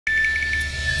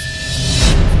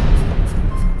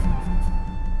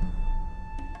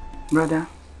Brother,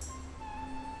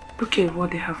 look at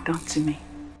what they have done to me.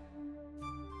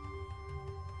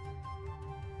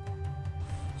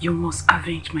 You must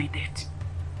avenge my death.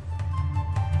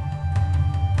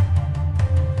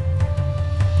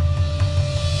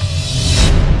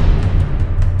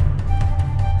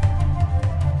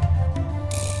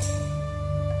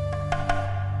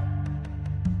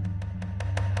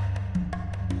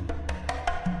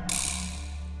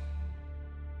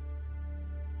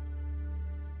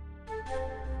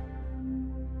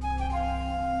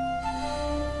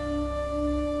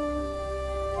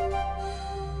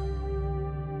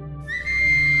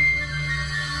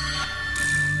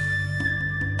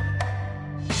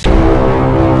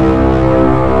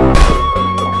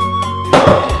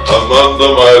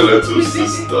 My little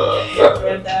sister.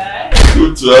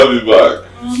 Good to have you back.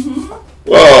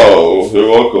 Wow, you're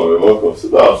welcome, you're welcome.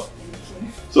 Sit down.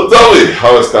 So tell me,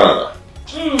 how is Canada?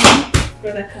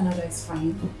 Brother, Canada is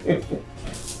fine.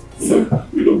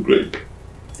 You look great.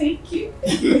 Thank you.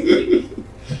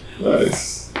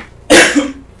 Nice.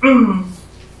 You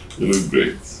look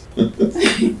great.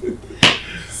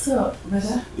 So,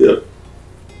 brother? Yep.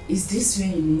 Is this where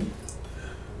you live?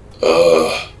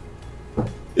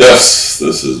 Yes,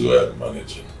 this is where I'm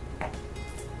managing.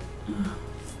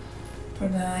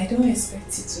 Brother, I don't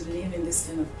expect you to live in this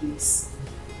kind of place.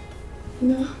 You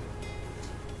know,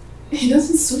 it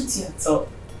doesn't suit you at all.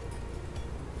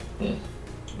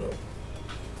 No.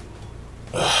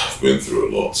 I've been through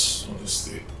a lot,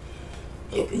 honestly.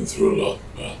 I've been through a lot.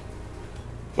 But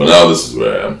for now, this is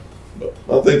where I am. But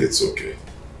I think it's okay.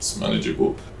 It's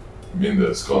manageable. I mean,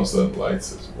 there's constant lights,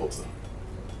 there's water.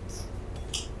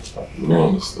 You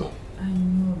don't understand. I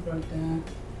know, brother.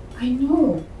 I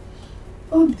know.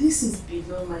 Oh, this is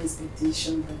below my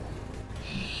expectation, brother.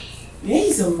 Where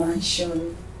is your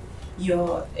mansion,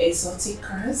 your exotic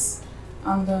cars,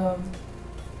 and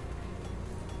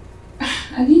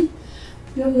I mean,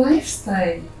 your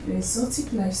lifestyle, your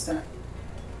exotic lifestyle?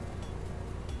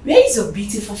 Where is your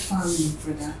beautiful family,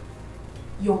 brother?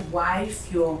 Your wife,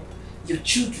 your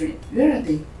children, where are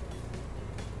they?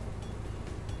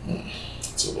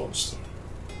 It's a long story.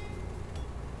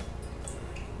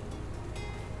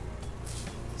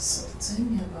 So tell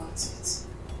me about it.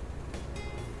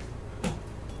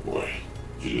 Boy,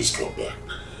 you just come back.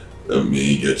 Let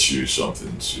me get you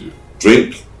something to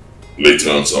drink.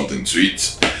 Later on, something to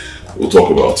eat. We'll talk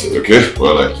about it, okay?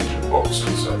 Well, I keep your box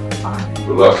concerned.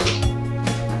 Relax.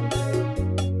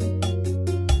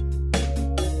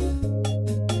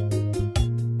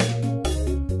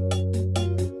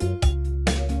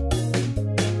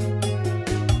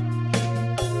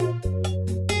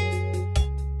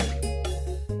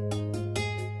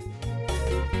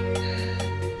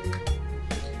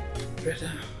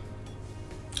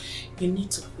 You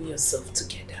need to pull yourself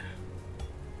together.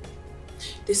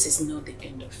 This is not the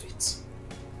end of it.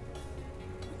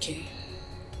 Okay?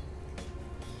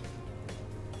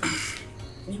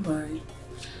 Meanwhile,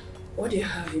 what do you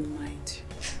have in mind?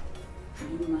 Do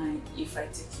you mind if I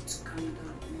take you to Canada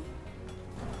with me?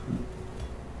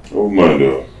 Oh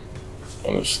mind,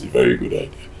 honestly, very good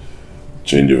idea.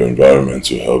 Change of environment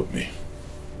will help me.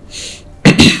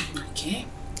 Okay?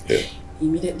 Yeah.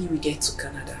 Immediately we get to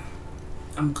Canada,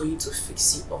 I'm going to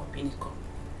fix you up in a company.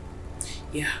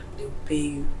 Yeah, they'll pay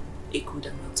you a good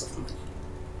amount of money.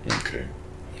 Okay.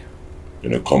 Yeah.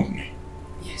 In a company?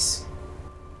 Yes.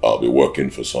 I'll be working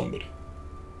for somebody.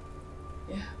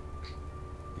 Yeah.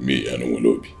 Me and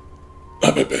NOLLYWOOD.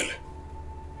 Abebele.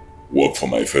 Work for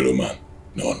my fellow man.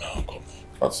 No, come on.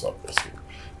 That's not possible.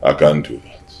 I can't do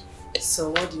that.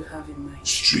 So what do you have in mind?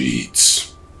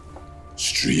 Streets.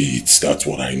 Streets, that's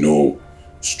what I know.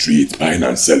 Street, buying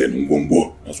and selling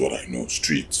ngombo. That's what I know.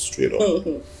 Streets, straight up.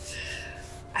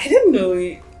 I don't know.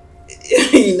 You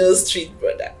know street,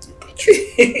 brother. Look at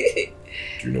you.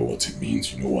 Do you know what it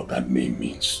means? You know what that name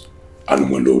means?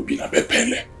 NOLLYWOOD.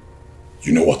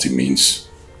 You know what it means?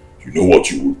 You know what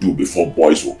you will do before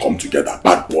boys will come together,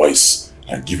 bad boys,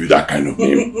 and give you that kind of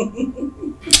name?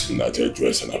 Not a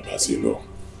dress and a Brazil.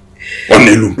 One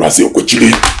name Brazil,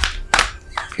 Kochili.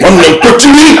 One name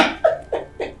Kochili.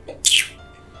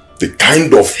 The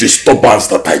kind of disturbance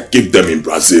that I gave them in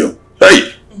Brazil.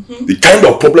 Hey, the kind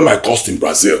of problem I caused in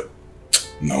Brazil.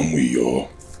 Now your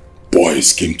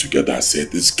boys came together and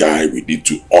said, this guy, we need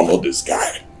to honor this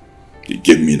guy. They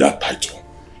gave me that title.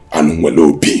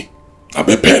 NOLLYWOOD.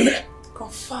 Abepele.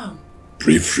 Confirm.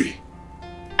 Bravery.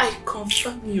 I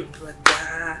confirm you,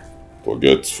 brother.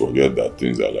 Forget that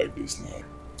things are like this now.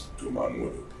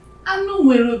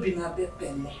 NOLLYWOOD na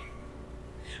Abepele.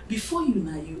 Before you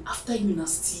na you, after you na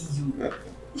still you.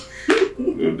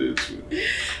 No, they too.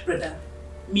 Brother,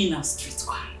 me na street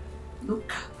squad. No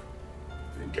cap. I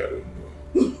think I don't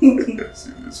know.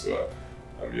 See this one.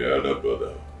 I'm your elder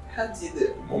brother. How did you do?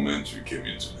 The moment you came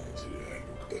into Nigeria, I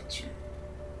looked at you.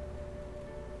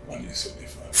 Money is only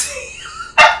fun.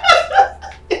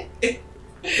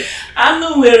 I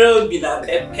know where I'll be that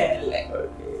pele. I know.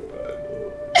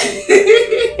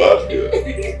 Bad girl.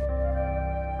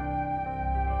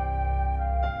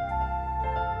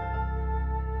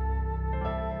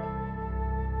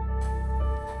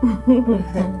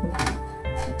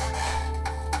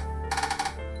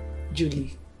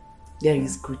 Julie, there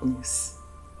is good news.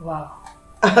 Wow.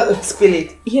 Spill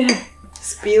it. Yeah.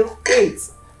 Spill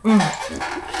it.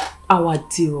 Our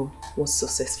deal was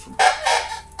successful.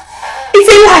 It's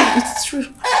a lie! It's true.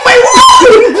 My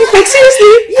word! Like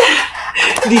seriously? Yeah.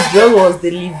 The drug was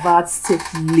delivered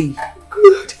safely.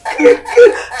 Good.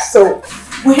 So,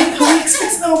 when can we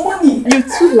expect our money? You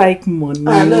too like money.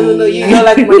 No. You don't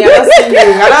like money. I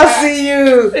don't see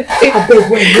you. I beg,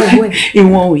 when? In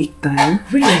 1 week time.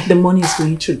 Really? The money is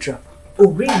going to drop. Oh,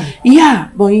 really? Yeah,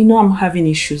 but you know I'm having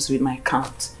issues with my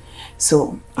account.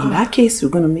 So, in that case, we're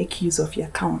going to make use of your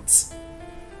account.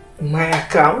 My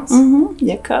account?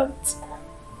 Your account.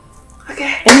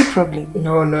 Okay. Any problem?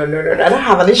 No. I don't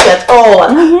have an issue at all.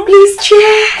 Please,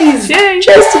 cheers. Cheers.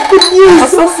 Cheers to good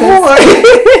news.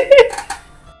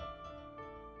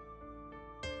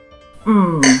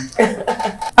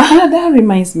 That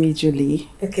reminds me, Julie.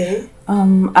 Okay.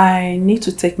 I need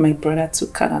to take my brother to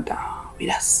Canada with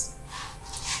us.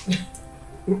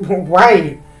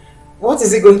 Why? What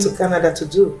is he going to Canada to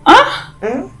do?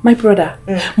 My brother.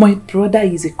 My brother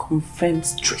is a confirmed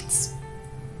street.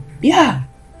 Yeah.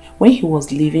 When he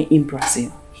was living in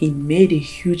Brazil, he made a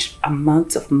huge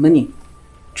amount of money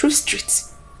through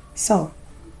streets. So,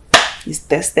 he's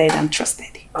tested and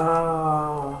trusted.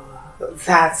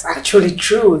 That's actually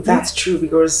true. That's true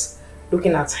because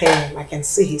looking at him, I can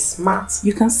see he's smart.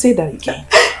 You can say that again.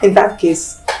 In that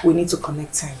case, we need to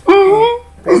connect him.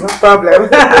 There's no problem.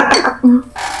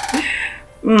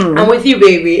 I'm with you,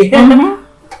 baby.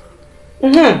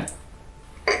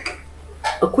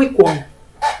 A quick one.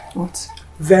 What?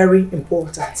 Very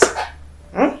important.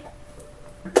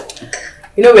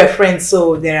 You know we're friends,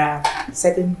 so there are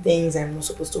certain things I'm not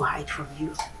supposed to hide from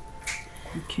you.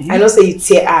 Okay. I know say you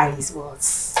tear eyes, but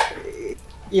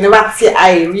you never tear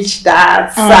eye reach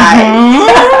that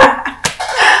side.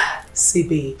 See,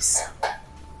 babes,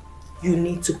 you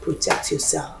need to protect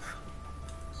yourself.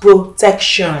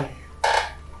 Protection.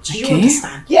 Do you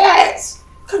understand? Yes.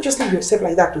 You can't just leave yourself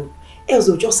like that, though. Else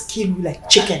they'll just kill you like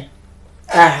chicken.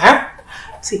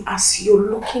 See, as you're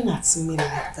looking at me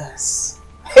like this,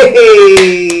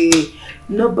 hey,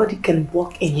 nobody can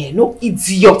walk in here. No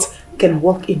idiot can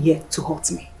walk in here to hurt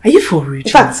me. Are you for real?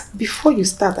 In fact, before you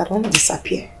start, I don't want to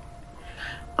disappear.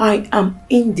 I am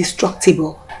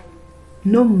indestructible.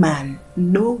 No man,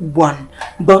 no one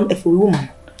born of a woman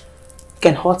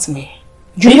can hurt me.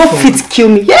 You don't fit kill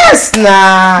me. Yes,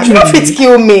 nah. You don't fit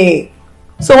kill me.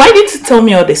 So why didn't you tell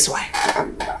me all this? Why?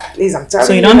 Please, I'm telling you.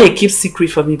 So you don't keep secret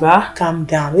from me, ba? Calm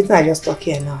down. Wait till I just talk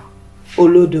here now.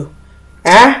 Olodo.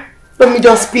 Let me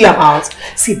just spill them out.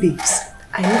 See, babes,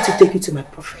 I need to take you to my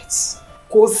prophets.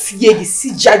 Go see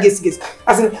jaggis,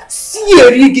 as in see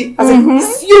rigi, as in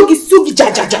sugi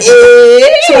jajaja. So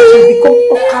that you become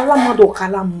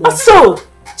okala mother. So,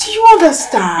 do you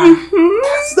understand?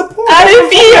 That's the point. I didn't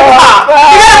feel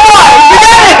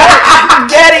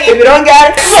Get it. If you don't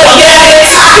get it, forget it.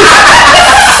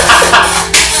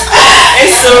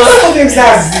 So,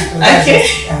 okay.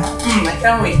 I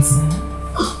can't wait.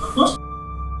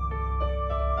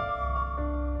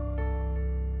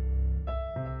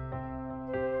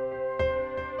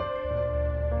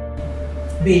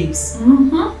 Babes,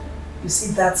 you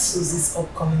see that Susie's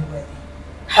upcoming wedding?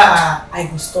 Ha! I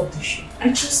will stop the show. I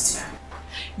trust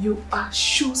you. You are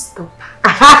showstopper.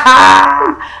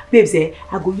 Babes, I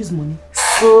go use money.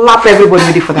 Slap everybody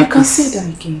ready for that. You can say that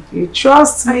again. You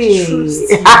trust me. I trust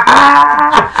you.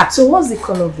 So what's the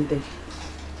color of the day?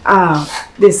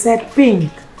 They said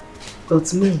pink.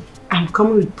 But me, I'm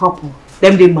coming with purple.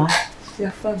 Them they mad. Your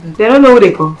father. They don't know what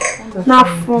they call. Now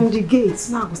from the gates,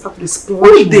 now I go start to splash.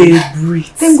 Who they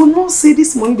breathe? Then go not say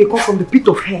this money they come from the pit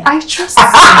of hell. I trust you.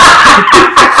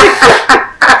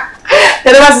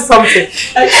 They never say something.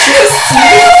 I trust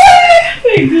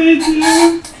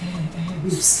you.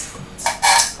 Babes.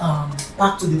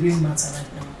 Back to the real matter right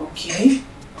now. Okay.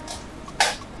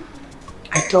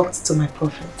 I talked to my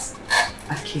prophet.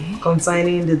 Okay.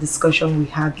 Concerning the discussion we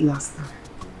had last time.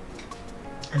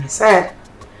 And he said,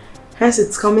 hence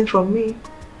it's coming from me.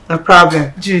 No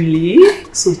problem. Julie.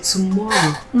 So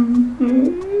tomorrow,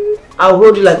 I'll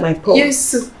hold you like my paw.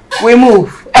 Yes. We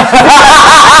move.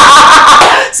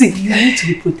 See, you need to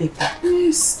be protected.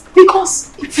 Yes.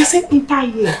 Because if you say enter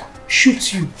here,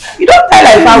 shoot you. You don't die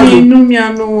like family. You know me,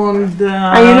 I don't want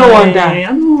that. And you don't want that. I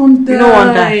don't want that. You don't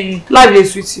want that. Life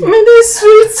is sweet you. I mean, they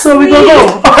sweet. So we go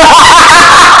go.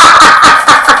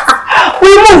 We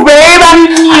move, baby.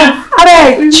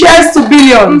 Alright, cheers to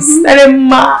billions. Tell them,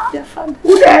 ma.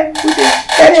 Who there?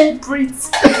 Tell them, breathe.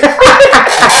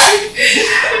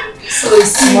 So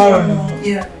it's tomorrow.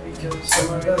 Yeah, we go.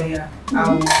 Tomorrow, yeah.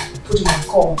 I'll put him on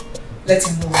call. Let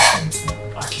him know what's coming tomorrow.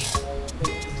 Okay.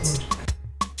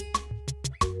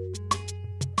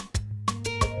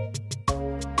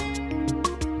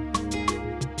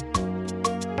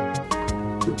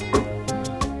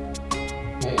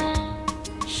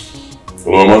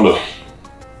 Hello, Amanda.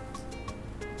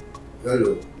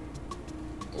 Hello.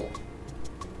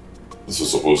 This is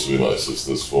supposed to be my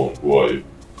sister's phone. Who are you?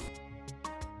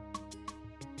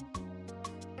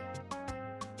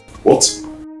 What?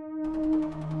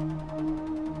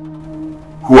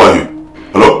 Who are you?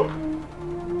 Hello?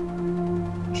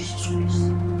 Jesus Christ.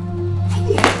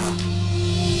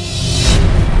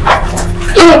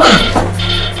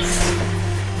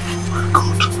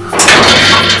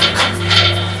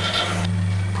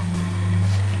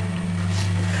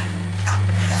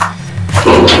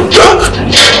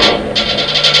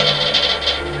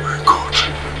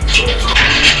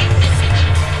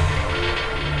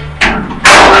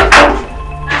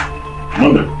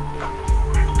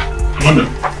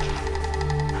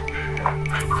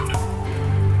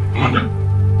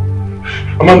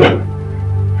 Amanda!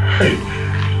 Hey,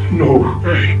 no,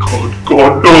 hey,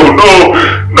 God, no!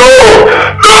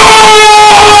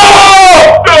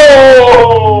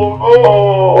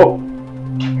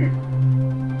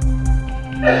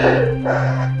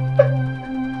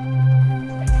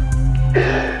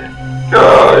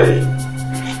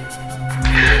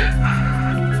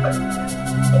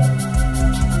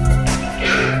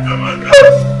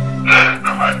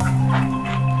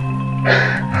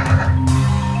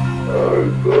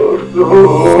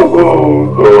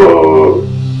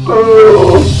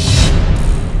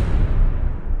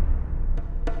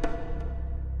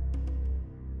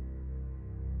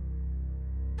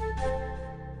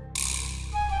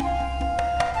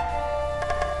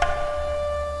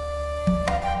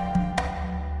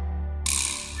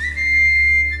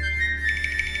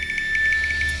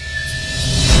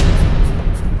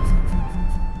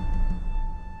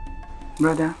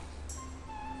 Brother,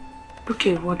 look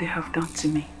at what they have done to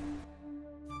me.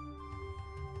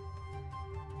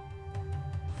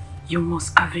 You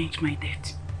must avenge my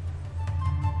death.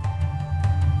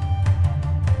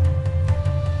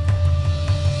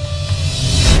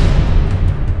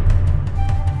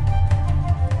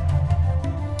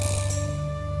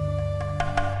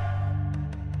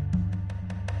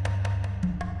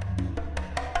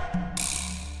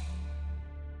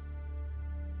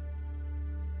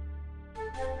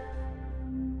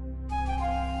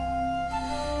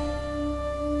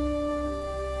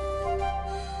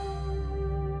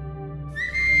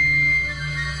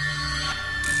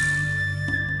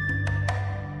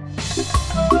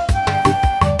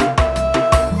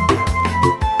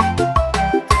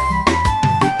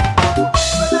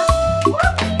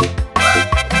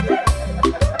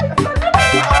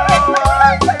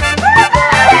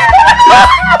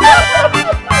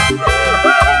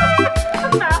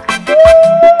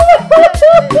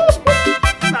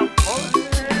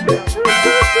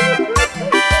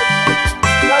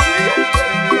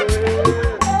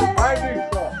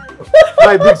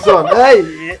 My big son,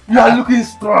 hey, you are looking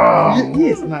strong.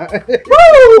 Yes, man.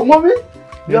 Woo, mommy,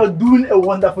 you are doing a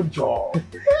wonderful job.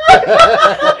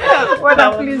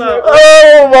 Brother, please.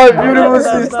 Oh, my beautiful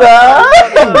sister.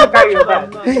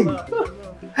 Hey,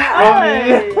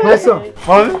 my son,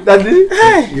 mommy, daddy,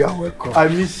 hey, you are welcome. I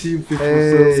miss you, people.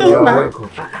 Hey, you are welcome.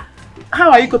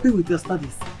 How are you coping with your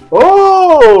studies?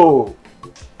 Oh,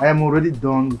 I am already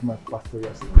done with my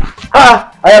pastoral studies.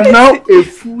 I am now a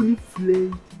fully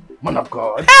fledged man of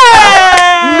God.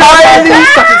 Highly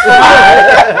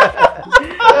satisfied.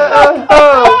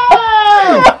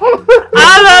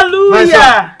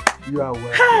 Hallelujah. You are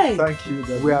welcome. Hey. Thank you.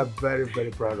 We are very,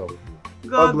 very proud of you.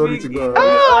 All glory to God.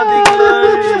 All the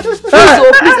glory.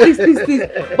 So please.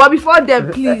 But before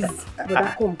them, please.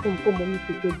 Brother, come, mommy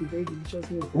prepared the very delicious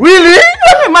meal. Really?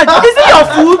 Imagine, is it your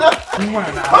food? Come on.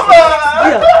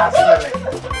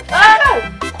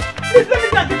 Please let me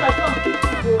get my phone.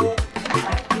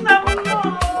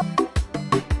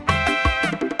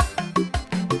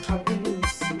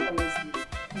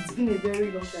 It's been a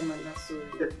very long time, and that's sorry.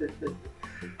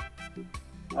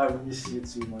 I miss you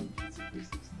too, my beautiful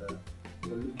sister.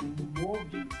 You're looking more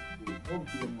beautiful, more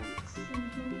glamorous.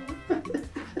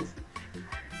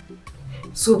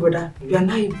 So, brother, you are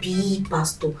now a big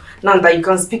pastor. Now that you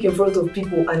can speak in front of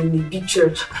people and in a big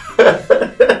church.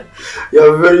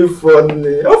 You're very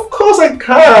funny. Of course I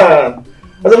can.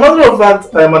 As a matter of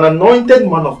fact, I am an anointed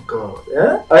man of God.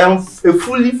 Yeah? I am a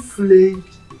fully fledged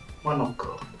man of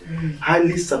God.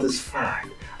 Highly satisfied.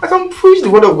 I can preach the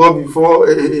word of God before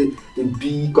a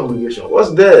big congregation.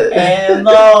 What's there?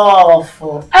 Enough. Do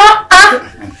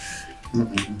you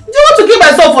want to kill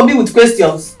myself for me with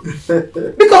questions?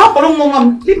 Because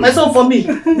mom, leave my son for me.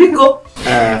 Because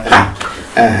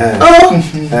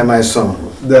my son.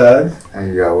 Dad.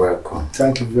 And you are welcome.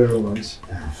 Thank you very much.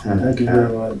 Thank you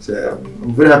very much.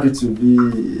 I'm very happy to be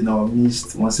in our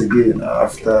midst once again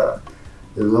after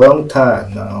a long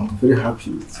time now. I'm very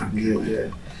happy to be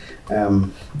here.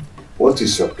 What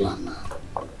is your plan now?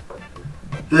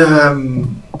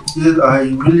 I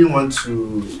really want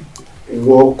to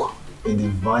walk in the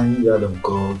vineyard of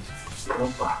God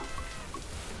proper.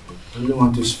 I really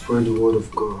want to spread the word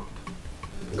of God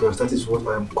because that is what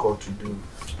I am called to do.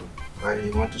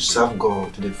 I want to serve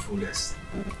God to the fullest.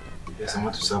 Yes, I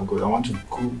want to serve God. I want to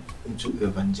go into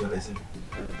evangelism.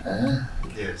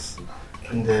 Yes.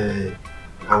 And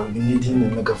I will be needing a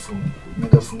megaphone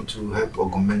to help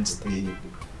augment the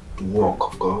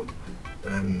work of God.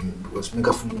 Because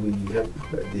megaphone will help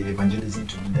the evangelism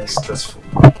to be less stressful.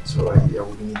 So I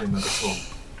will be needing a megaphone.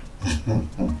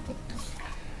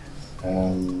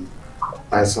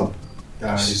 My son,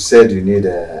 you said you need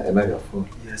a megaphone.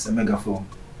 Yes, a megaphone.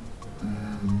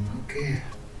 Okay.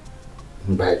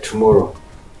 By tomorrow,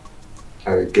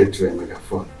 I will get you a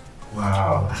megaphone.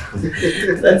 Wow.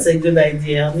 That's a good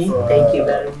idea, honey. Wow. Thank you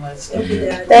very much.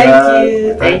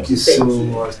 Thank you so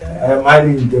much. I am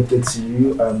highly indebted to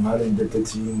you. I am highly indebted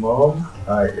to you, Mom.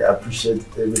 I appreciate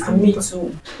everything. And me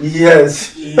too.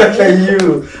 Yes, you.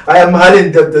 I am highly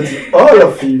indebted to all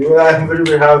of you. I am very,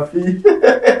 very happy.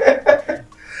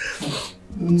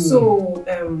 So,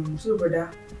 brother.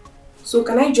 So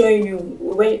can I join you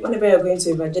whenever you're going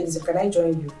to evangelism? Can I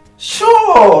join you?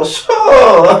 Sure.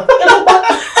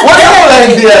 Wonderful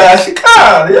idea. She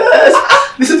can. Yes.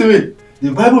 Listen to me.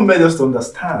 The Bible made us to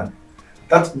understand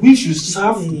that we should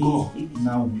serve God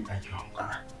now we are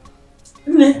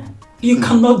younger. You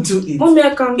cannot do it. Mommy,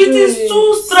 I can do it. It is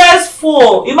too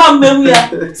stressful. Imam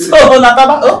Meguya. So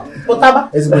Nataba.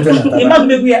 Imam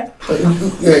Meguya.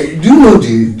 Do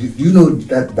you know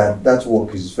that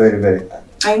work is very, very hard?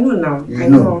 I know now. I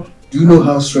know. Do you know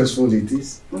how stressful it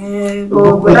is? But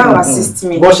that will assist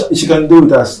me. But she can do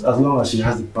it as long as she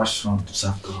has the passion to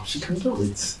serve God. She can do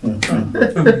it.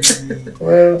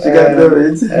 Well, she can do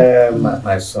it.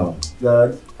 My son,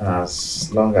 Dad, as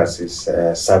long as it's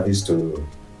service to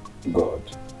God,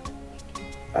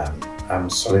 I'm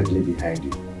solidly behind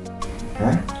you.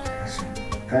 Huh?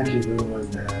 Thank you very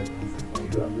much, Dad.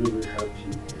 Thank you. I'm really, really happy.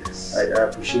 Yes. I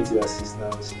appreciate your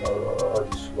assistance all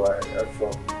this while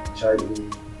from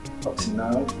childhood. Up to now,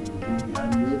 you've been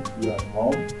behind me, you are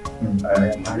Mom. I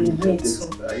am highly indebted.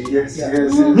 Yes. I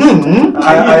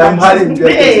am highly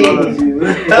indebted to all of you.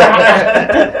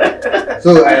 So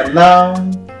I am now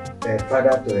a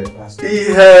father to a pastor.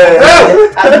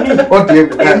 Yeah. What do you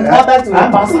mean? A mother to a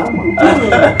pastor.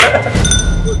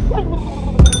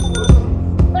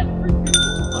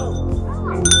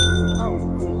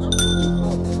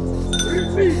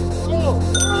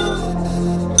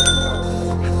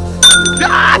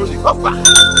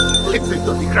 Listen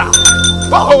to the ground.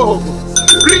 Oh,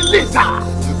 release her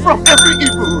from every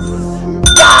evil.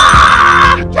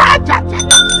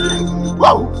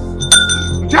 Whoa,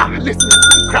 listen to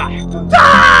the cry.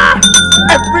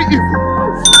 Every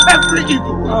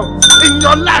evil in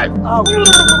your life.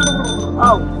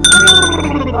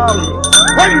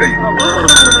 Henry,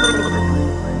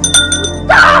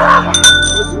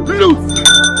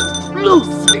 loose.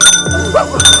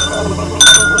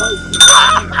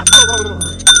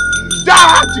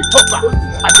 Jehovah,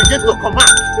 I begin to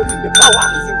command the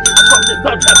powers from the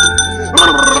third heaven.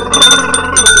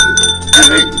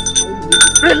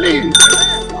 Release.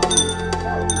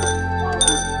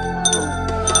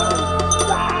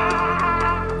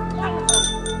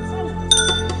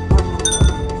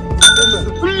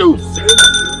 Loose.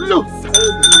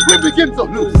 We begin to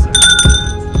loose.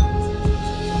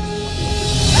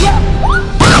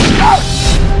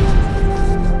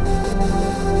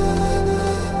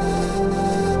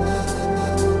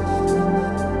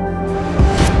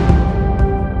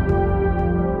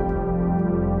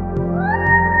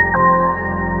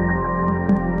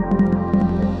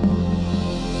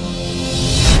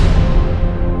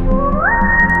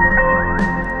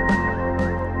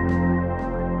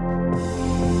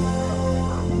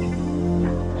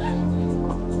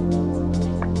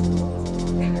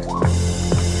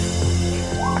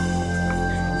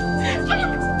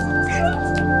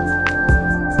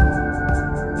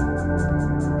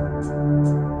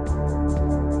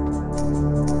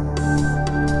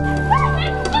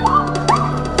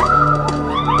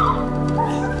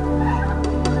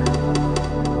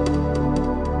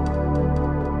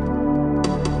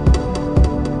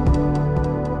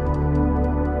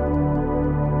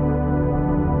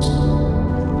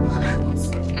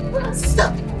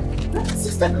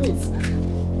 seconds.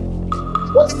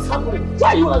 What is happening? Why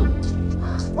are you angry?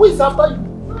 Who is after you?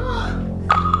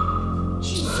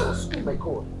 Jesus, oh my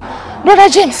God. Brother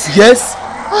James. Yes?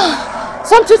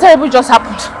 Something terrible just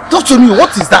happened. Talk to me,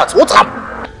 what is that? What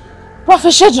happened?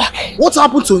 Prophet Shadrach. What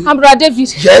happened to him? And Brother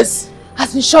David. Yes?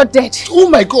 Has been shot dead. Oh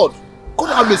my God.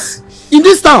 God have mercy. In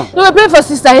this town? They were praying for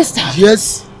Sister Esther.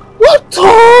 Yes. What?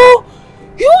 Oh,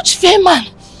 huge fair man.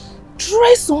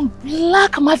 Dressed on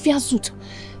black mafia suit.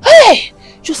 Hey!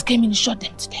 Just came in and shot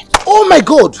them to death. Oh my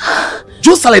God.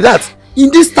 Just like that?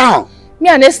 In this town? Me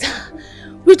and Esther,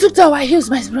 we took to our heels,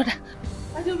 my brother.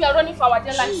 I think we are running for our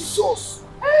dear life. Jesus.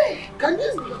 Hey, can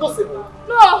this be possible?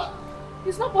 No,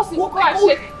 it's not possible. Go and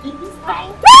check. In this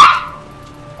town?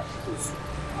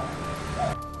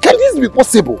 Can this be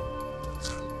possible?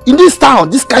 In this town,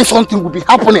 this kind of something will be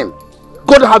happening.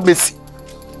 God have mercy.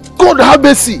 God have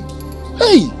mercy.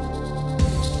 Hey.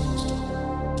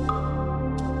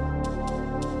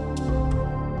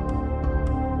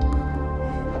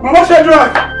 Mama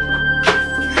Shadrach!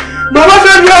 Mama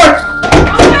Shadrach!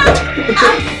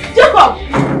 Jacob!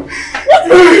 What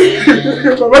is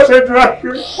it? Mama Shadrach!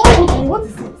 What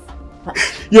is it?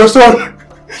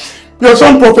 Your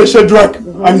son Prophet Shadrach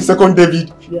and his second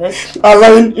David are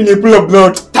lying in a pool of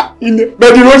blood by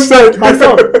the roadside.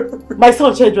 My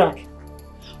son Shadrach.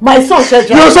 My son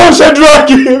Shadrach. Your son Shadrach!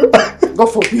 God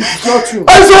forbid, it's not true.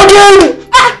 I saw them!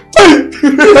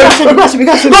 Let's go! Let's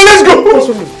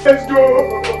go! Let's go!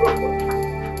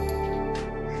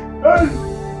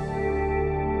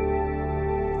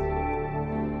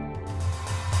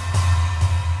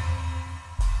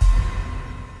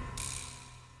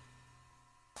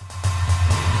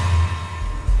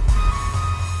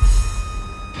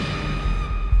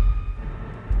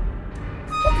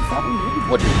 What is happening?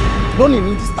 Everybody running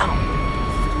in this town.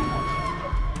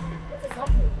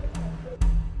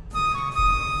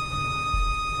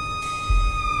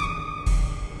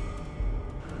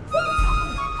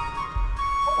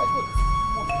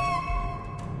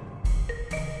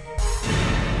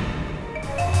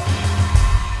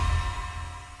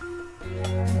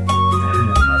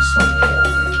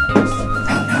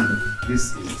 This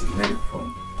is the mail form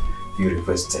you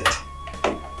requested.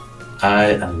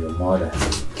 I am your mother.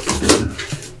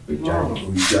 We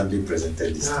jointly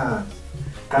presented this.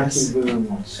 Thank you very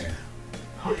much.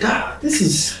 Oh, Dad, this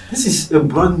is a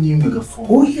brand new megaphone.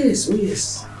 Oh yes, oh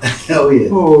yes. Oh yeah.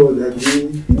 Oh,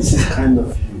 Daddy, this is kind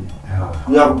of you.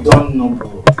 You have done number.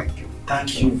 Thank you.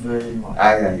 Thank you very much.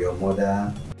 I and your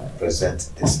mother present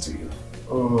this to you.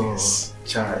 Oh, yes.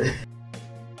 Child.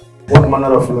 What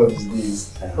manner of love is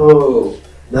this? Oh,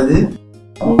 Daddy,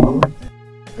 Mama,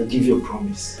 I give you a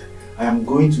promise. I am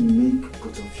going to make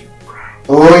both of you proud.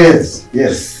 Oh yes,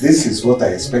 yes. This is what I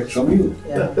expect from you.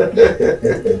 Yeah.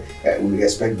 We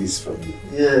expect this from you.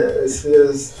 Yes,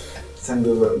 yes. Thank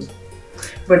the Lord.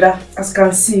 Brother, as you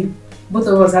can see, both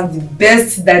of us have the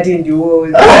best daddy in the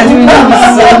world. Daddy, we love you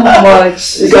so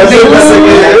much.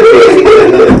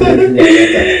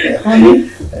 Honey,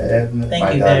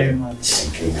 thank you very much.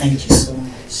 Thank you so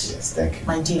much. Yes, thank you.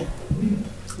 My dear,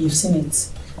 you've seen it.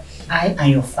 I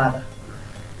and your father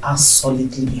are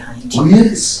solidly behind you. Oh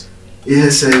yes.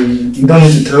 Yes, you don't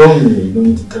need to tell me. You don't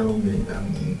need to tell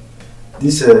me.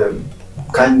 This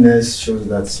kindness shows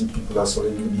that people are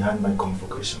solidly behind my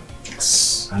convocation.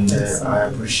 Yes. And I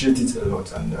appreciate it a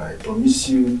lot. And I promise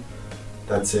you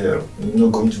that I'm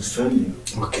not going to fail you.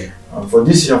 Okay. And for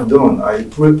this you have done, I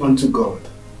pray unto God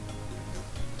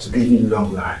to give you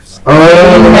long lives.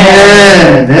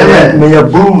 Amen. Amen. May your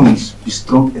bones be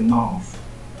strong enough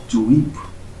to weep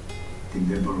the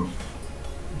labor of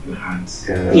your hands.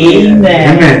 Amen.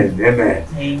 Amen. Amen.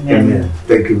 Amen. Amen.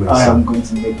 Thank you, my I son. am going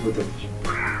to make both of you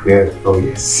proud. Yeah. Oh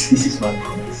yes. This is my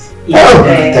promise. Oh,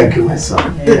 thank you, my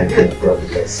son. Thank you. God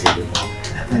bless you.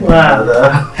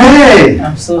 Wow. Hey!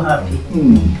 I'm so happy.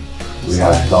 We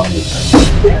have done it.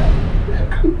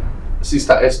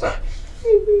 Sister Esther,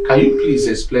 can you please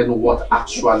explain what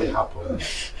actually happened?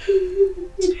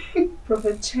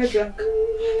 Prophet Shadrach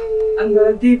and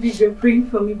Brother David were praying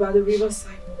for me by the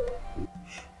riverside.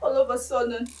 All of a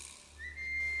sudden,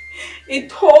 a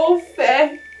tall,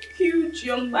 fair, huge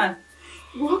young man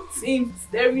walked in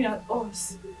staring at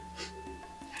us.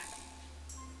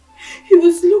 He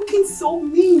was looking so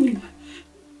mean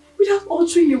without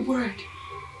uttering a word.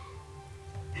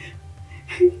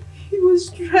 He was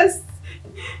dressed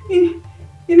in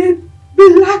a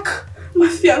black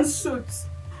Mathian suit.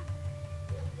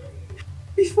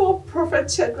 Before Prophet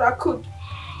Shadrach could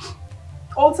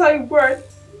utter a word,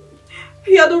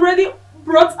 he had already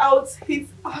brought out his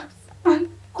axe and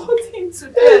cut him to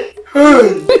death.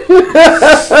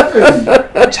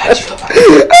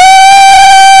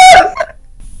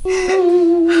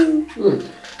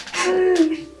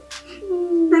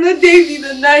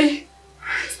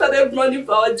 money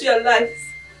for our dear lives.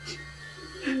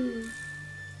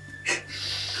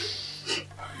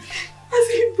 As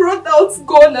he brought out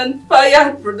gun and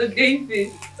fired Brother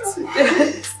David to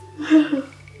death.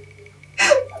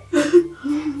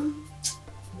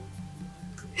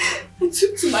 I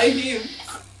took to my heels.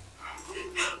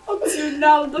 Up till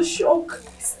now, the shock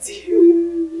is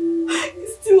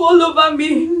still all over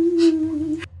me.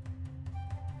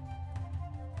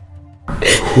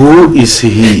 Who is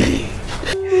he?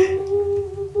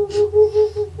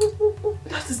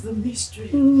 That is the mystery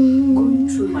going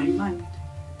through my mind.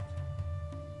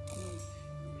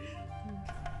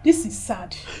 This is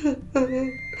sad.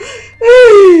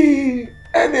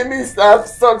 Enemies have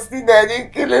succeeded in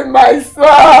killing my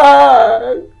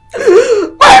son.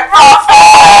 My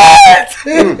prophet!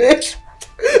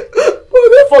 Oh,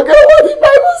 they forget what the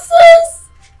Bible says.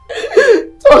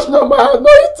 Touch not my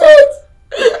anointed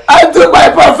and do my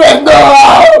prophet no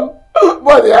harm.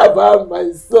 But they have harmed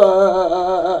my son.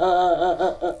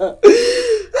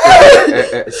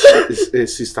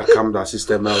 Sister, calm down,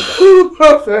 Sister Melda.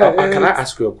 Prophet. Can I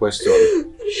ask you a question?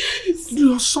 Do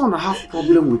your son have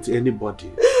problem with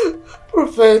anybody?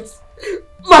 Prophet,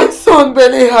 my son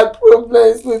barely had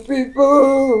problems with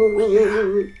people.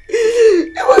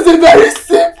 He was a very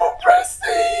simple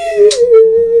person.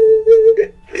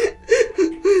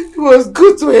 He was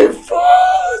good to a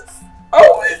fault.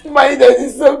 Always minded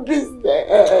his own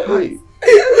business. Hi.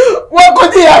 What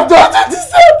could he have done to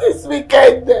deserve this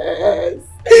wickedness?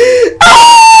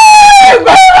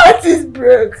 My heart is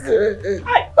broken.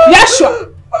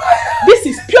 Yeshua, this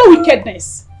is pure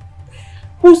wickedness.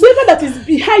 Whosoever that is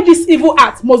behind this evil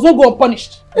act must not go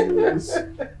unpunished. Yes.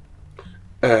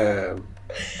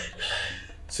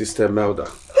 Sister Melda,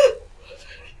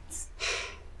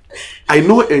 I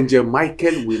know Angel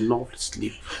Michael will not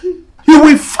sleep. He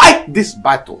will fight this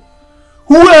battle.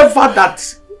 Whoever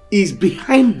that is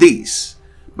behind this,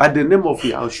 by the name of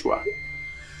Yahshua,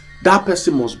 that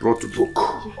person must be brought to book.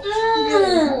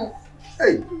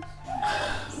 Hey,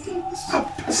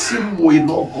 that person will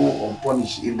not go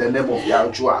unpunished in the name of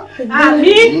Yahshua.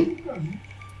 Amen.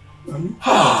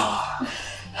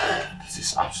 This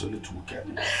is absolute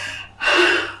wickedness.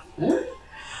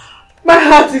 My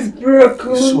heart is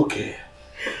broken. It's okay.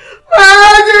 My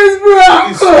heart is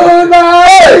broken. My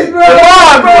heart is broken.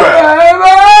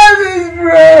 My heart is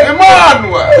broken.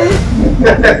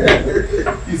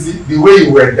 You see, the way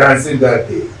you were dancing that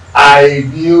day, I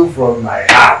knew from my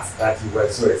heart that you were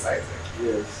so excited.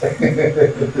 Yes.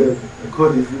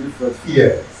 God is really faithful.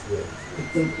 Yes, yes.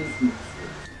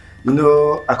 You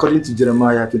know, according to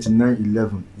Jeremiah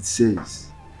 29:11, it says,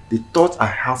 "The thought I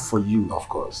have for you, of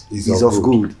course, is of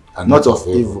good and not of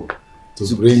evil,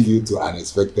 to bring you to an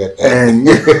expected end."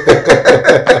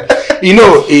 You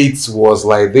know, it was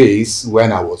like this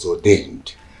when I was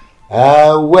ordained.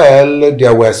 Well,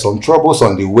 there were some troubles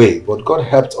on the way, but God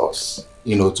helped us,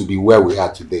 you know, to be where we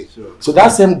are today. Sure. So that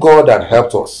same God that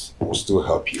helped us will still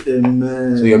help you.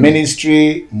 Amen. So your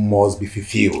ministry must be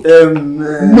fulfilled.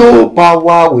 Amen. No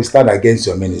power will stand against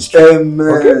your ministry. Amen.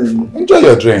 Okay? Enjoy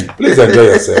your drink. Please enjoy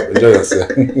yourself. Enjoy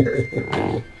yourself.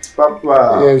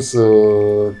 Papa. Yes,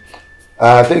 so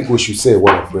I think we should say a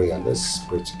word of prayer and let's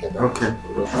pray together. Okay.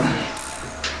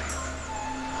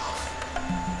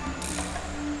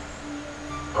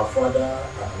 Our Father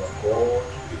and our God,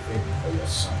 we thank you for your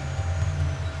Son.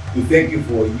 We thank you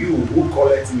for you who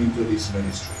called him into this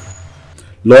ministry.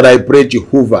 Lord, I pray,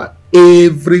 Jehovah,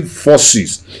 every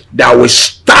forces that will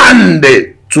stand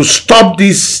to stop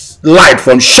this light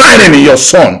from shining in your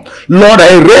Son, Lord,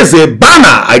 I raise a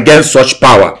banner against such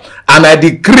power. And I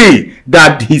decree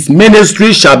that his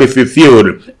ministry shall be fulfilled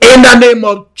in the name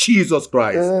of Jesus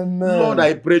Christ. Amen. Lord,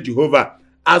 I pray, Jehovah,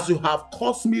 as you have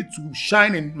caused me to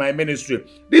shine in my ministry,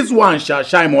 this one shall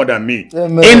shine more than me.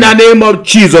 Amen. In the name of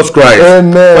Jesus Christ.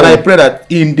 Amen. But I pray that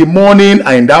in the morning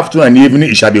and in the afternoon and evening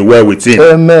it shall be well with him.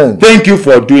 Amen. Thank you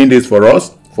for doing this for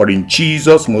us. For in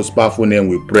Jesus' most powerful name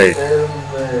we pray. Amen.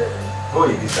 Go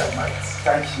in this might.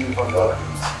 Thank you, God.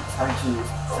 Thank you.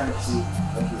 Thank you.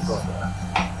 Thank you, God.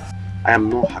 I am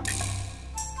not happy.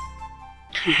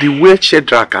 The way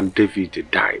Shadrach and David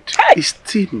died is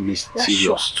still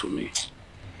mysterious to me.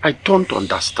 I don't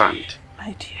understand.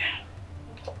 My dear.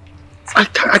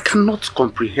 I cannot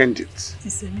comprehend it. It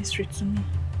is a mystery to me.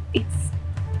 It's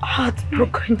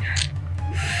heartbroken.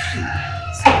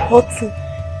 So hurting.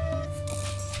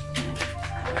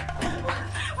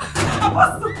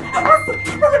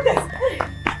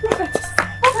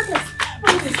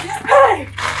 Hey!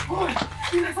 God!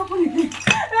 It has happened again.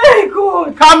 Hey,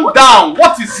 God! Calm down!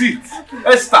 What is it?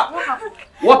 Esther!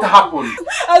 What happened?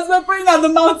 As we're praying on the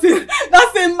mountain,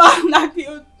 that same man that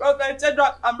killed Prophet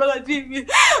Shedrack and Brother Jimmy. He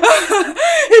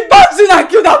bumped in and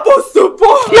killed Apostle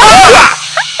Paul.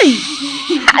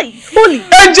 Holy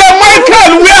Angel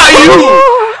Michael, where are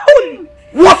you?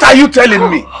 What are you telling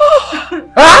me?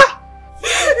 Huh?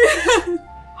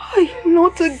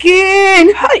 Not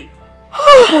again.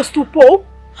 Apostle Paul.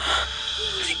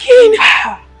 Again.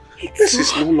 This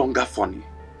is no longer funny.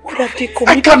 What have they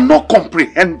committed? I cannot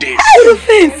comprehend this.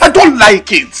 Offense. I don't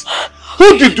like it.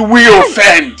 Who did we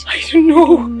offend? I don't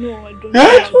know. No, I don't know.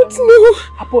 I don't know.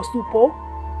 Apostle Paul?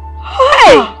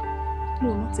 Hey!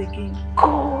 No, not again.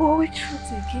 God, not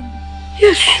again.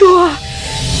 Yes, sure.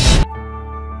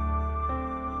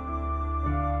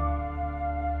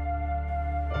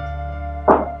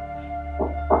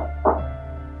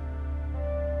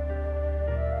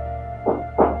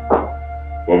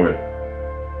 Woman.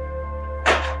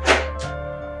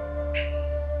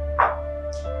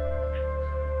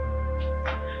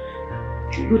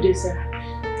 Good day, sir.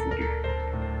 Good day.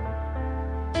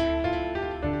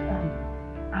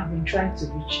 I've been trying to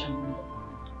reach Amanda.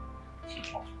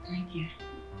 Thank you.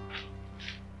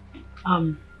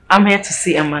 I'm here to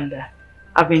see Amanda.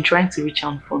 I've been trying to reach her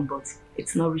on phone, but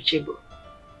it's not reachable.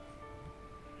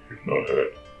 You've not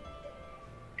heard?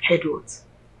 Heard what?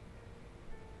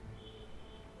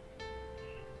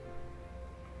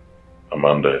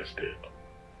 Amanda is dead.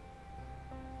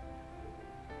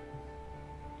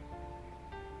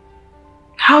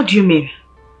 How do you mean?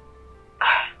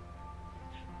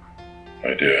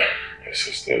 My dear, my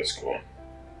sister is gone.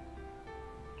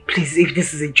 Please, if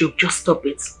this is a joke, just stop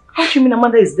it. How do you mean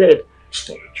Amanda is dead? It's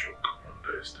not a joke.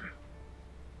 Amanda is dead.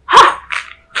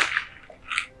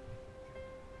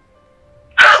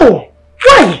 How?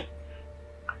 Why?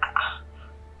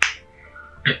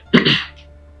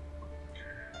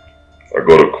 I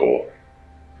got a call.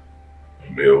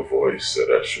 A male voice said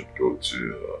I should go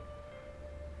to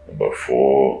number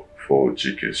 4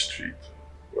 GK Street,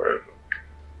 wherever.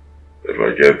 If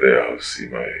I get there, I'll see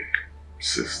my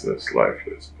sister's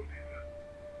lifeless body there.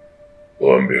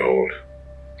 Lo and behold,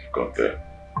 I got there.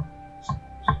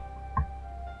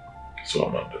 Saw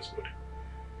Amanda's body.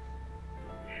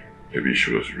 Maybe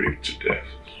she was raped to death.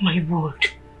 My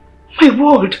word. My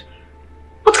word.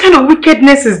 What kind of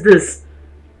wickedness is this?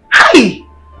 Hi! You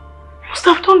must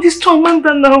have done this to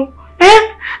Amanda now.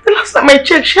 Eh? The last time I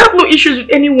checked, she had no issues with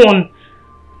anyone.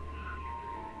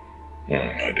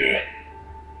 My dear.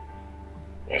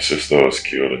 My sister was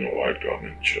killed in a white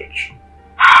garment church.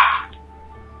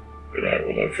 But I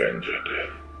will avenge her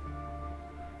death.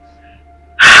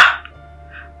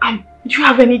 Do you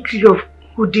have any clue of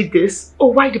who did this?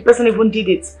 Or why the person even did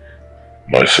it?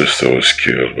 My sister was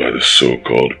killed by the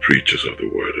so-called preachers of the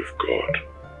Word of God.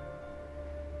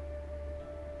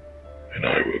 And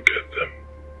I will get them.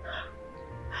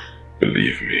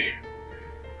 Believe me,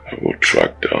 I will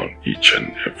track down each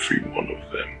and every one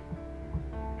of them.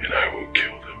 And I will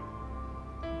kill them.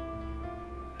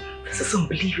 This is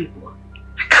unbelievable.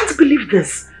 I can't believe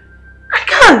this. I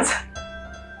can't.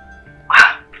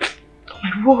 Oh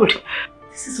my word.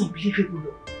 This is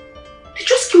unbelievable. They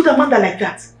just killed Amanda like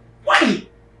that. Why?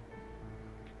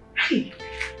 Hey.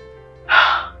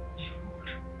 I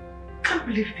can't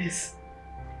believe this.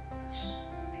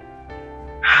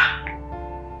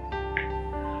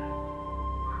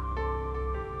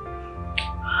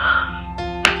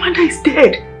 Amanda is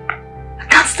dead. I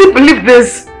can't still believe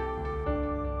this.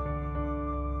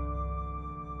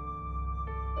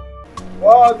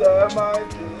 What a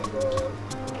mighty God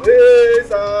we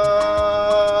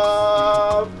serve.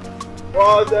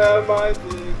 What a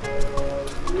mighty God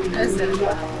we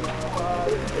serve.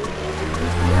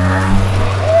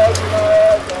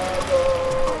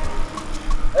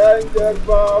 Angels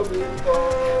bow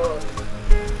before.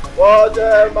 What a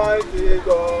mighty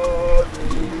God we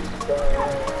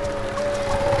serve.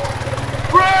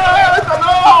 Praise the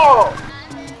Lord!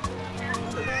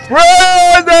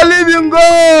 Praise the living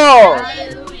God!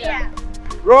 Hallelujah.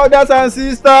 Brothers and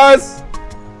sisters,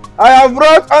 I have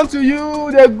brought unto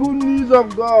you the good news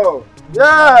of God.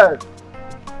 Yes!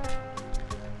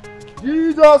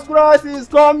 Jesus Christ is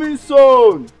coming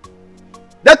soon.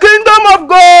 The kingdom of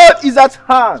God is at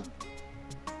hand.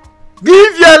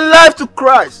 Give your life to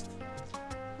Christ.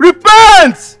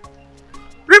 Repent!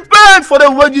 Repent, for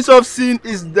the wages of sin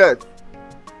is death.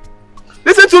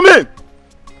 Listen to me.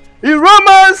 In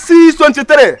Romans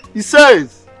 6:23, he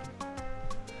says,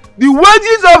 the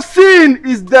wages of sin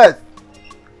is death,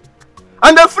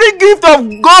 and the free gift of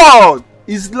God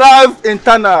is life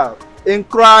eternal in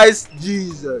Christ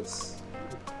Jesus.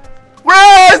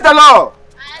 Praise the Lord.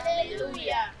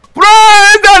 Hallelujah.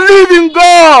 Praise the living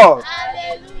God.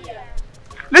 Hallelujah.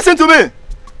 Listen to me.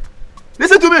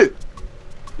 Listen to me.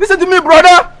 Listen to me,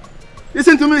 brother.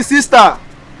 Listen to me, sister.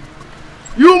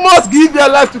 You must give your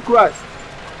life to Christ.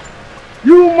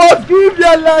 You must give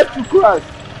your life to Christ.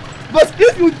 Because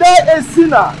if you die a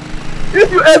sinner,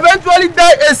 if you eventually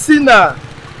die a sinner,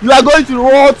 you are going to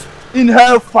rot in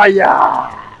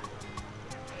hellfire.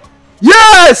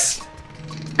 Yes!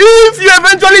 If you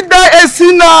eventually die a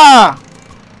sinner,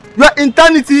 your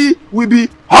eternity will be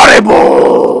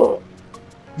horrible.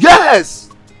 Yes!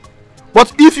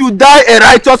 But if you die a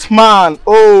righteous man,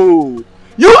 oh,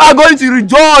 you are going to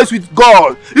rejoice with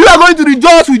God. You are going to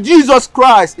rejoice with Jesus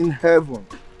Christ in heaven.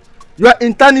 Your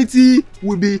eternity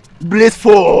will be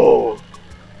blissful.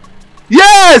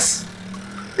 Yes!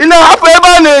 In a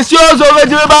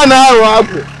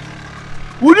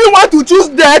would you want to choose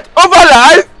death over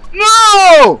life?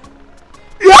 No!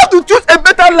 You have to choose a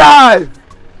better life.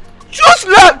 Choose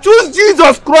life, choose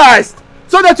Jesus Christ,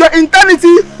 so that your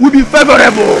eternity will be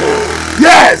favorable.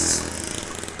 Yes!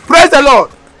 Praise the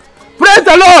Lord. Praise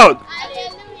the Lord.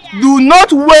 Hallelujah. Do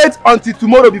not wait until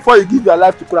tomorrow before you give your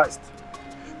life to Christ.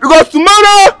 Because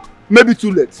tomorrow may be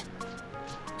too late.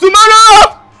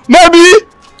 Tomorrow may be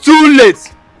too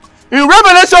late. In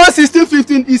Revelation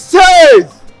 16:15 it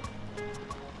says,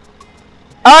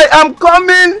 I am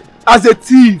coming as a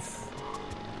thief.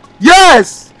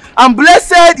 Yes, and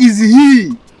blessed is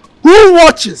he who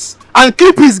watches and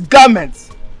keep his garments,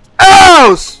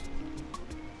 else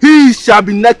he shall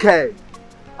be naked,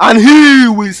 and he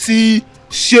will see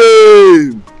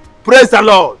shame. Praise the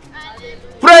Lord. Hallelujah.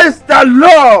 Praise the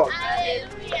Lord.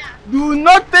 Hallelujah. Do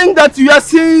not think that your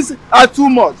sins are too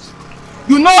much.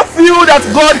 Do not feel that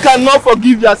God cannot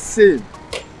forgive your sin.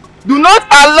 Do not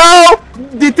allow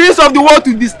the things of the world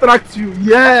to distract you.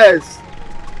 Yes.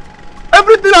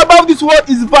 Everything about this world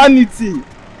is vanity.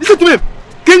 Listen to me.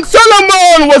 King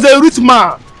Solomon was a rich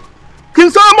man.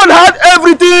 King Solomon had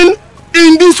everything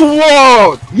in this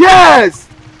world. Yes.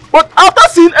 But after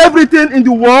seeing everything in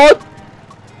the world,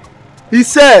 he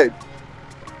said,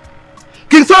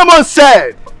 King Solomon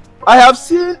said, I have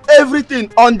seen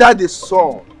everything under the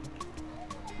sun.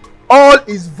 All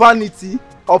is vanity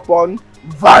upon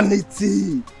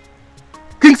vanity.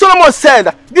 King Solomon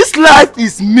said, this life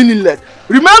is meaningless.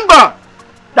 Remember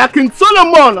that King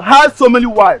Solomon had so many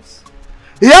wives.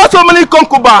 He had so many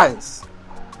concubines.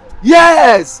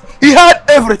 Yes, he had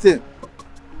everything.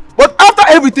 But after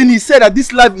everything, he said that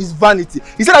this life is vanity.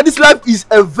 He said that this life is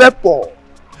a vapor.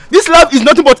 This life is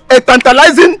nothing but a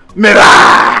tantalizing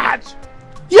mirage.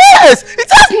 Yes, it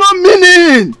has no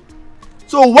meaning.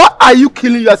 So why are you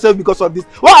killing yourself because of this?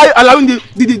 Why are you allowing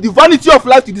the vanity of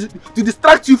life to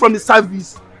distract you from the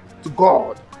service to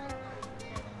God?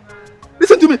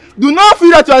 Listen to me. Do not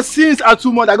feel that your sins are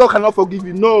too much that God cannot forgive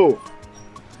you. No.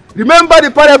 Remember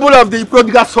the parable of the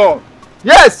prodigal son.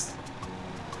 Yes.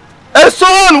 A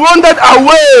son wandered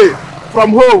away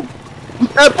from home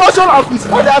with a portion of his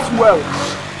father's wealth.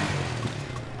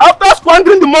 After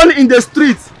squandering the money in the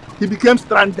streets, he became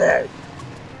stranded.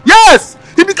 Yes.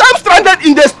 He became stranded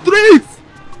in the streets.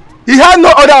 He had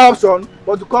no other option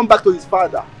but to come back to his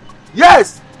father.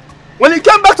 Yes. When he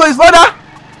came back to his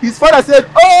father said,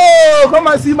 oh, come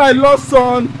and see my lost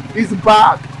son is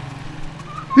back.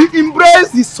 He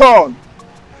embraced his son.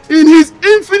 In his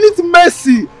infinite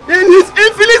mercy, in his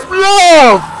infinite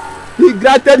love, he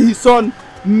granted his son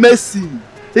mercy.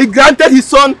 He granted his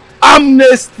son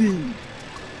amnesty.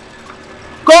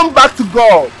 Come back to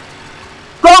God.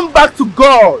 Come back to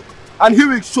God. And he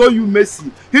will show you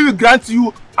mercy. He will grant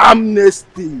you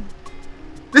amnesty.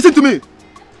 Listen to me.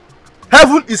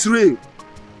 Heaven is real.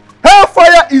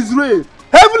 Hellfire is real.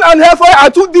 Heaven and hellfire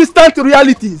are two distant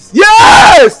realities.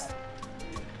 Yes!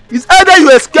 It's either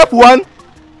you escape one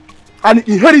and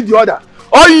inherit the other,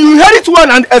 or you inherit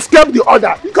one and escape the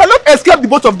other. You cannot escape the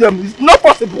both of them. It's not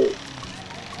possible.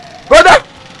 Brother,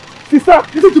 sister,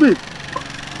 listen to me.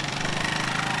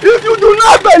 If you do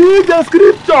not believe the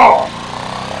scripture,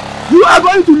 you are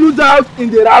going to lose out in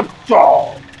the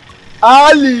rapture.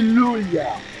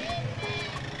 Hallelujah.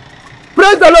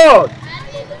 Praise the Lord.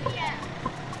 Hallelujah.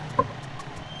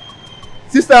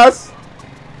 Sisters,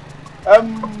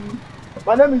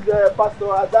 my name is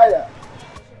Pastor Isaiah.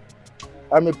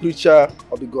 I'm a preacher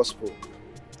of the gospel.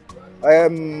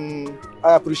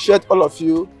 I appreciate all of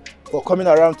you for coming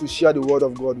around to share the word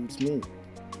of God with me.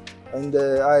 And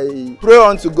I pray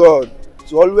unto God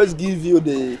to always give you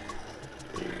the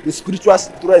spiritual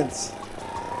strength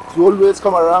to always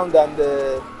come around and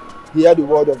hear the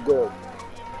word of God.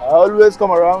 I always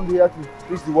come around here to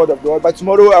preach the word of God. By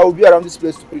tomorrow, I will be around this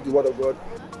place to preach the word of God.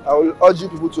 I will urge you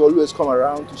people to always come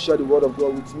around to share the word of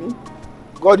God with me.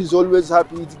 God is always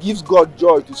happy. It gives God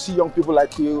joy to see young people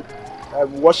like you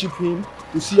worship Him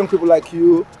to see young people like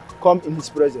you come in his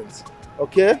presence.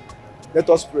 Okay? Let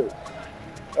us pray.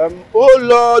 Oh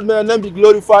Lord, may your name be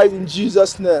glorified in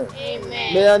Jesus' name.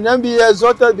 Amen. May your name be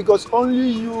exalted because only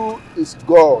you is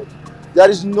God. There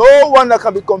is no one that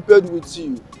can be compared with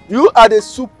you. You are the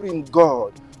supreme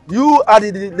God. You are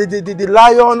the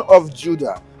Lion of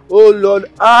Judah. Oh Lord,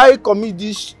 I commit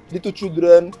these little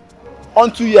children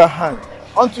unto your hand,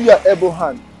 unto your able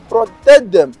hand.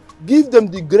 Protect them. Give them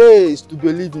the grace to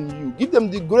believe in you. Give them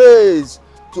the grace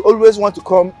to always want to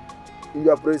come in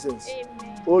your presence.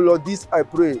 Amen. Oh Lord, this I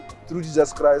pray through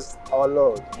Jesus Christ our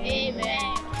Lord.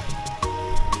 Amen.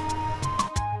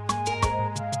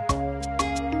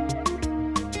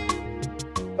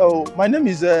 Oh, my name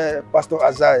is Pastor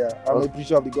Isaiah. I'm a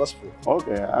preacher of the gospel.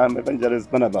 Okay, I'm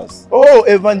Evangelist Barnabas. Oh,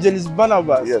 Evangelist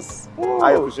Barnabas. Yes. Oh.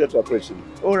 I appreciate your preaching.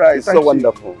 All right. It's so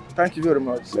wonderful. Thank you very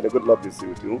much. May the good Lord be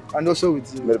with you. And also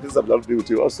with you. May the peace of the Lord be with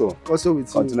you also. Also with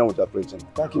you. Continue with your preaching.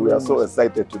 Thank you We very are so much.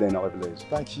 excited today in our village.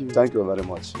 Thank you. Thank you very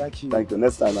much. Thank you. Thank you.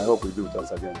 Next time, I hope you'll be with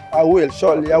us again. I will,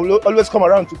 surely. I will always come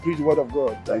around to preach the word of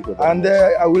God. Thank you very and much.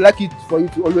 I would like it for you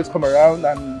to always come around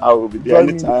and I will be there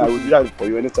anytime. I will be there for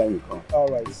you anytime you come. All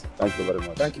right. Thank you very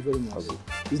much. Thank you very much. Okay.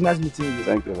 It's nice meeting you.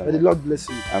 Thank you very May much. the Lord bless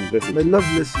you. I'm blessed. May the Lord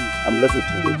bless you. I'm blessed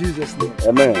too. In Jesus' name.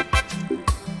 Amen.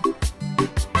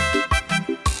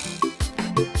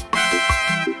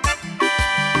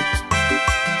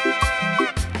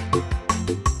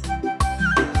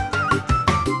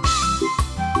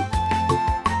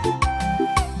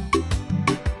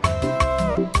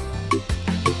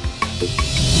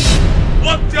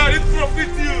 What shall it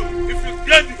profit you if you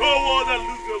gain the whole world and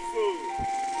lose your soul?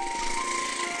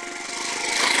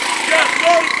 There's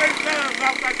no repentance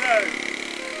after death.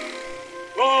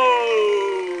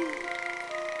 Oh!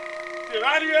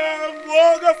 Tirania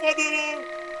mwoge fodolo.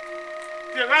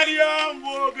 Tirania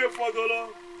mwoge fodolo.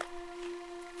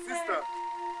 Sister.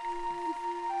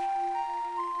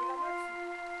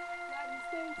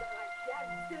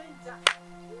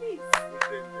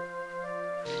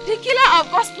 The killer of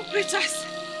gospel preachers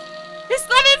is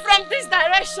coming from this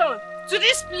direction to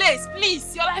this place.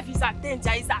 Please, your life is at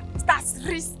danger. That's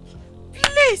risk.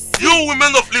 Please. You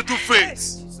women of little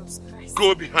faith,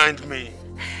 go behind me.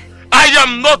 I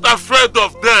am not afraid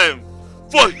of them,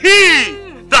 for he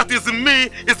that is in me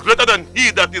is greater than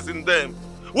he that is in them.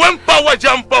 When power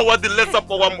jam power, the lesser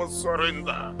power must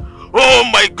surrender. Oh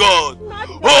my God!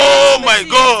 Oh my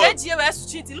God!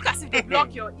 Look as if they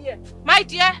block your ear. My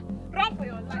dear, run for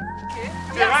your life.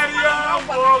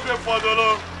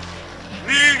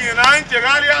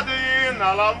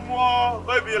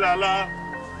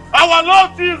 Our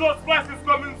Lord Jesus Christ is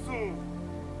coming soon.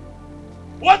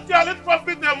 What shall it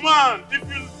profit a man if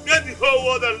you get the whole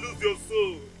world and lose your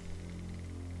soul?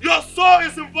 Your soul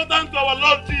is important to our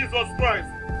Lord Jesus Christ.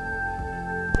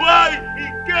 Why he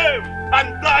came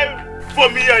and died for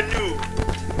me and you.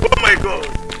 Oh my God.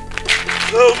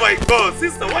 Oh my God.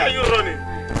 Sister, why are you running?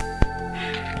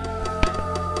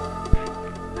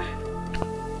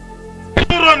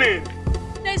 Running.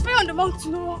 There is fire on the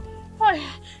mountain. Oh. Hey,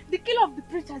 the killer of the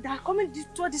preachers, they are coming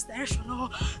toward this direction. Oh.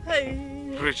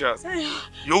 Hey. Preachers,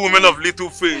 you women of little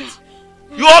faith,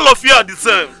 you all of you are the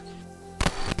same.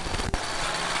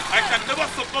 I can never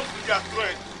succumb to their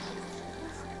threat.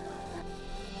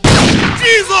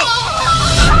 Jesus!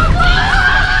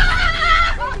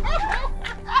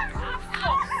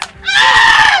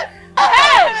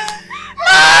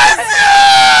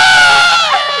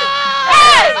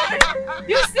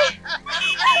 You see?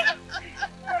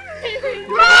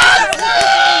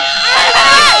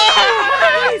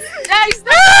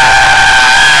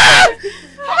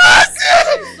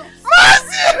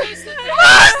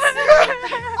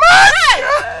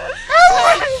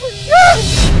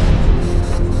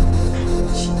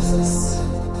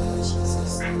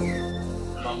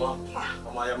 Mama,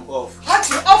 I am off.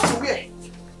 Matthew, off to where?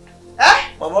 Eh?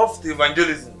 I'm off to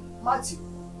evangelism. Matthew,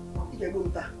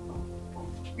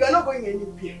 you are not going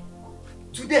anywhere.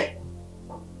 Today,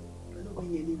 you are not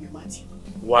going anywhere, Matthew.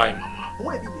 Why, Mama?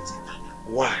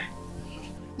 Why?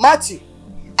 Matthew,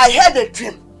 I had a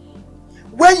dream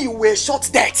when you were shot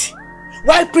dead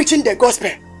while preaching the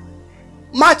gospel.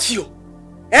 Matthew,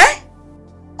 eh?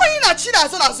 Why you not cheating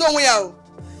as well?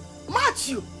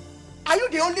 Matthew, are you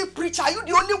the only preacher? Are you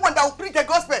the only one that will preach the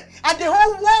gospel and the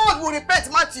whole world will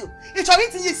repent, Matthew? It's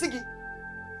already easy.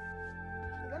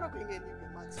 You're not going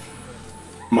anywhere, Matthew.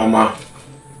 Mama,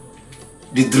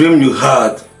 the dream you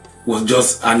had was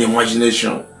just an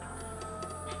imagination.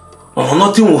 Mama,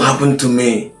 nothing will happen to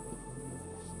me.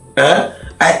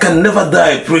 I can never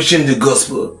die preaching the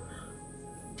gospel.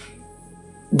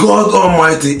 God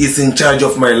Almighty is in charge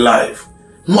of my life.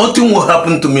 Nothing will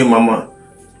happen to me, Mama.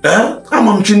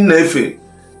 I'm Chinnefe.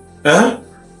 I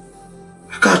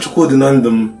can't go the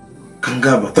Nandam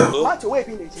Kangabata. Matthew, where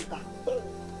have you been?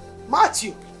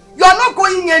 Matthew, you are not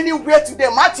going anywhere today.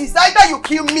 Matthew, it's either you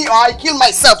kill me or I kill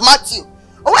myself. Matthew,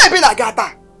 where have you been,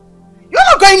 Agatha? You're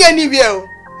not going anywhere.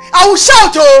 I will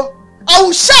shout, oh! I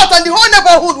will shout and the whole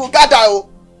neighborhood will gather, oh!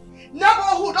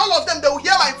 Neighborhood, all of them, they will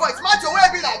hear my voice. Matthew, where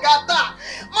have you been, Agatha?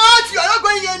 Matthew, you are not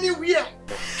going anywhere.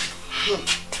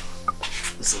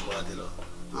 Listen, Madelo.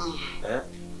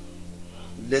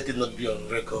 Let it not be on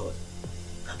record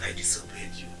that I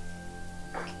disobeyed you.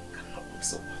 Cannot be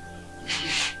so bad.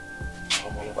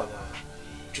 I'm all over now.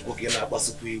 Chukokena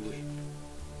Basupuiwe.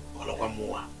 All over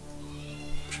Moa.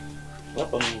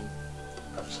 What on you?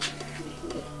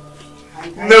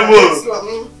 Never.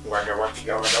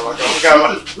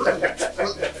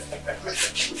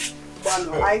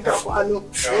 I got.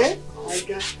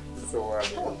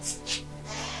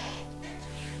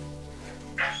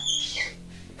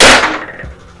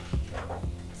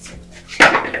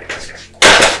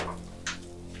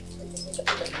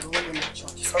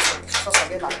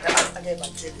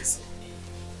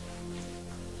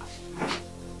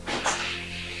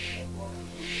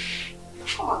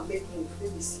 Come on, make me.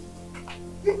 Let me see.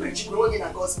 You preach growing in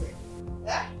a gospel.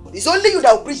 It's only you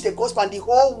that will preach the gospel and the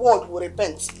whole world will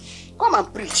repent. Come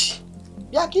and preach.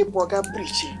 Yeah, keep working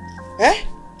preaching.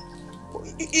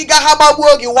 You got how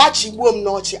about you watch it,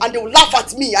 and they will laugh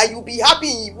at me and you'll be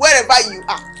happy wherever you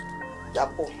are. Yeah,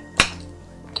 boy.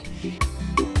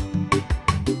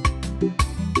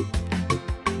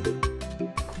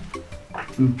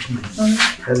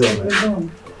 Hello,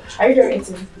 madam. Are you done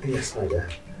eating? Yes, madam.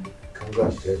 Come go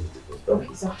and get it.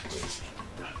 Okay, sir.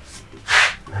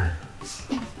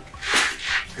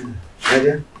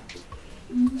 Nadia,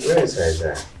 where is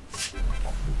Isaiah?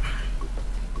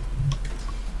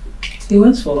 He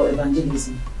went for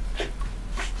evangelism.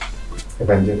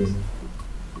 Evangelism?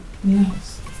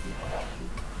 Yes.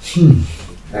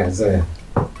 Isaiah.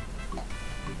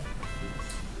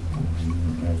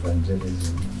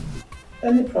 Evangelism.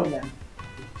 Any problem?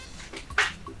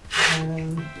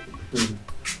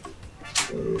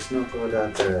 It's not all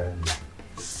that.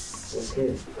 Okay.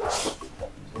 It's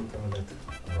not all that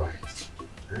right.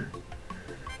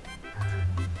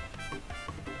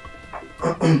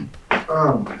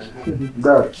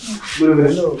 Dad. Good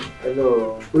evening. Hello.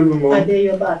 Hello. Good evening, Mom. Are they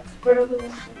your back?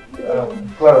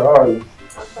 Clara, how are you?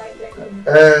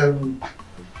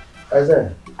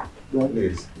 Isaiah,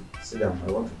 please sit down.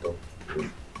 I want to talk.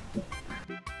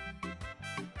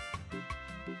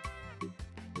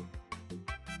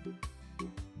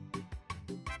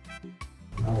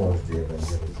 How was the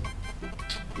evangelism?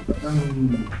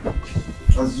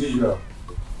 As usual,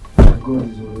 God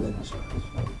is always in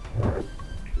charge.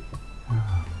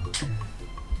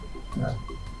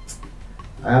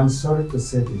 I am sorry to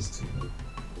say this to you.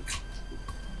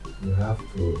 You have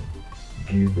to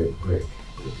give a break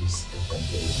to this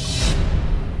evangelism.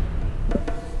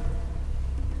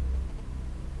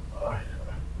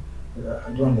 I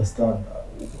don't understand.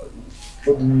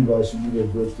 What do you mean by I should give a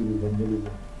break to the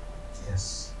evangelism? Yes.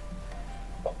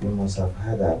 You must have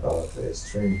heard about a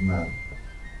strange man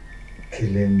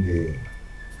killing the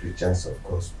preachers of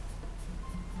gospel.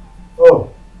 Oh,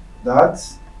 that?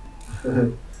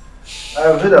 I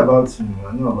have heard about him.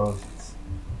 I know about it.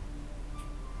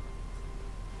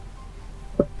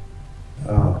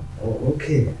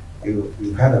 Okay.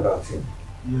 You heard about him?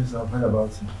 Yes, I've heard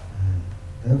about him.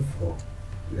 Therefore,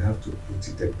 you have to put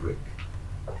it a break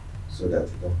so that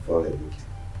you don't fall a victim.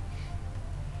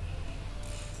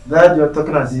 Dad, you're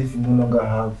talking as if you no longer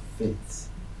have faith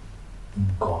in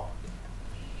God.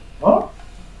 Huh?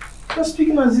 You're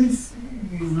speaking as if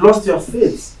you've lost your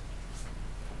faith.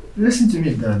 Listen to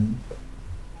me, Daddy.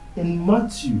 In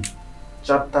Matthew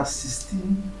chapter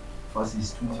 16,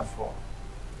 verses 24,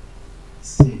 it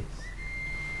says,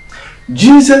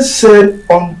 Jesus said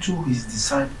unto his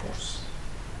disciples,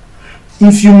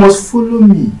 if you must follow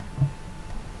me,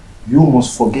 you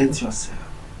must forget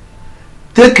yourself.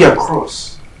 Take your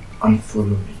cross and follow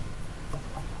me.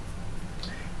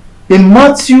 In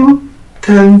Matthew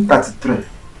 10:33,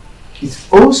 it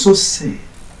also says,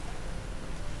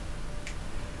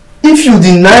 if you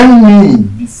deny me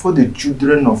before the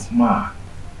children of man,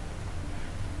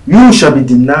 you shall be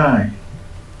denied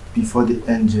before the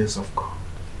angels of God.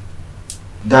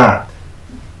 Dad,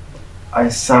 I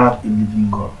serve a living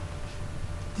God.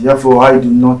 Therefore, I do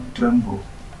not tremble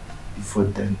before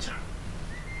danger.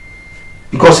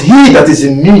 Because he that is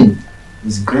in me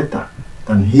is greater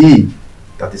than he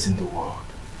that is in the world.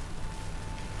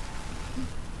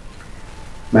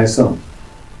 My son,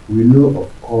 we know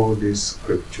of all these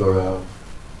scriptural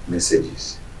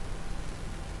messages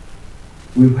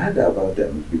We've heard about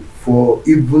them before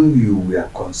even you were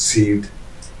conceived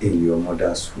in your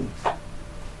mother's womb.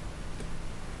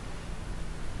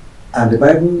 And the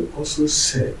Bible also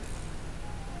said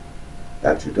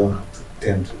that you don't have to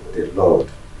tempt the Lord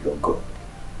your God.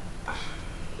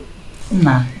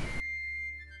 Nah.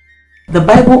 The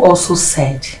Bible also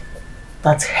said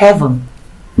that heaven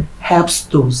helps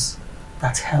those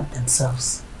that help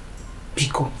themselves.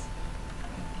 Pico.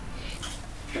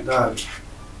 Dad,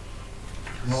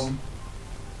 Mom,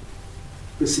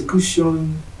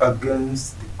 persecution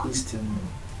against the Christian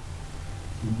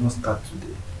did not start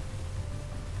today.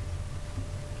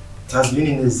 It has been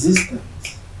in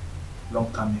existence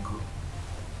long time ago.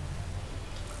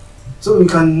 So we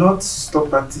cannot stop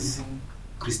practicing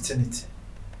Christianity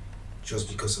just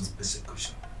because of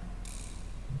persecution.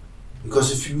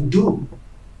 Because if you do,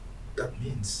 that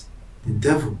means the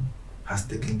devil has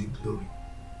taken the glory.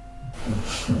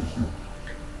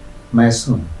 My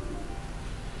son,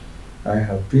 I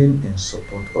have been in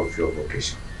support of your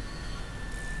vocation.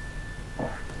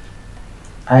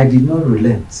 I did not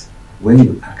relent when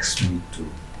you asked me to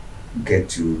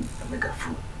get you a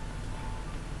megaphone.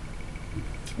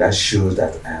 That shows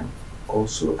that I am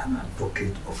also an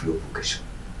advocate of your vocation.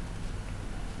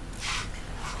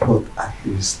 But as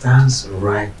it stands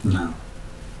right now,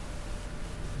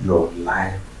 your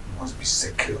life must be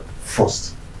secured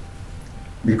first.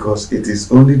 Because it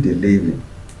is only the living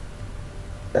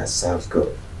that serves God.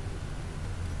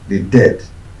 The dead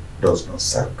does not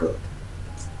serve God.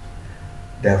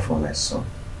 Therefore, my son,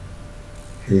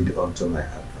 heed unto my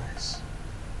advice.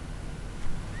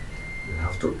 You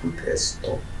have to put a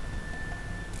stop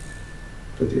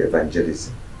to the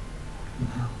evangelism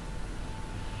now.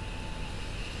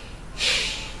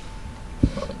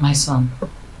 My son,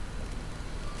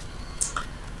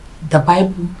 the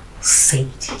Bible said,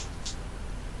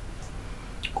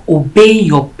 obey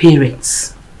your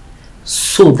parents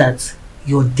so that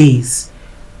your days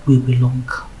will be long.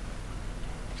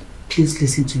 Please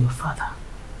listen to your father.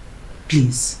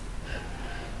 Please.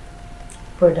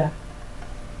 Brother,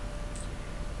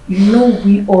 you know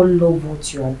we all love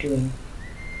what you are doing.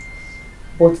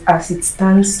 But as it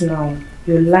stands now,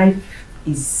 your life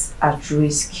is at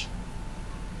risk.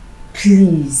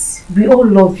 Please, we all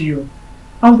love you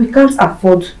and we can't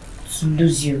afford to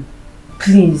lose you.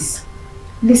 Please,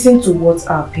 listen to what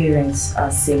our parents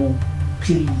are saying.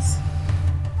 Please.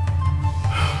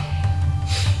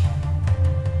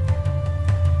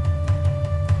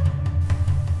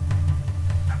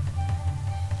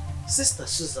 Sister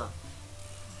Susan,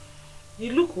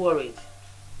 you look worried.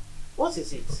 What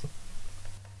is it?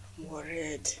 I'm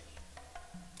worried.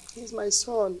 He's my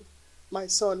son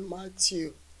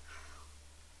Matthew.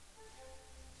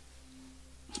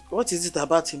 What is it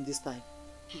about him this time?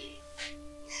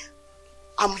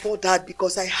 I'm bothered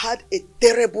because I had a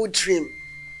terrible dream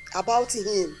about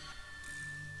him.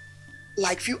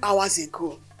 Like few hours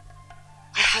ago,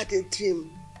 I had a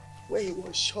dream where he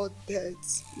was shot dead.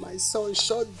 My son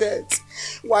shot dead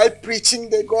while preaching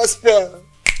the gospel.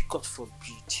 God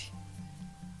forbid.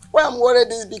 Why I'm worried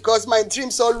is because my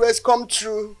dreams always come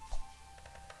true.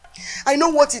 I know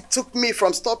what it took me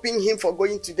from stopping him for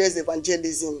going to this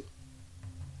evangelism.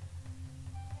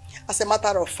 As a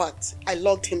matter of fact, I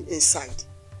locked him inside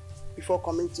before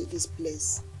coming to this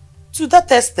place. To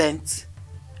that extent?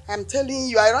 I'm telling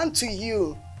you, I ran to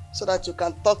you so that you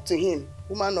can talk to him,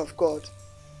 woman of God.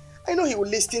 I know he will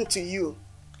listen to you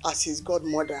as his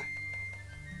godmother.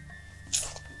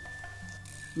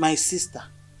 My sister,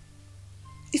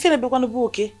 if you're going to be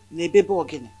okay,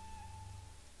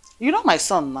 you know my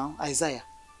son now, Isaiah.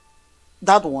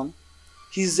 That one,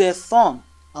 he's a thorn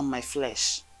on my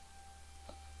flesh.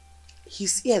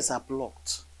 His ears are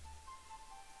blocked.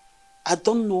 I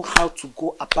don't know how to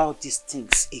go about these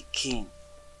things again.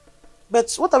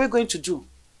 But what are we going to do?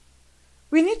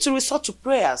 We need to resort to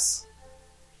prayers.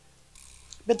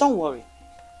 But don't worry.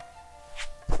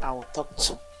 I will talk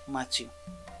to Matthew.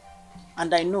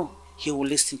 And I know he will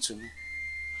listen to me.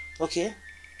 Okay?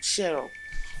 Share up.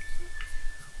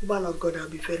 Woman of God, I'll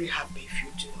be very happy if you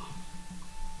do.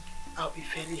 I'll be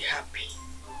very happy.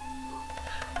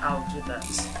 I'll do that.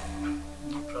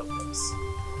 No problems.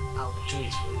 I'll do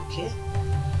it for you, okay?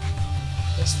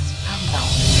 Just calm down.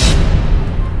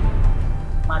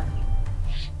 Matthew.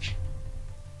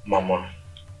 Mama.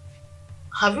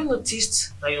 Have you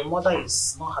noticed that your mother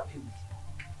is not happy with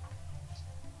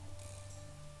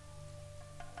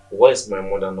you? Why is my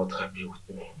mother not happy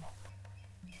with me?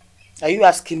 Are you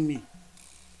asking me?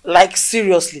 Like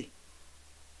seriously?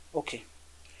 Okay.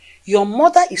 Your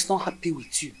mother is not happy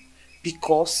with you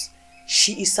because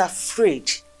she is afraid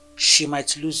she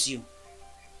might lose you.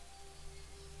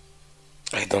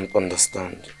 I don't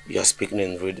understand. You are speaking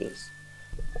in riddles.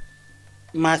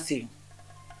 Matthew,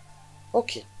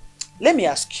 okay, let me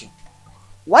ask you,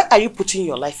 why are you putting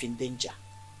your life in danger?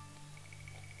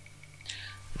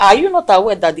 Are you not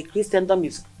aware that the Christendom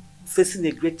is facing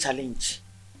a great challenge?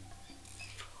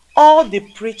 All the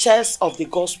preachers of the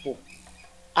gospel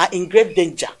are in great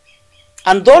danger,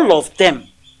 and all of them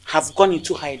have gone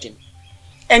into hiding.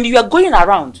 And you are going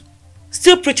around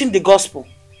still preaching the gospel.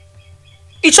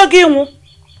 Ichogimu,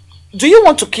 do you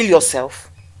want to kill yourself?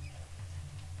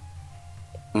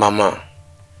 Mama,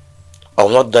 I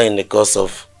will not die in the cause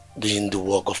of doing the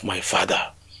work of my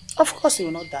father. Of course you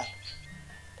will not die.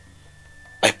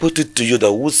 I put it to you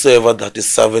that whosoever that is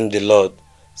serving the Lord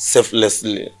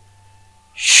selflessly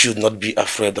should not be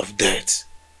afraid of death,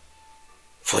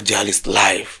 for there is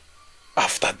life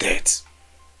after death.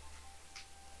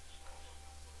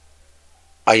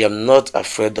 I am not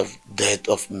afraid of death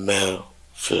of mere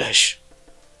flesh.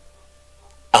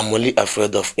 I'm only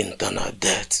afraid of eternal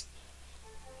death.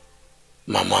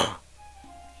 Mama,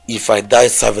 if I die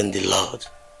serving the Lord,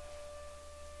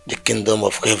 the kingdom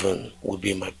of heaven will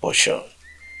be my portion.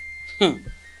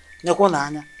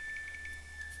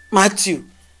 Matthew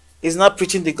is not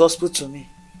preaching the gospel to me.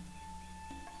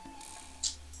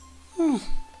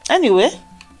 Anyway,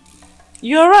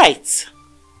 you're right.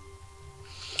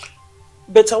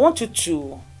 But I want you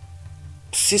to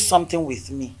see something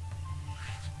with me.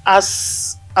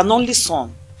 As an only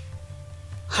son,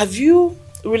 have you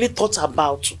really thought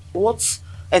about what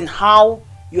and how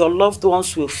your loved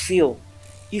ones will feel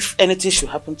if anything should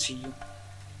happen to you?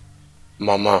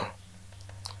 Mama,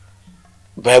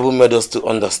 Bible made us to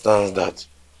understand that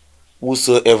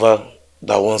whosoever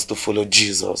that wants to follow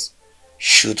Jesus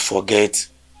should forget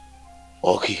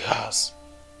all he has.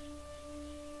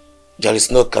 There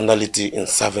is no carnality in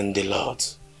serving the Lord.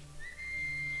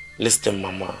 Listen,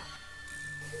 Mama,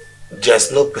 there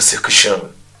is no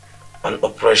persecution and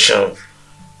oppression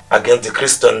against the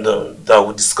Christendom that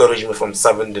would discourage me from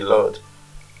serving the Lord.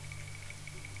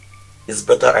 It's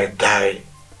better I die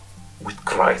with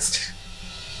Christ.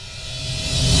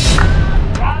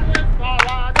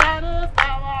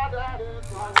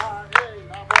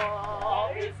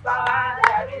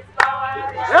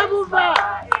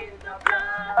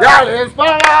 There is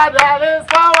power, there is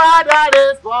power, there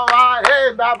is power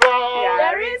in the blood.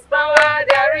 There is power,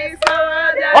 there is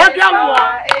power, there is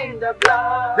power in the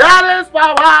blood. There is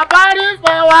power, there is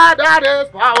power, there is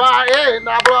power in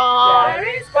the blood.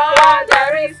 There is power,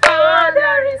 there is power,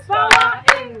 there is power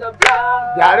in the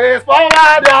blood. There is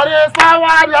power, there is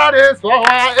power, there is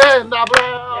power in the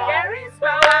blood. There is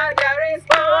power, there is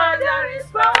power, there is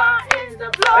power in the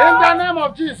blood. In the name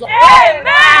of Jesus.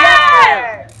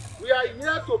 Amen. We are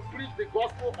here to preach the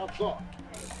gospel of God.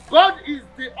 God is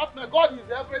the ultimate. God is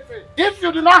everything. If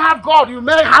you do not have God, you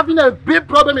may having a big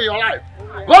problem in your life.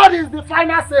 God is the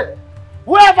final say.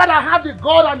 Whoever that have the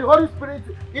God and the Holy Spirit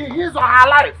in his or her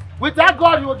life, without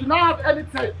God you do not have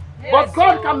anything. But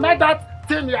God can make that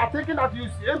thing you are thinking that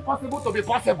is impossible to be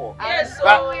possible. Yes,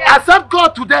 accept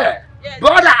God today.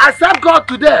 Brother, accept God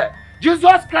today.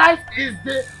 Jesus Christ is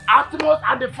the utmost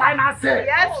and the final say.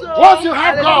 Yes, once you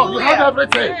have God, you have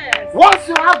everything. Yes. Once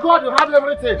you have God, you have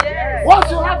everything. Yes.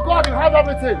 Once you have God, you have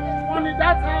everything. And in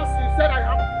that house, you said, I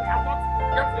have not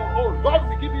get your own. God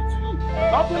will give it to you.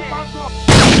 Nothing pastor.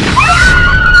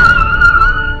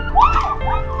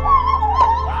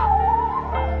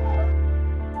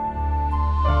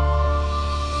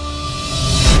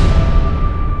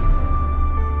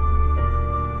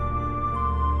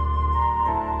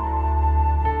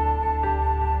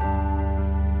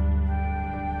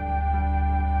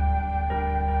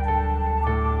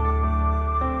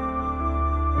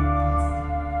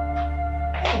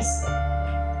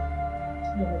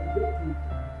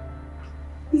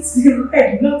 It's the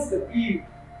red, not the blue.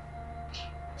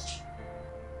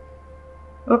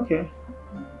 Okay.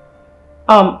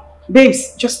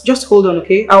 Babes, just hold on,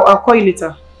 okay? I'll call you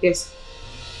later. Yes.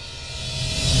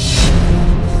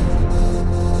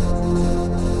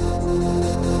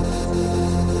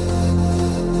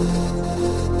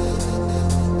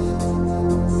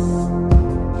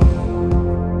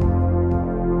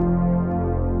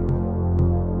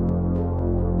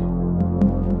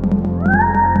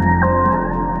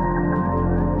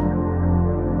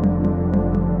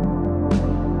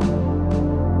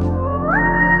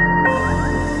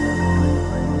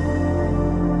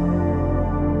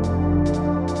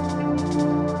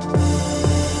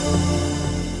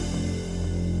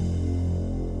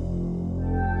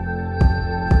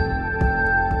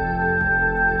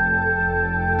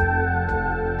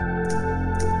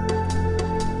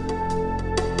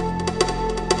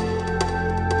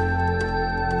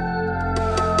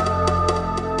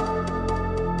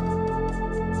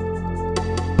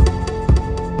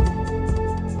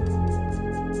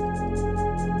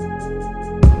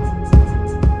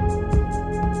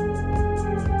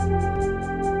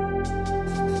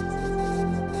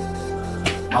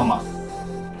 Mama,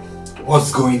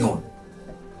 what's going on?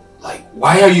 Like,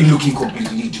 why are you looking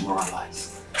completely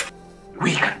demoralized?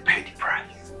 We can pay the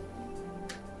price.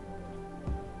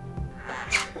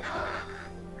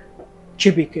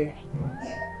 Chibike.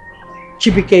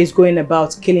 Chibike is going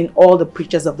about killing all the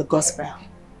preachers of the gospel.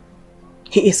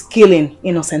 He is killing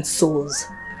innocent souls.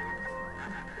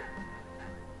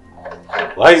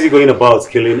 Why is he going about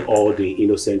killing all the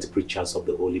innocent preachers of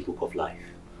the Holy Book of Life?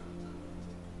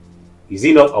 Is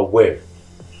he not aware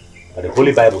that the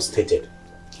Holy Bible stated,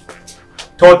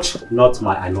 "Touch not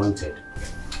my anointed,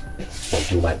 but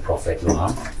do my prophet no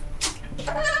harm"?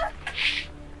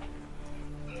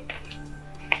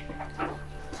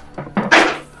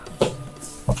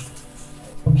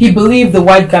 He believed the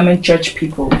White Garment Church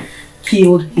people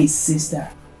killed his sister.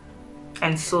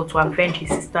 And so to avenge his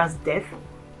sister's death,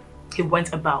 he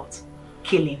went about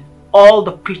killing all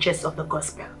the preachers of the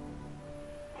gospel.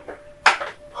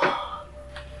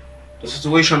 The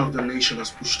situation of the nation has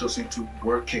pushed us into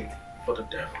working for the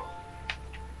devil.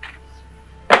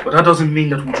 But that doesn't mean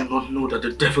that we do not know that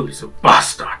the devil is a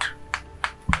bastard.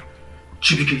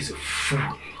 Chibike is a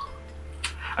fool.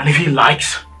 And if he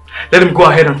likes, let him go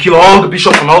ahead and kill all the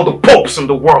bishops and all the popes in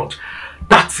the world.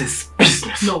 That's his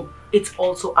business. No, it's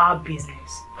also our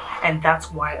business. And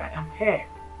that's why I am here.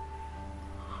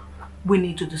 We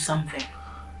need to do something.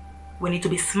 We need to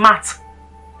be smart.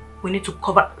 We need to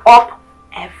cover up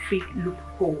every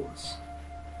loopholes.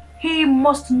 He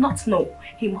must not know.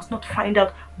 He must not find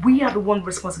out we are the one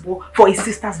responsible for his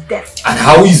sister's death. And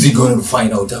how is he going to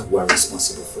find out that we are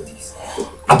responsible for this?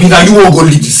 I mean, are you all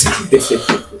going to leave the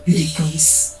secret?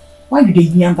 Please, why do they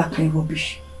yam that kind of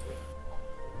rubbish?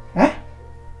 Eh?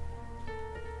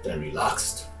 They're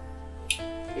relaxed.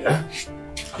 Yeah?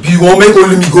 You won't make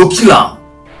only me go kill him.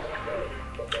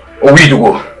 Or we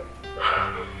do.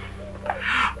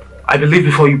 I believe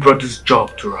before you brought this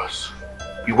job to us,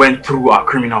 you went through our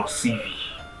criminal CV.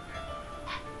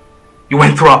 You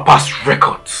went through our past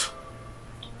records.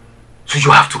 So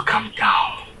you have to calm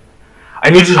down. I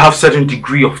need you to have a certain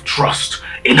degree of trust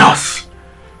in us.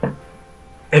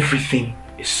 Everything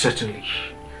is certainly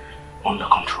under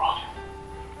control.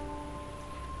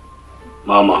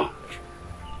 Mama,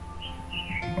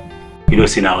 you know,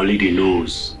 see, now only the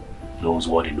knows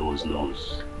what he knows.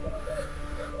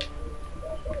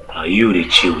 Now you the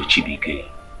chill with Chibike.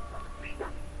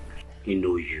 He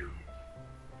know you.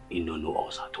 He don't know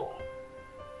us at all.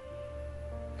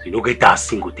 So you don't get that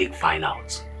single take find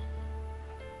out.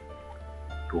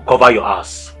 You will cover your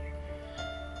ass.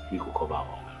 We will cover our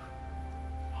own.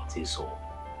 I think so.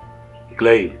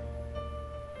 Clear you?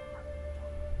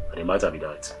 But the matter be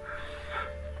that.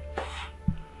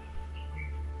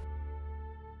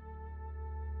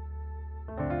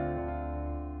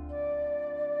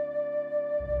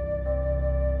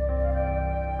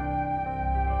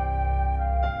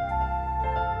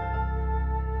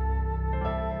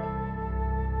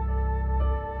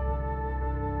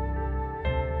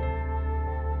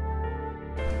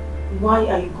 Why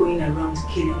are you going around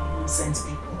killing innocent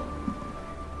people?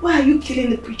 Why are you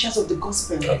killing the preachers of the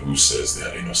gospel? And who says they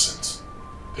are innocent?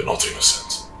 They're not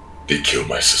innocent. They killed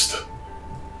my sister.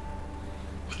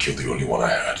 They killed the only one I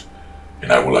had.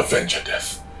 And I will avenge her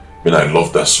death. I mean, I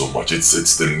love that so much.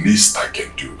 It's the least I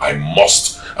can do. I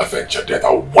must avenge her death.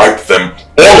 I'll wipe them,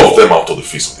 all of them, out of the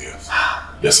face of the earth.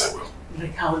 Yes, I will.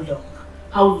 Like how long?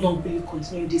 How long will you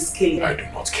continue this killing? I do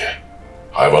not care.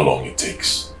 However long it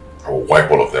takes. I will wipe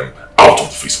all of them out of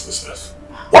the face of this earth.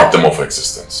 Wipe them off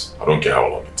existence. I don't care how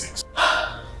long it takes.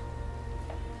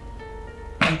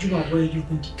 Are you aware you've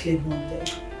been declared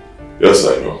wanted? Yes,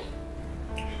 I know.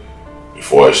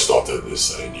 Before I started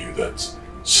this, I knew that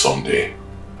someday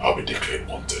I'll be declared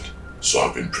wanted. So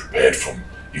I've been prepared from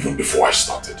even before I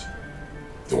started.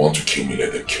 If they want to kill me,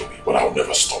 let them kill me. But I'll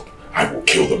never stop. I will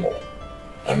kill them all.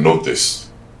 And note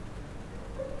this.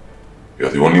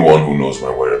 You're the only one who knows my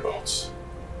whereabouts.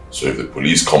 So if the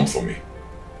police come for me,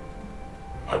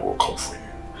 I will come for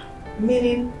you.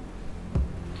 Meaning?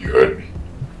 You heard me.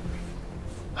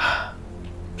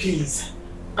 Please,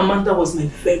 Amanda was my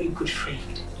very good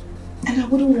friend. And I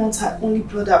wouldn't want her only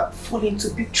brother fall into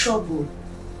big trouble.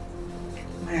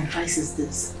 My advice is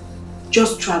this.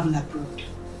 Just travel abroad.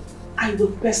 I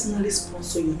will personally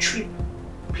sponsor your trip.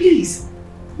 Please,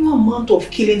 no amount of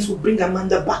killings will bring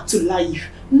Amanda back to life.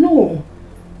 No.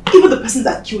 Even the person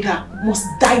that killed her must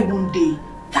die one day.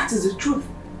 That is the truth.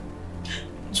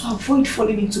 To avoid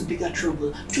falling into bigger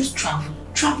trouble, just travel.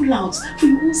 Travel out for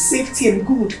your own safety and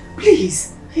good.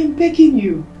 Please, I am begging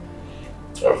you.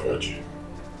 I've heard you.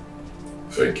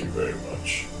 Thank you very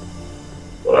much.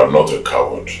 But I'm not a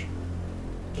coward.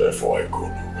 Therefore, I go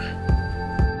nowhere.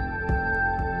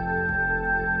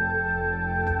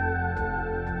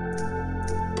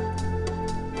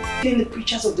 killing the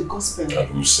preachers of the gospel. And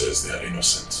who says they are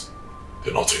innocent?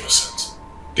 They're not innocent.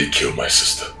 They killed my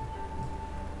sister.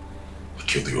 They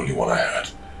killed the only one I had.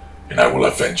 And I will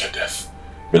avenge her death.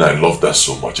 I mean, I love that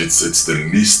so much. It's the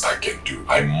least I can do.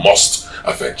 I must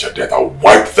avenge her death. I'll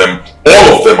wipe them,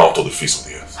 all of them, out of the face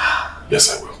of the earth. Yes,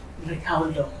 I will. Like how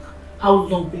long? How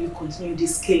long will you continue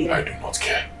this killing? I do not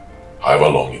care. However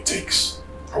long it takes,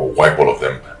 I will wipe all of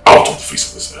them out of the face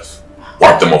of this earth.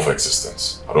 Wipe them off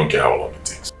existence. I don't care how long it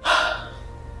takes.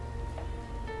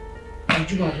 Are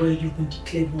you aware you've been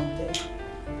declared wanted?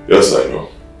 Yes, I know.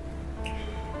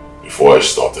 Before I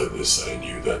started this, I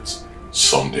knew that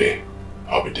someday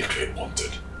I'll be declared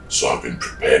wanted. So I've been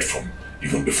prepared from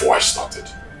even before I started.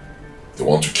 If they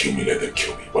want to kill me, let them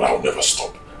kill me. But I'll never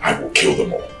stop. I will kill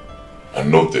them all. And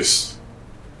note this.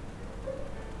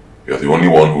 You're the only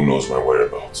one who knows my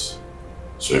whereabouts.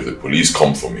 So if the police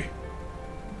come for me,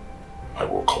 I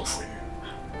will come for you.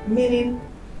 Meaning?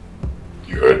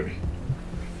 You heard me.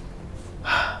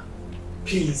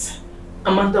 Please.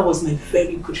 Amanda was my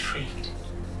very good friend.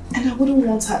 And I wouldn't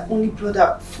want her only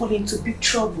brother fall into big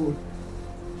trouble.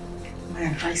 My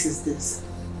advice is this.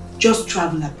 Just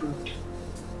travel abroad.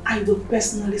 I will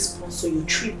personally sponsor your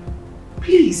trip.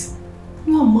 Please.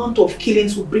 No amount of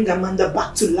killings will bring Amanda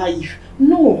back to life.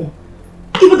 No.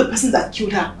 Even the person that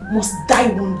killed her must die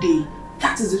one day.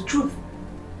 That is the truth.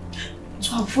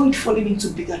 To avoid falling into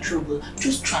bigger trouble,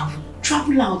 just travel.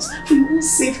 Travel out for your own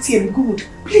safety and good.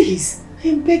 Please. I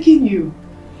am begging you.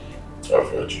 I've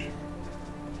heard you.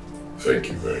 Thank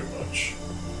you very much.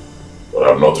 But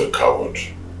I'm not a coward.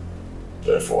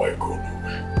 Therefore I go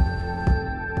nowhere.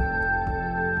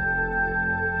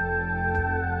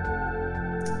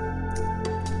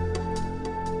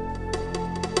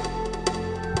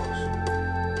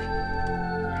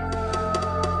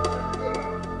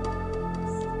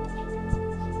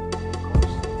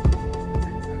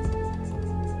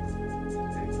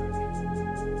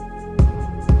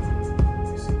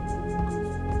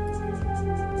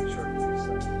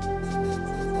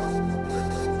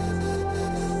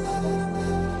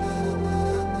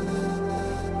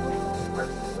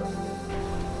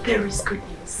 There is good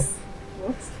news.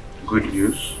 What? Good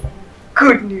news?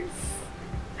 Good news.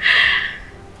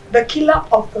 The killer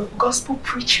of the gospel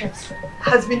preachers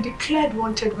has been declared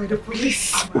wanted by the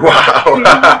police.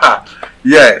 Wow!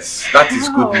 Yes, that is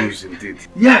good news indeed.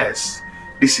 Yes,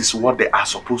 this is what they are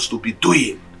supposed to be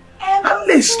doing. At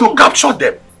least to capture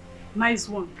them. Nice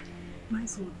one.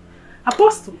 Nice one.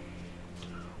 Apostle,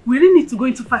 we really need to go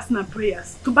into fasting and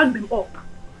prayers to back them up.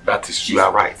 That is, you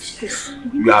are right. Yes,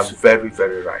 You are very,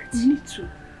 very right. we need to.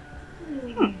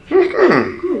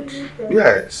 Good.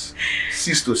 Yes.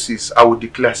 Sis to sis, I will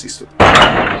declare sister. Apostle!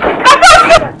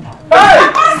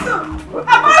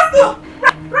 Apostle!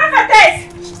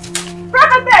 Prophetess!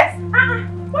 Prophetess!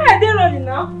 Why are they running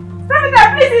now? Prophetess,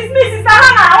 please, it's me, Sister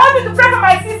Hannah. I want you to pray for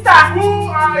my sister. Who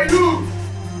are you?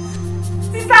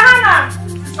 Sister Hannah.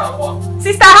 Sister what?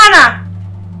 Sister Hannah.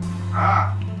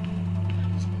 Ah.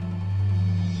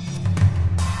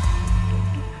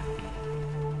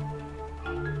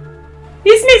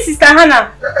 It's me, Sister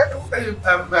Hannah.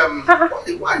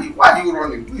 Why are you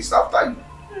running? Who is after you?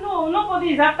 No,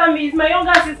 nobody is after me. It's my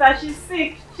younger sister. She's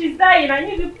sick. She's dying. I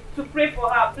need you to pray for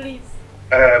her, please.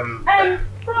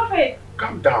 Prophet.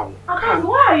 Calm down. Apostle,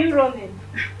 why are you running?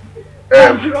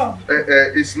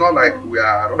 It's not like we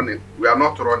are running. We are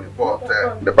not running, but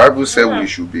the Bible says we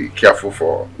should be careful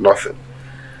for nothing.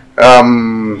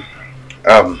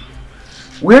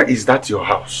 Where is that your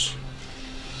house?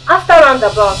 After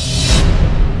roundabout.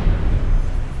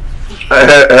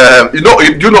 You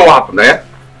know what happened, eh?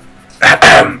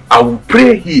 I will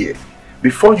pray here.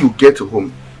 Before you get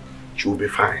home, you will be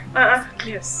fine.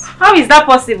 Yes. How is that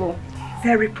possible?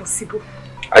 Very possible.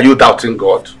 Are you doubting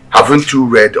God? Haven't you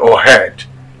read or heard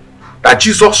that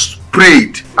Jesus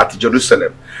prayed at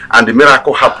Jerusalem and the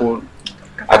miracle happened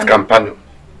at Capernaum?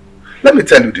 Let me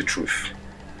tell you the truth.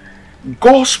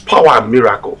 God's power and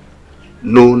miracle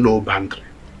know no boundary.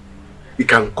 It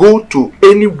can go to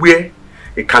anywhere.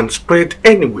 It can spread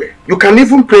anywhere. You can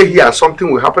even pray here and something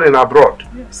will happen in abroad.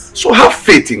 Yes. So have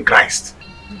faith in Christ.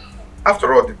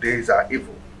 After all, the days are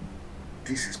evil.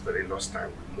 This is perilous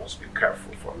time. We must be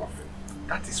careful for nothing.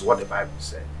 That is what the Bible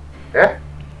said. Eh?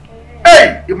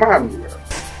 Hey, Emmanuel.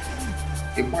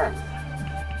 Emmanuel.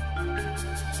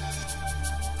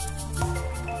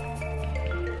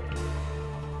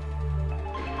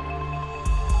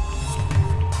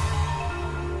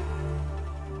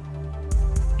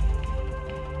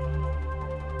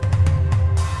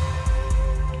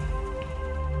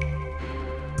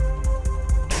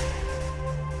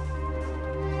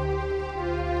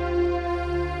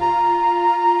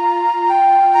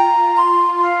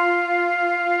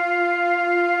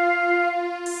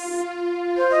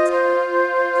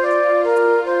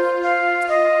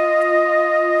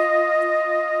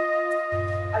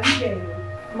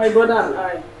 My brother and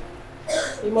I.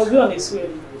 He must be on his way.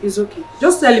 It's okay.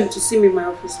 Just tell him to see me in my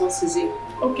office once he's in.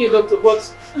 Okay, doctor,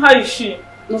 but how is she?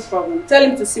 No problem. Tell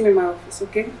him to see me in my office,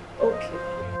 okay? Okay.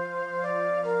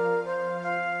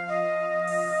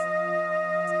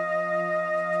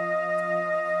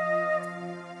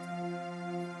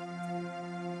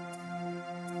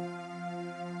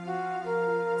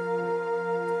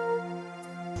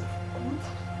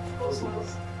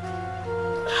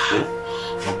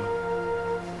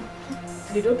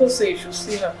 The doctor said you should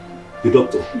see her. The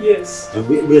doctor? Yes. And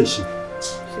where is she?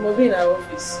 She must be in her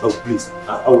office. Oh, please.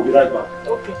 I will be right back.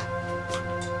 Okay.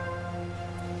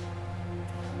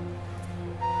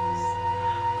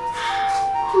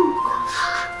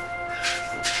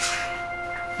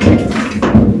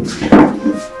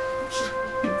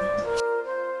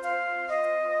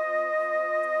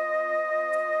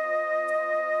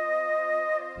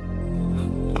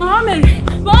 Mama Mary!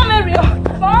 Mama Mary!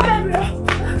 Mama Mary!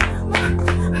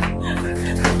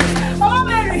 Mama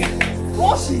Mary!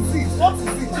 What is it? What is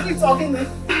it? Are you talking me?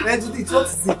 Judith, what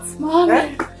is it? Mama.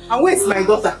 Eh? And where is my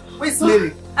daughter? Where is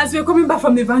Mary? As we were coming back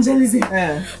from the evangelism,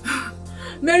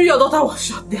 Mary, your daughter was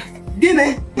shot dead.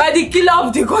 Guinea? By the killer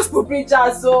of the gospel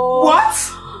preacher, so... What?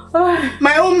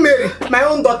 My own Mary, my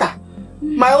own daughter,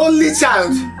 my only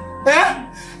child. Eh?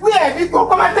 Where? People,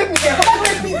 come and take me there. Come and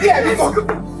take me there, people.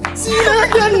 See you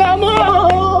again, Mama.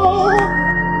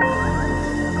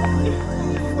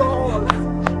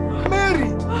 Mary.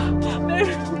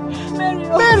 Mary.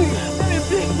 Mary.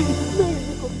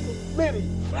 Mary. Mary.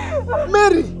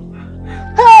 Mary.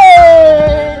 Hey!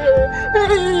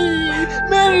 Hey!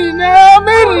 Mary, now,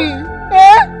 Mary.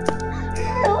 Eh?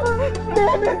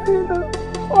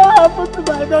 What happened to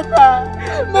my daughter?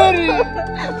 Mary.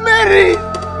 Mary.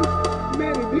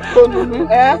 Mary, because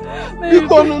eh?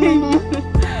 Because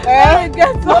eh?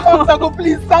 Get up.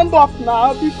 Please stand up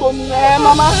now. Because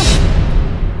Mama.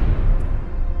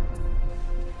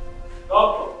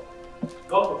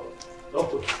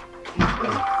 Doctor.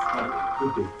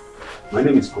 Good day. My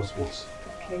name is Cosmos.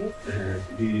 Okay.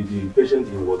 The patient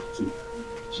in Ward 2.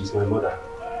 She's my mother.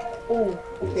 Oh,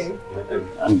 okay.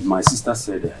 And my sister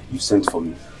said you sent for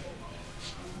me.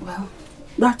 Well,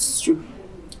 that's true.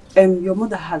 Your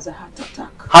mother has a heart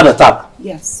attack. Heart attack?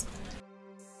 Yes.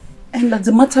 And as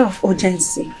a matter of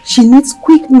urgency, she needs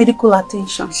quick medical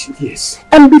attention. Yes.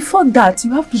 And before that,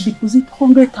 you have to deposit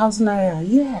 100,000 naira.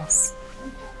 Yes.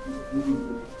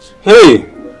 Hey!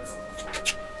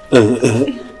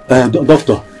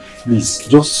 Doctor, please,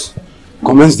 just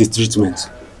commence the treatment.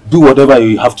 Do whatever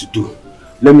you have to do.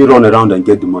 Let me run around and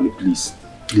get the money, please.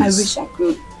 Please. I wish I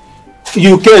could.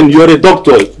 You can, you're a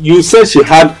doctor. You said she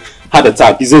had heart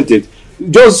attack, isn't it?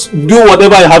 Just do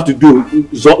whatever you have to do.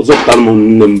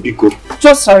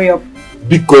 Just hurry up.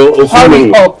 Biko.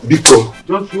 Hurry up. Biko.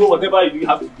 Just do whatever you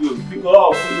have to do.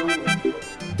 Biko.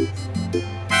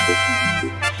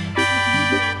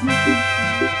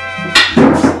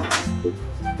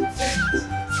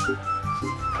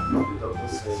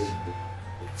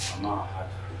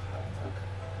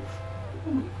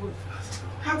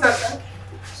 Heart attack?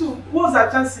 So, what's her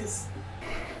chances?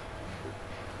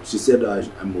 She said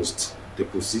I must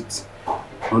deposit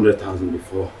 100,000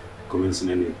 before commencing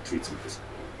any treatment.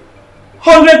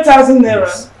 100,000 naira?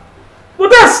 Yes. But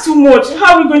that's too much.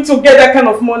 How are we going to get that kind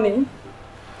of money?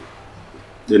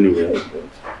 Anyway,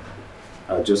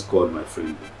 I just called my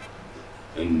friend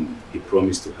and he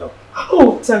promised to help.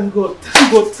 Oh, thank God.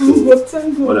 Thank God. Thank God.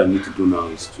 Thank God. What I need to do now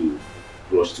is to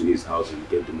rush to his house and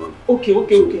get the money. Okay,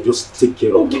 okay. Just take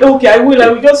care of me. Okay, I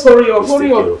will just hurry up. Just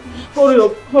hurry up. Hurry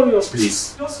up. Hurry up.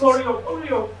 Please. Just hurry up. Hurry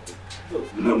up.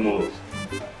 No more.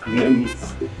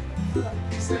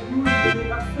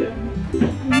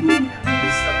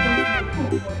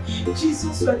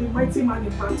 Jesus, you are the mighty man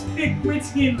in battle. A great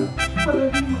healer.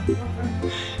 Father, be my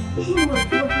brother. Oh my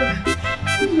brother.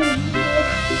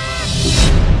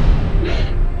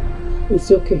 It's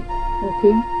okay.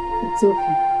 Okay? It's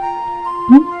okay.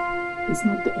 It's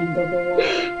not the end of the world.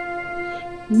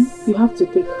 You have to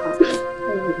take heart.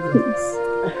 Please.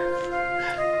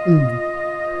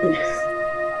 Please.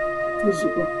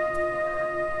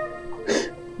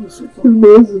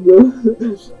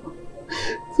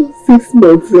 So 6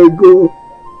 months ago,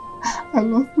 I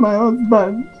lost my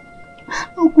husband.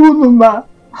 Okunuma.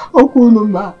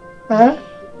 Eh?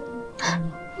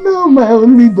 Now my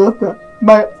only daughter,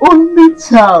 my only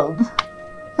child.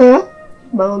 Eh?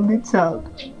 My only child.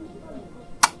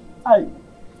 I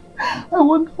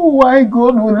wonder why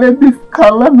God will let this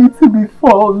calamity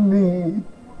befall me.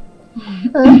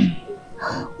 Eh?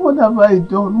 What have I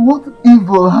done? What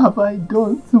evil have I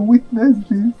done to witness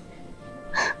this?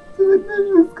 To witness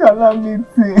this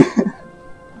calamity?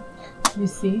 You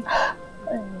see,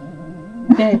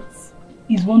 death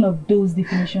is one of those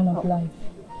definitions of life.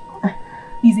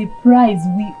 It's a price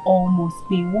we all must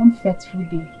pay one fateful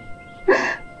day.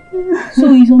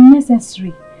 So it's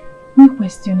unnecessary we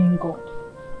questioning God.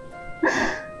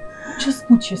 Just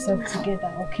put yourself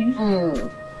together, okay?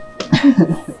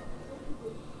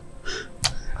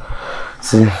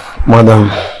 See, madam,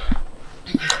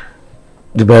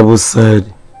 the Bible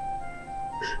said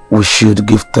we should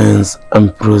give thanks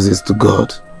and praises to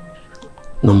God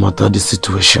no matter the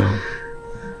situation.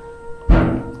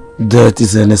 Death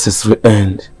is a necessary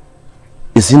end.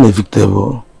 It's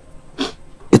inevitable.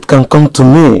 It can come to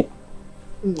me.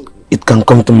 It can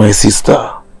come to my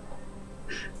sister.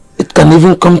 It can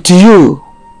even come to you.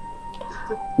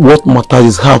 What matters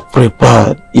is how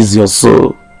prepared is your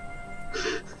soul.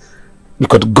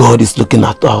 Because God is looking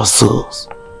at our souls.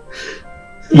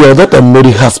 Your daughter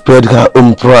Mary has paid her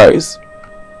own price.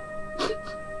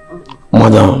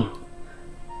 Madam,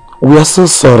 we are so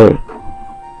sorry.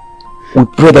 We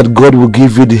pray that God will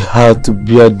give you the heart to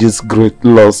bear this great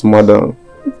loss, madam.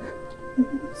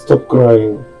 Stop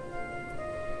crying.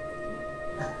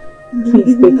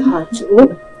 Please take heart.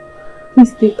 Oh,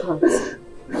 please take heart.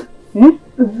 Eh?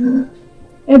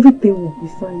 Everything will be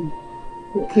fine.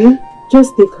 Okay?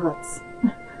 Just take heart.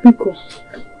 Pico.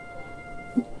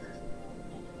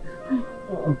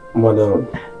 Madam,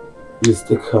 please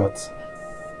take heart.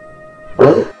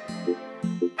 What?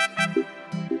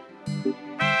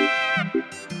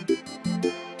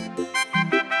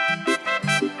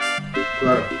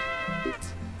 Clara.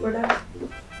 Brother.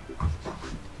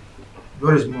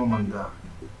 Where is mom and dad?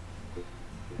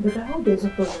 Brother, how does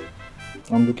it go?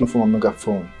 I'm looking for my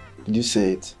megaphone. Did you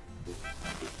say it?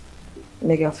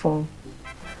 Megaphone?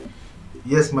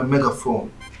 Yes, my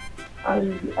megaphone. I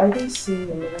didn't see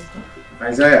the megaphone.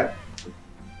 Isaiah,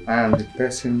 I am the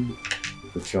person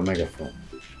with your megaphone.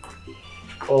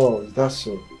 Oh, is that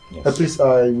so? Yes. Please,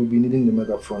 I will be needing the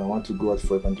megaphone. I want to go out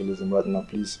for evangelism right now.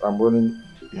 Please, I'm running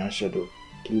behind schedule.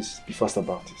 Please be fast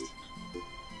about it.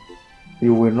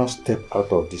 You will not step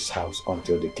out of this house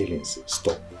until the killings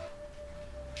stop.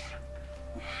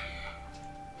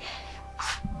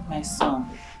 My son,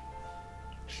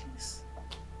 please.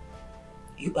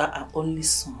 You are our only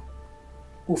son.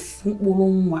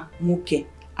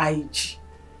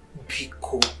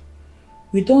 Biko.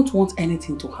 We don't want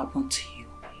anything to happen to you.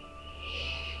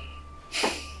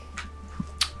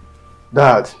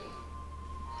 Dad,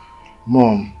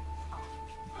 Mom,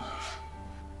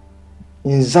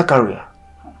 in Zechariah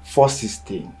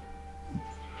 4:16,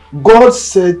 God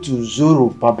said to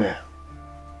Zerubbabel,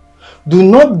 do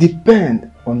not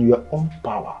depend on your own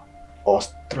power or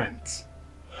strength,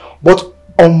 but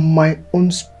on my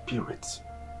own spirit.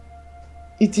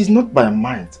 It is not by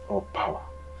might or power,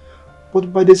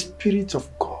 but by the Spirit of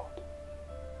God.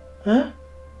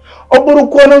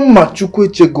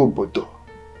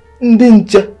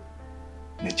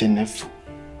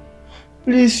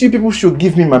 Please, you people should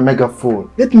give me my megaphone.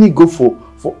 Let me go for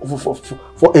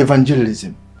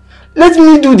evangelism. Let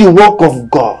me do the work of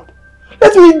God.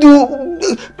 Let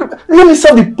me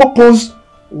serve the purpose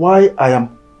why I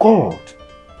am called.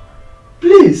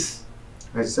 Please.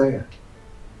 Isaiah,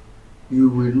 you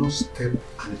will not step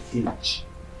an inch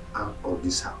out of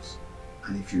this house.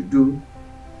 And if you do,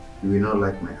 you will not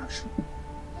like my action.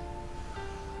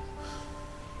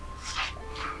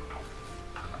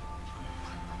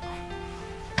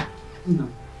 No.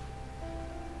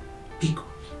 Pico,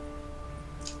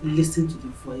 listen to the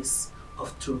voice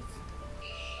of truth.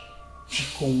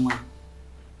 Pico, man,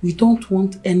 we don't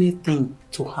want anything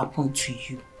to happen to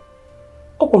you.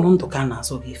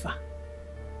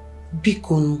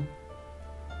 Biko.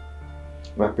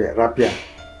 Rapia.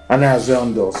 Ana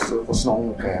azando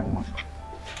osno kayama.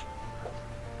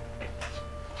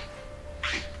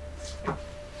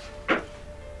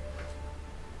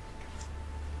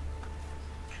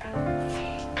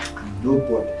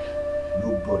 Nobody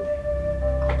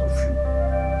out of you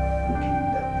will give you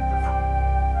that megaphone.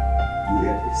 Do you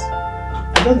hear this?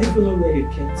 I don't even know where you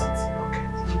kept it. Okay.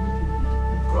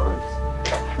 Correct.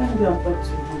 Let me have back to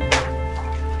you.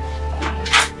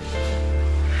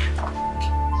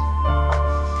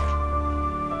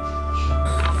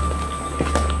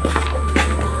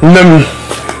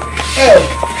 Hey.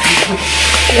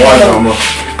 Why, Mama?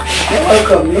 You're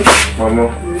welcome. Mama.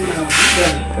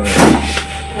 How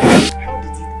did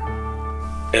it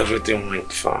go? Everything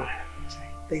went fine.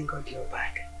 Thank God you're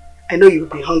back. I know you'll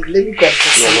be hungry. Let me grab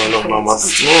something. No, Mama.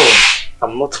 No,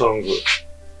 I'm not hungry.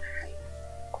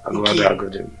 I'm rather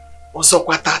good. Also,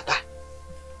 kwatata.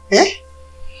 Eh?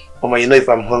 Mama, you know if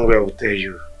I'm hungry, I will tell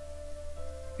you.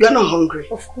 You're not hungry?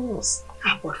 Of course.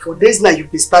 But for days now,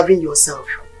 you've been starving yourself.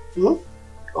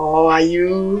 Or are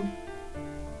you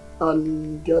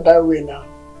on the other way now?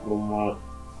 Mama,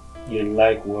 you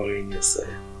like worrying yourself.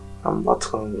 I'm not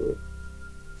hungry.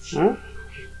 You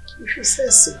should say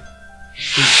so.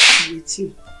 I'm with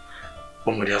you.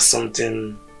 Mama, there's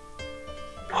something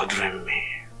bothering me.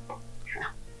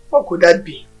 What could that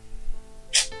be?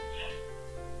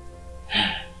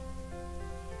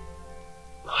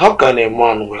 How can a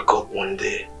man wake up one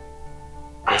day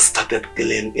and started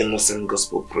killing innocent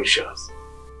gospel preachers?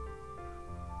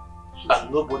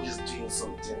 And nobody's doing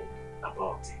something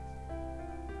about it.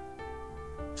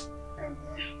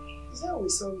 Is that how we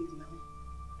saw it now?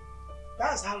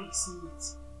 That's how we see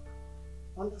it.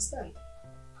 Understand?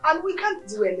 And we can't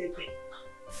do anything.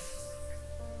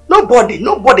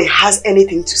 Nobody has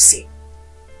anything to say.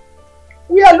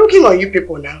 We are looking on you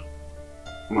people now.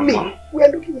 Mama, we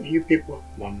are looking at you people.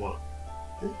 Mama,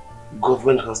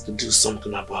 government has to do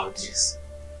something about this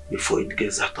before it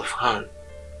gets out of hand.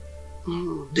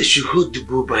 They should hold the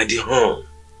bull by the horn.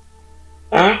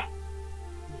 Huh?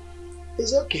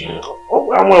 It's okay.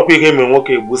 I'm not picking me.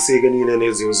 Okay, we'll see again in the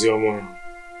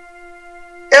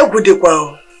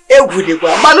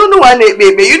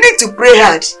baby, you need to pray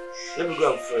hard. Let me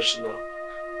go and fresh now.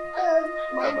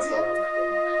 My dear, it's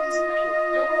okay.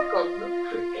 You're welcome.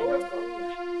 You're welcome.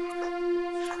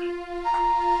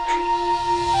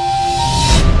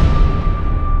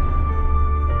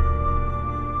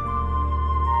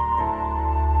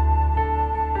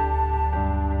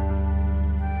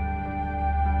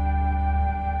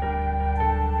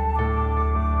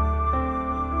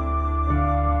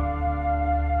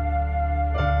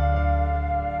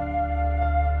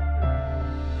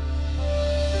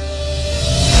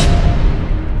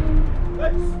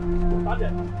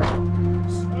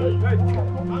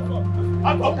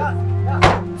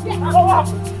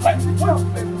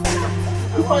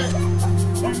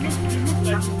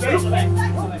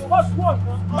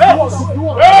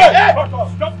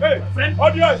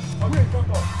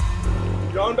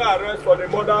 You're under arrest for the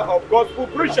murder of gospel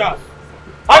preachers.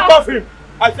 Handcuff him.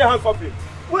 I say handcuff him.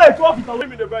 Wait, what is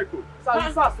him in the vehicle? What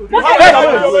is happening? Wait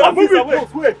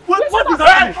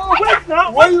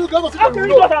now. When you get the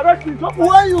remote,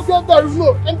 when you get the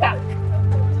remote, enter.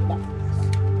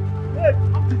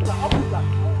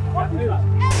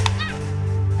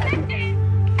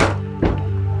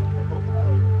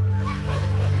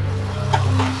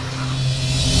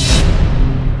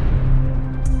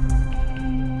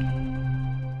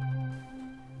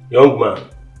 Young man,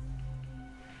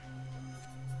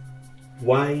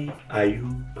 why are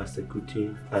you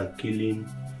persecuting and killing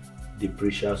the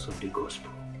preachers of the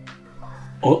gospel?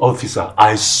 Oh, officer,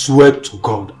 I swear to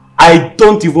God, I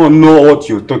don't even know what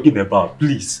you're talking about,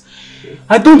 please.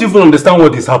 I don't even understand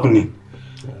what is happening.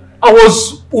 I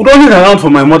was running around for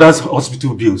my mother's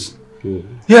hospital bills.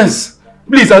 Yes,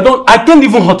 please, I can't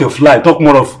even hurt a fly, talk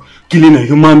more of killing a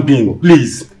human being,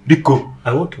 please, Biko.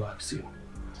 I want to ask you,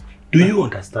 do you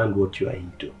understand what you are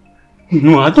into?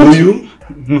 No, I don't. Do you?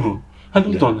 No, I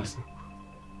don't understand.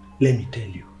 Let me tell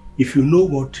you, if you know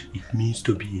what it means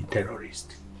to be a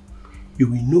terrorist, you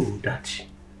will know that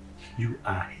you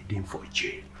are heading for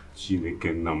jail.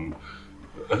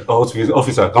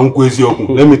 Officer,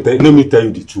 let me tell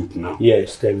you the truth now.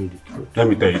 Yes, tell me the truth. Let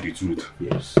me tell you the truth.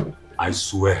 Yes. I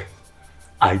swear,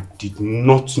 I did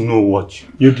not know what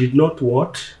you did not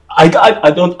what? You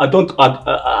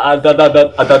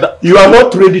are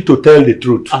not ready to tell the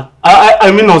truth.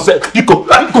 I mean, Pico.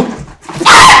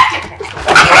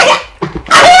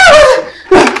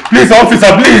 Please,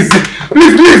 officer, please.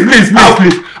 Please.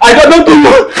 I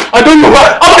don't know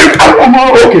what.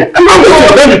 Okay.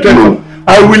 Let me tell you. I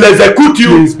will execute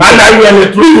you and I will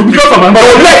electrocute you because of my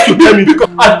mother. Unless you tell me.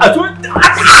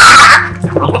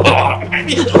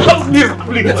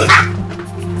 Please.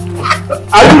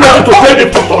 Are you ready to tell the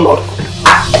truth or not?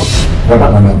 Brother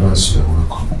Anabas, you are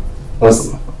welcome.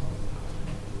 Pastor,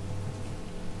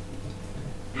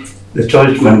 the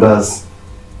church members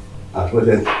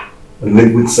attended a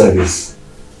NIG service.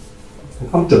 I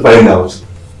come to find out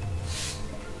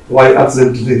why ask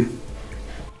them to leave.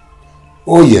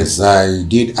 Oh yes, I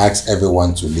did ask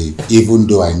everyone to leave, even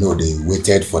though I know they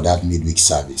waited for that midweek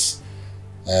service.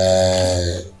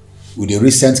 With the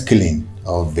recent killing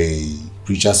of the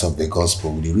preachers of the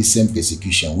gospel, with the recent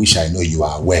persecution, which I know you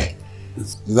are aware,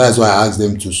 that's why I asked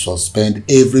them to suspend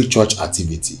every church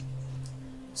activity.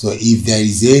 So if there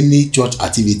is any church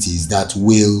activities that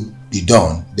will be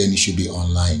done, then it should be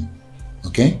online.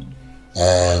 Okay?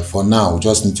 For now, we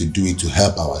just need to do it to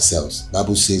help ourselves. The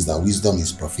Bible says that wisdom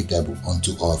is profitable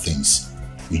unto all things.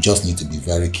 We just need to be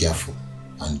very careful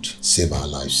and save our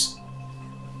lives.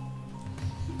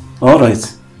 All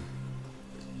right.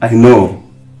 I know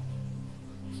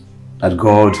that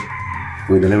God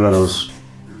will deliver us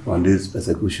from these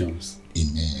persecutions.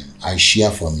 Amen. I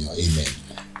share from your amen.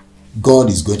 God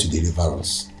is going to deliver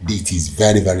us. It is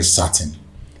very, very certain.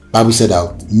 Bible said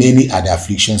that many are the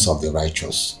afflictions of the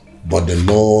righteous, but the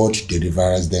Lord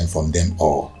delivers them from them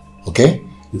all. Okay?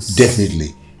 Yes.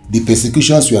 Definitely. The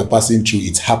persecutions we are passing through,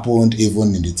 it happened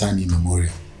even in the time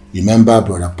immemorial. Remember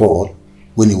Brother Paul,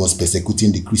 when he was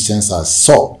persecuting the Christians as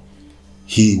Saul,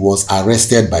 he was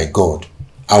arrested by God.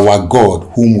 Our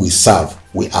God, whom we serve,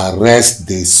 will arrest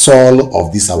the Saul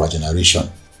of this our generation.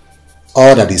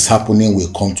 All that is happening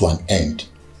will come to an end.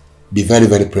 Be very,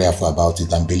 very prayerful about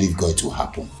it and believe God to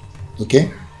happen. Okay?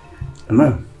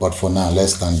 Amen. But for now,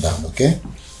 let's stand down, okay?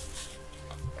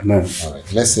 Amen. All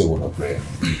right, let's say a word of prayer.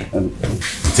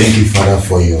 Thank you, Father,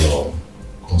 for your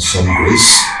consoling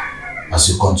grace as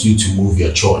you continue to move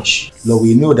your church. Lord,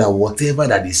 we know that whatever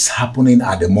that is happening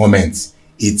at the moment,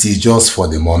 it is just for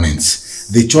the moment.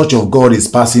 The church of God is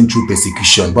passing through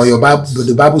persecution, but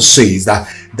the Bible says that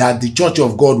the church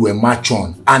of God will march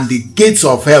on and the gates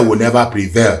of hell will never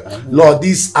prevail. Lord,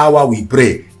 this hour we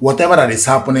pray, whatever that is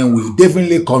happening will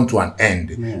definitely come to an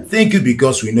end. Thank you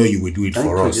because we know you will do it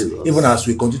for us. Even as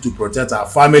we continue to protect our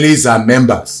families and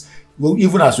members,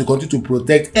 even as we continue to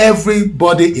protect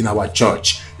everybody in our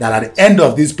church, that at the end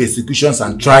of these persecutions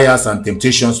and trials and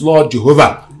temptations, Lord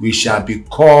Jehovah, we shall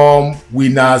become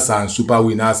winners and super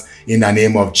winners in the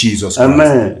name of Jesus Christ.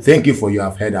 Amen. Thank you for you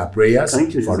have heard our prayers.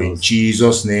 Thank you, for Jesus. in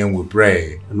Jesus' name we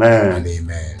pray. Amen. And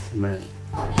amen. Amen.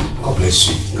 God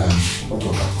bless you.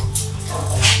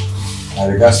 My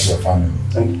regards to your family.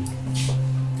 Thank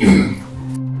you.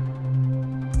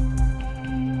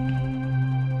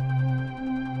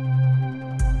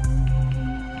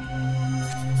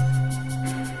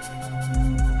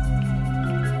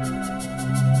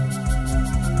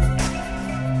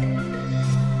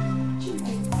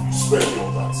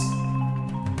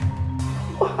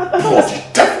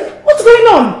 What's going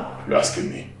on? You're asking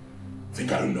me. I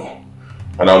think I don't know.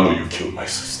 And I know you killed my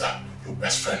sister, your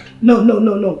best friend.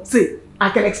 No. See, I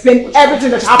can explain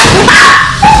everything that happened.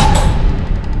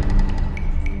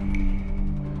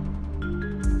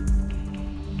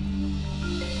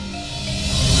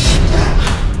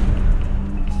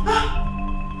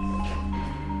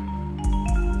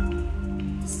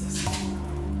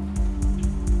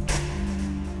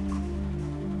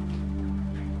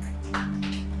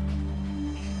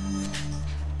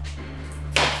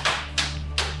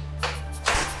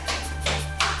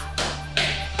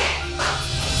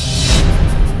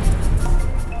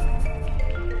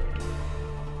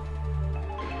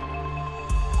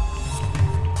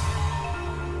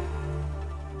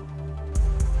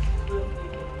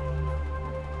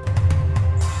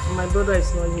 My brother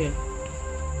is not here.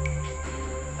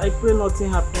 I pray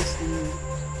nothing happens to me.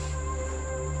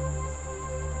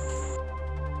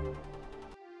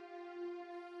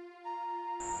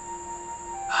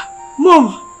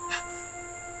 Mom!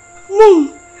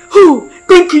 Oh,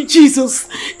 thank you, Jesus!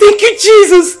 Thank you,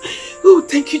 Jesus! Oh,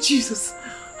 thank you, Jesus!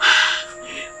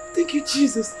 Thank you,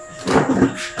 Jesus!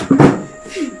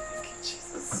 Thank you,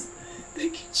 Jesus!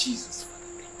 Thank you, Jesus!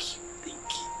 Thank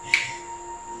you!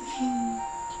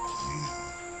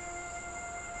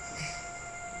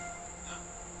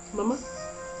 Mama?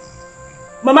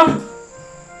 Mama?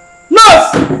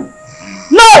 Nurse!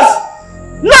 Nurse!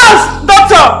 Nurse!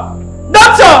 Doctor!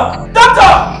 Doctor!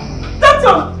 Doctor!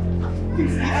 Doctor!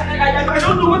 I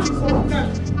don't know what is wrong.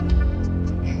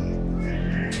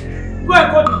 Go and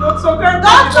call the doctor.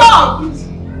 Doctor!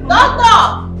 Doctor!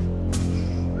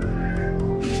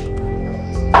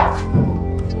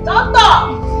 Doctor!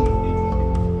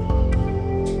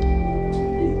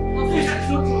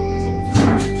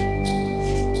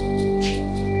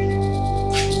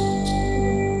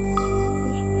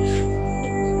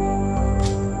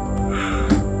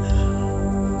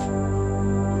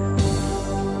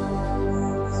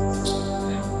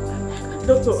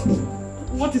 Doctor,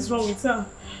 what is wrong with her?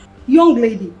 Young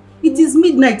lady, it is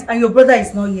midnight and your brother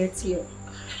is not yet here.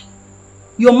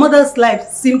 Your mother's life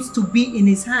seems to be in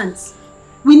his hands.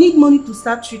 We need money to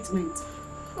start treatment.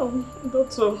 Oh,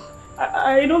 doctor,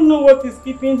 I don't know what is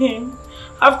keeping him.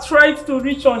 I've tried to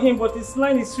reach on him, but his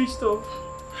line is switched off.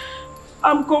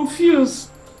 I'm confused.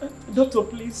 Doctor,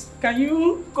 please, can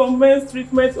you commence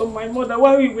treatment on my mother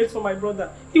while we wait for my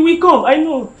brother? He will come, I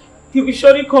know. He will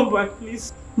surely come back,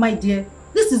 please. My dear,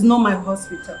 this is not my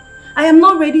hospital. I am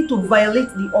not ready to violate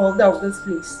the order of this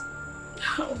place.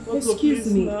 Doctor,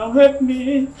 Excuse me. Now, help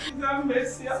me. Have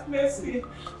mercy, have mercy.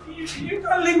 You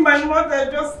can't leave my mother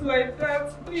just like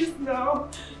that. Please now.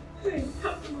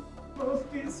 Oh,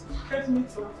 please, help me to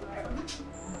fly.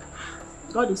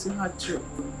 God will see her through.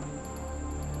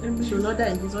 Amen. She will not die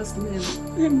in Jesus' name.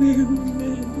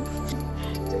 Amen.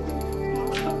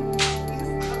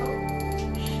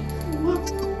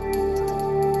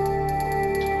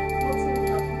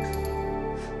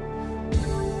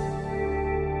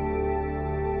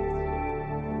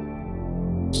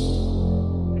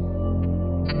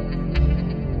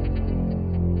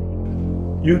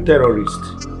 You terrorist,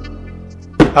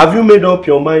 have you made up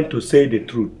your mind to say the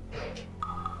truth?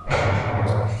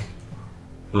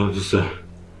 Officer,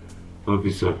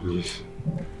 please.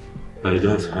 I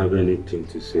don't have anything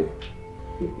to say.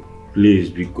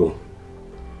 Please, Biko.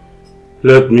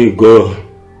 Let me go.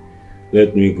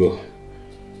 Let me go.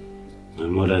 My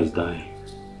mother is dying.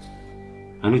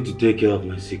 I need to take care of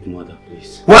my sick mother,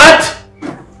 please. What?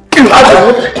 You have a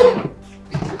mother?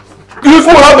 You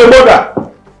still have a mother?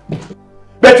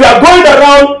 But you are going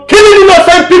around killing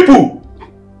innocent people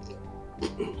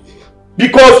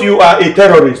because you are a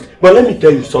terrorist. But let me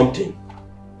tell you something.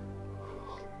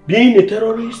 Being a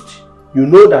terrorist, you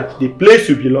know that the place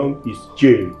you belong is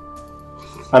jail.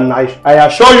 And I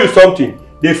assure you something,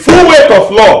 the full weight of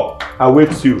law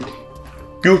awaits you.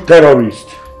 You terrorist.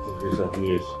 Officer,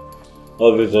 please.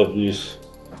 Officer, please.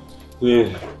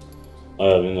 Please. I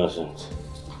am innocent.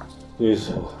 Please.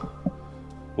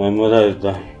 My mother is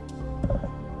dying.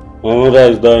 My mother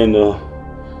is dying now.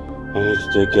 I need to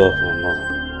take care of my mother.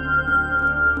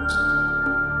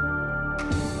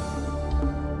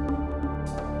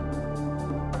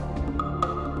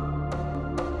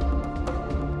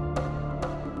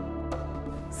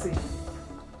 See,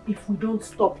 if we don't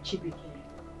stop Chibike,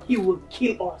 he will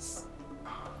kill us.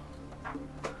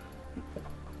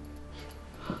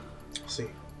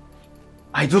 See,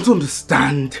 I don't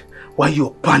understand why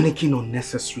you're panicking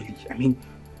unnecessarily. I mean,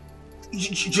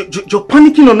 you're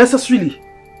panicking unnecessarily.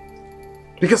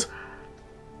 Because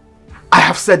I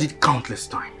have said it countless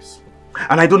times.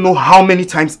 And I don't know how many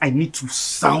times I need to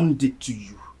sound it to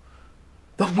you.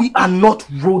 That we are not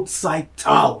roadside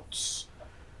touts.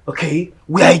 Okay?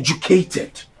 We are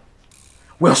educated.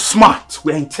 We are smart.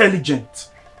 We are intelligent.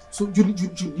 So you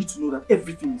need to know that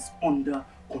everything is under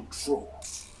control.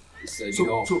 So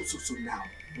now,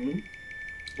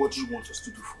 what do you want us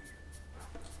to do for you?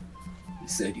 He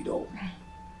said it all.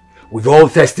 We've all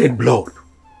tasted blood.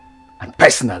 And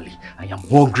personally, I am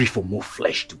hungry for more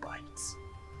flesh to bite.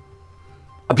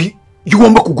 Abi, you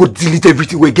want me to go delete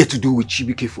everything we get to do with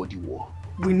Chibike for the war?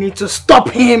 We need to stop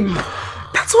him.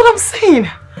 That's what I'm saying.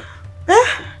 Eh?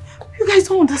 You guys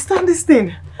don't understand this thing.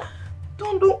 You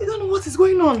don't know what is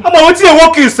going on. How about what you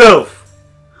walk yourself?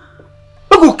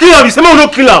 We go kill him. You say we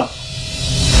don't kill him.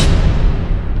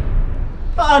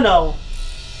 Ah, now.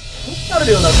 I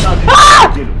don't understand this.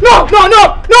 Ah! No!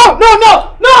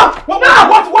 What is it?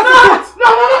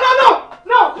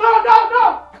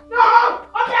 No!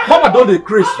 Mama, don't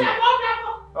decrease you. No.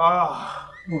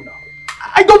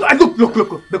 I don't, look.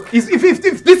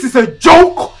 If this is a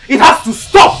joke, it has to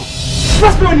stop.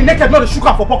 First when you naked, not a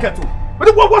sugar for pocket too.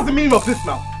 But what's the meaning of this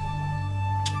now?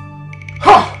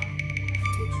 Huh?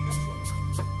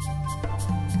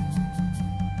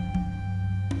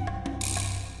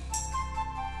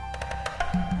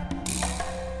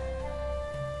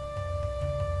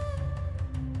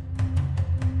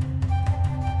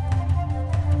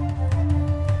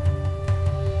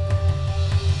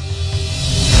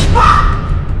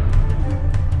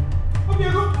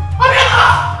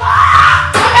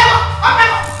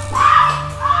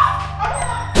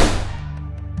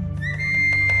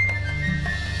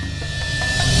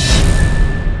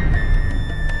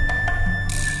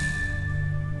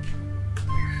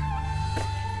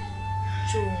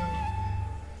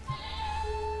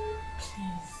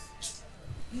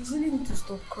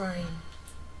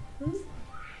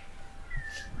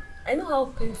 I know how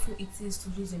painful it is to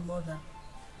lose a mother.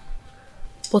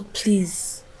 But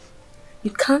please,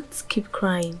 you can't keep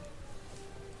crying.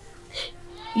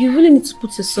 You really need to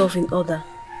put yourself in order.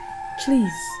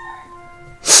 Please.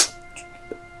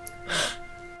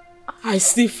 I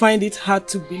still find it hard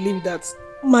to believe that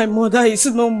my mother is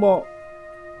no more.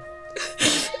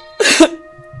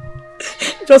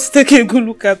 Just take a good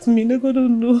look at me. Nobody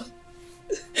don't know.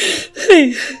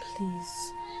 Hey.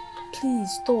 Please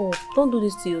stop. Don't do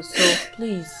this to yourself,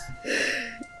 please.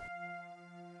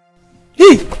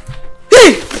 Hey!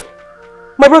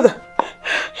 My brother!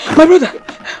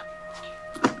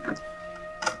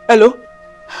 Hello?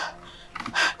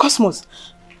 Cosmos,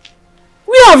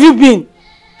 where have you been?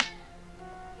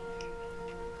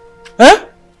 Huh?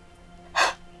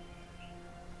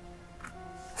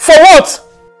 For what?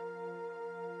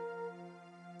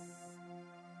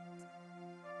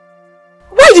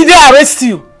 Why did they arrest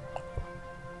you?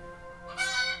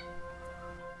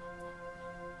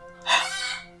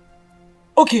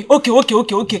 Okay.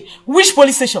 Which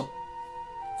police station?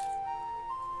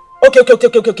 Okay.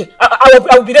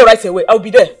 I will be there right away. I will be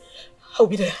there.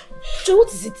 Joe,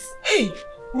 what is it? Hey,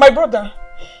 my brother.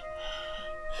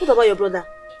 What about your brother?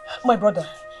 My brother.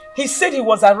 He said he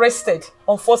was arrested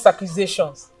on false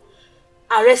accusations.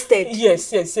 Arrested? Yes.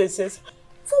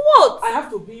 For what? I have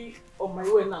to be on my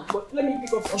way now, but let me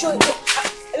pick up something.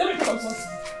 Let me pick up something.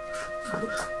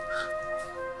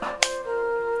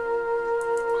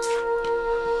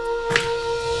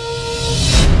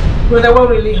 Brother, what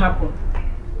really happened?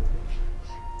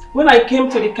 When I came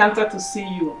to the counter to see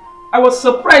you, I was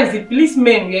surprised the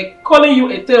policemen were calling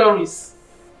you a terrorist.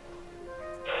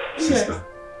 Sister,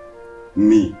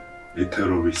 me, a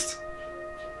terrorist.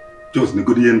 Just me, a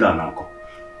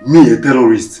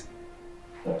terrorist.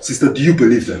 Sister, do you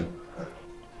believe them?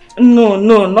 No,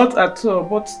 not at all.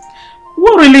 But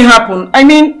what really happened? I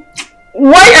mean,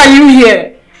 why are you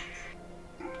here?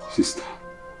 Sister,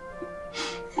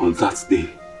 on that day,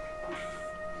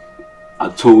 I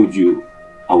told you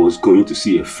I was going to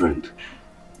see a friend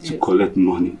to collect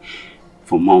money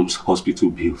for Mom's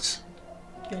hospital bills.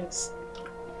 Yes.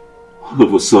 All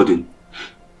of a sudden,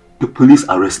 the police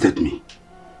arrested me.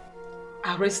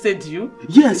 Arrested you?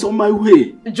 Yes, on my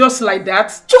way. Just like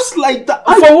that? Just like that.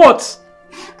 For what?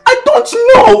 I don't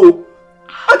know.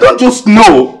 I don't just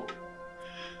know.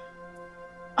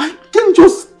 I didn't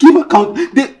just give account.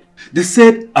 They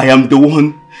said I am the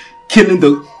one killing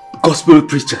the gospel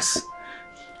preachers.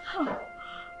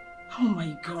 Oh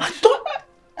my God.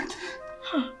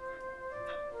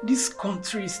 This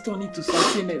country is turning to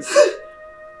something else.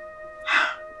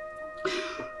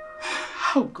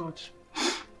 Oh God.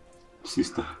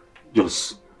 Sister,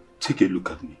 just take a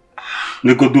look at me.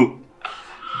 Negodo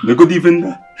even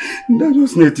that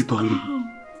just need it all.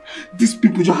 These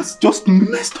people just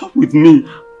messed up with me.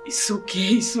 It's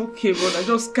okay, brother.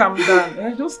 Just calm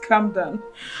down. Just calm down.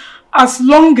 As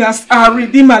long as our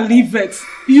Redeemer liveth,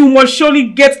 you must surely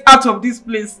get out of this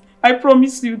place. I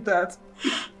promise you that.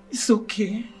 It's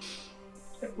okay.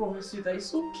 I promise you that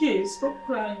it's okay. Stop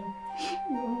crying.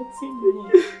 You're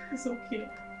hurting me. It's okay.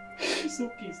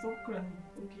 Stop crying.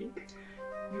 Okay?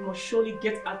 You must surely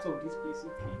get out of this place.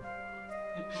 Okay?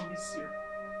 I promise you.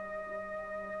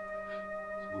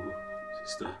 So,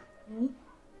 sister,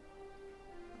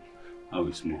 how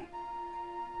is Mom?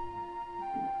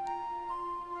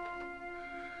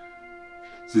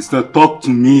 Sister, talk to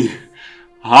me.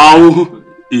 How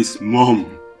is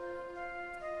Mom?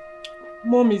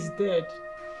 Mom is dead.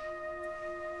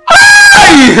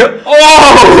 Hey!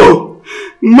 Oh!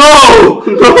 No!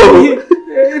 No!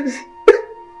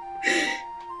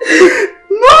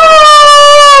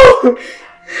 No!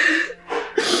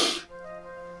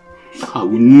 I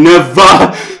will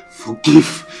never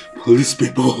forgive police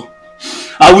people.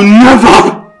 I will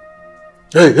never.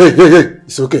 Hey,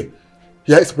 it's okay.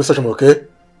 Here is police station, okay?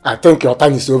 I think your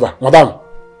time is over. Madam,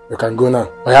 you can go now.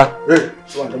 Oh yeah? Hey,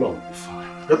 come on.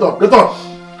 Get up.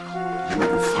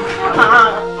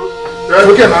 Yeah,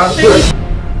 okay now. Good.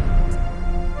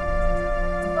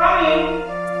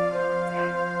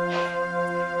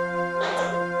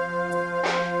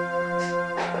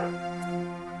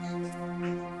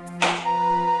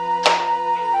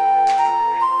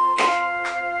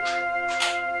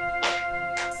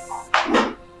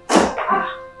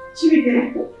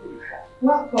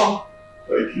 Welcome.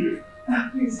 Thank you.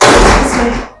 Please, this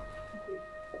way.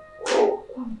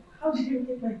 How did you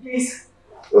get my place?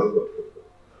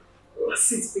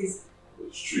 Sit, please. The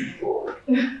street boy.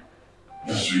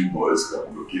 The street boys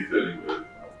can locate anywhere.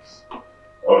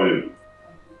 How are you?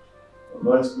 A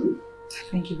nice place.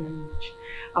 Thank you very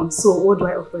much. So what do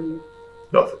I offer you?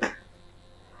 Nothing.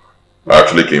 I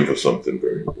actually came for something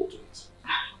very important.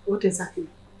 What exactly?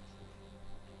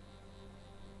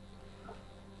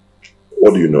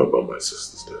 What do you know about my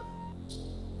sister's death?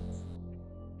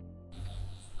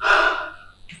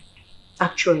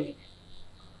 Actually,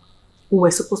 we were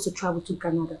supposed to travel to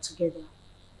Canada together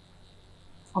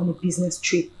on a business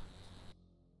trip.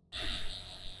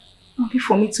 Only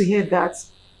for me to hear that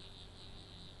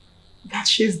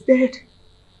she's dead.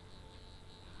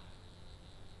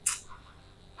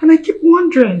 And I keep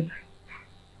wondering,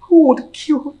 who would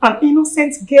kill an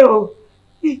innocent girl?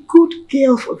 A good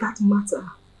girl for that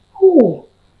matter. Who?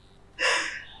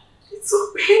 It's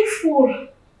so painful.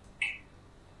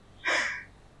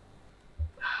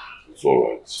 It's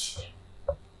alright.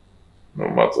 No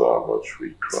matter how much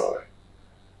we cry,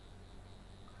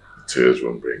 the tears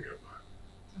won't bring her back.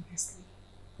 Honestly.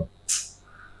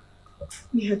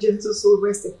 May her gentle soul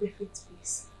rest in perfect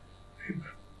peace.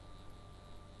 Amen.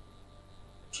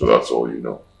 So that's all you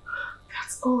know?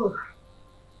 That's all.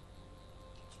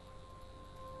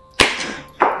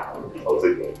 I'll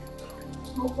take it.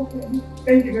 No problem.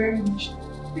 Thank you very much.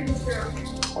 Thank you, sir.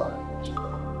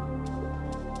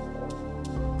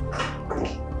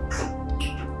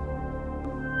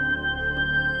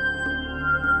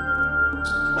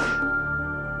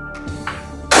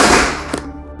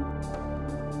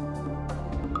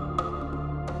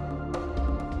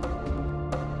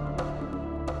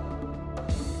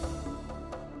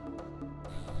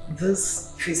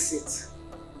 This visit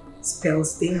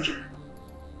spells danger.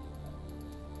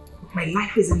 My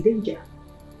life is in danger.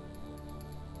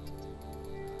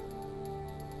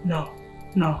 No.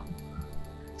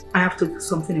 I have to do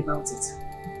something about it.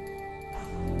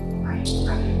 I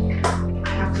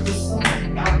have to do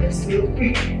something about this real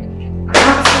quick. I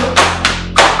have to.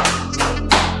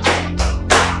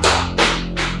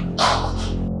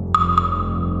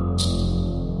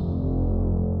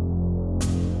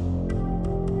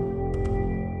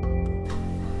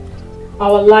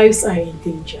 Our lives are in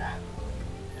danger.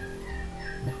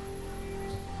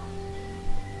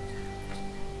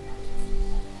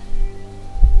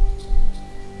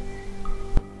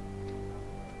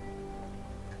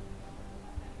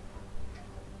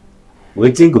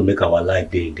 Waiting could make our life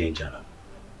be in danger now.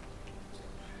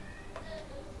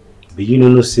 But you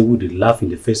know, say we did laugh in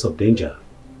the face of danger.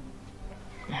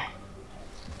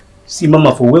 See,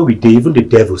 Mama, for where we did, even the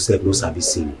devil said no sabi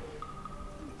sin.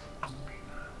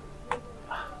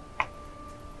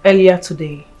 Earlier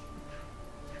today,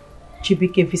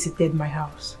 Chibike visited my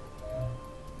house.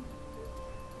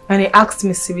 And he asked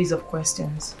me a series of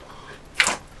questions.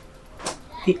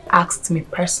 He asked me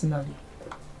personally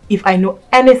if I know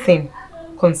anything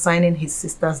concerning his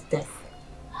sister's death.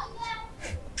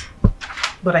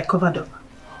 But I covered up.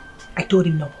 I told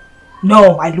him no.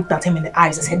 No, I looked at him in the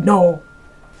eyes. I said no.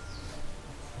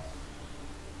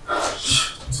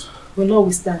 But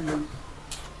notwithstanding,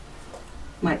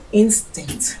 my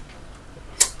instinct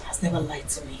has never lied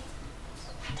to me.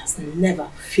 It has never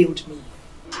failed me.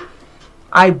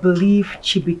 I believe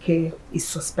Chibike is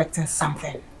suspecting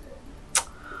something.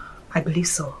 I believe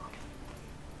so.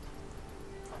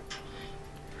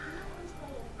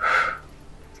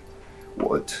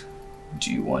 What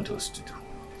do you want us to do?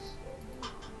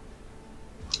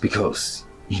 Because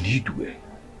in Idwe,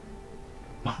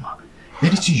 Mama,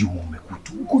 anything you want me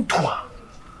to do, go to her.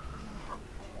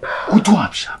 Go to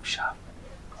her, sharp.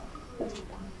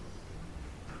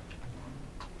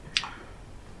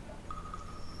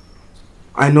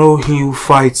 I know he who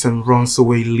fights and runs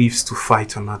away lives to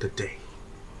fight another day.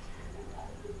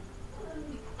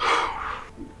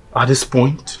 At this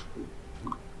point,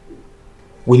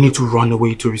 we need to run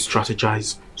away to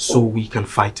re-strategize so we can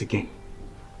fight again.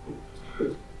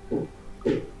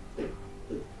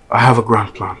 I have a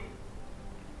grand plan.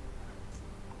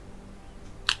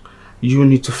 You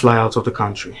need to fly out of the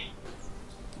country.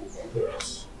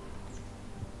 Yes.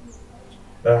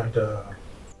 And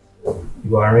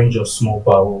you arrange your small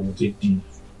power with a D,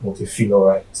 make you feel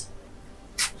alright.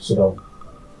 So that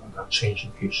we can change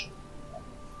location.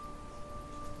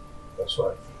 That's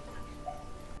what I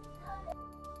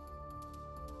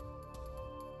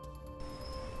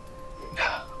think.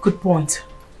 Good point.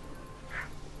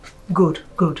 Good.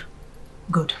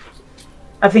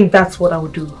 I think that's what I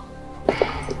would do.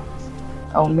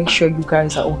 I'll make sure you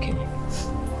guys are okay.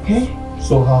 Okay?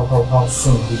 So how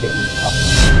soon we get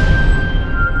it?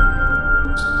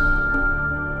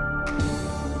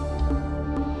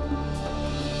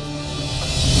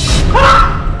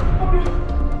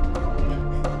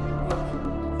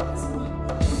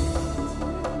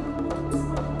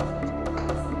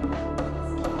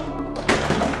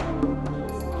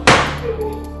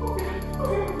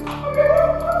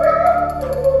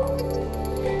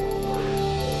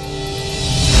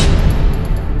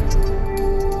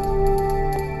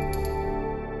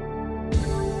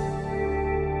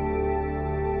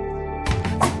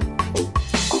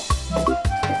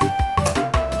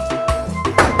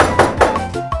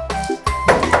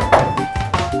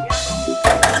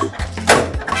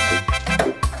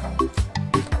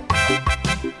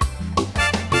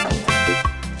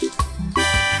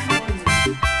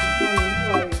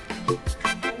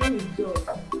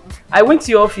 I went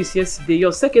to your office yesterday.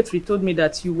 Your secretary told me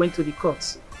that you went to the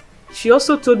court. She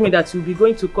also told me that you'll be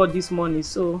going to court this morning,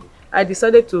 so I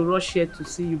decided to rush here to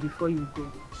see you before you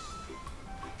go.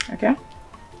 Okay.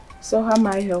 So how may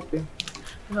I help you?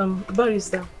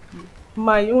 Barrister,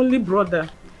 my only brother.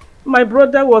 My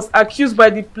brother was accused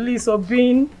by the police of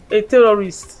being a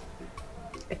terrorist.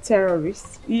 A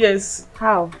terrorist? Yes.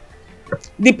 How?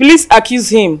 The police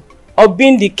accused him of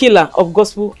being the killer of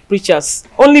gospel preachers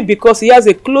only because he has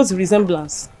a close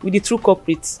resemblance with the true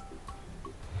culprits.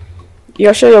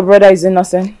 You're sure your brother is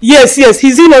innocent? Yes,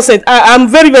 he's innocent. I'm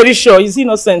very, very sure he's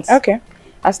innocent. Okay.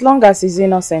 As long as he's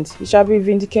innocent, he shall be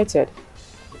vindicated.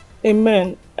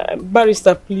 Amen.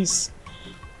 Barrister, please.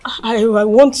 I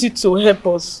want you to help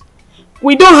us.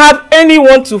 We don't have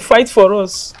anyone to fight for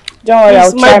us. Don't worry,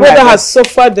 I'll try my brother my has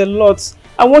suffered a lot.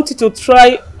 I want you to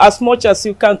try as much as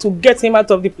you can to get him out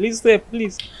of the police there,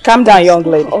 please. Calm down, young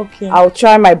lady. Okay. I'll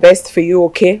try my best for you,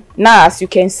 okay? Now, as you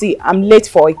can see, I'm late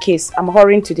for a case. I'm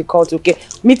hurrying to the court, okay?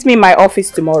 Meet me in my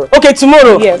office tomorrow. Okay,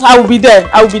 tomorrow? Yes. I will be there.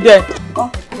 I will be there.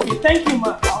 Okay, thank you,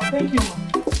 ma. Thank you, ma.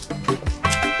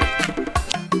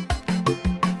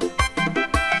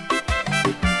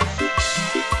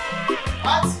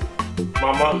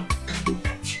 Mama.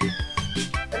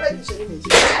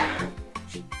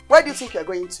 Where do you think you are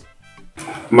going to?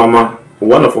 Mama,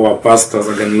 one of our pastors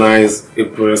organized a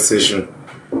prayer session.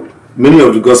 Many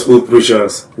of the gospel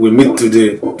preachers will meet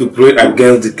today to pray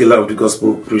against the killer of the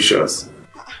gospel preachers.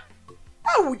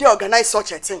 How would they organize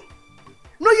such a thing?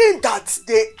 Knowing that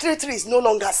the territory is no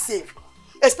longer safe,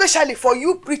 especially for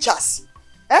you preachers.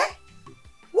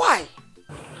 Why?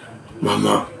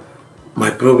 Mama, my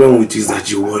problem with you is that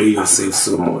you worry yourself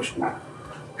so much.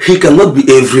 He cannot be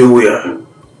everywhere.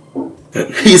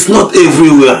 He is not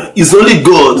everywhere. It's only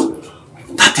God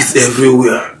that is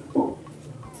everywhere.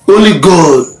 Only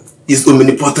God is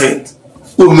omnipotent,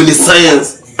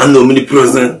 omniscience, and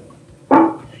omnipresent.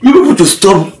 You people to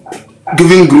stop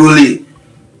giving glory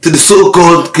to the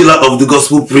so-called killer of the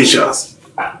gospel preachers.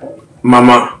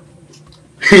 Mama,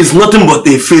 he is nothing but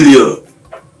a failure.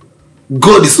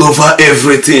 God is over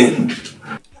everything.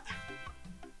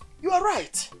 You are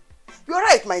right. You are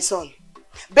right, my son.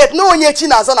 But no one yet no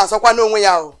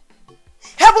one.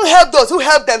 Heaven help those who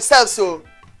help themselves. So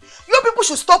you people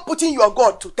should stop putting your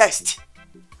God to test.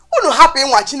 Who no happy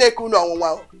watching a kuno on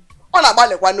no.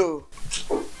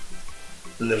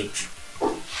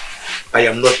 I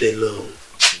am not alone.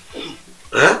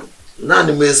 Huh?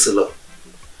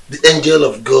 The angel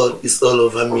of God is all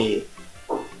over me.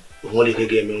 Oh,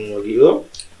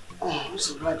 I'm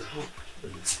so glad.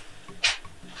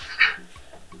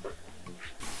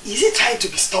 Is he trying to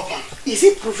be stubborn? Is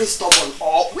he proving stubborn?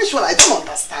 Or which one? I don't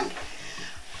understand.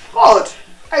 God,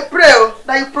 I pray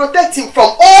that you protect him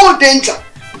from all danger.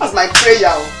 That's my prayer.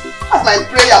 That's my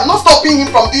prayer. I'm not stopping him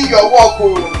from doing your work.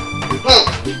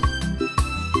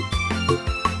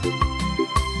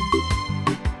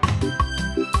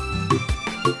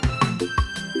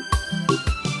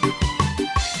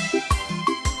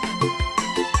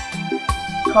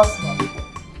 Cosmo,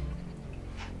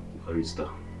 Barrister.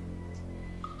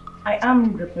 I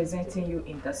am representing you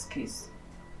in this case.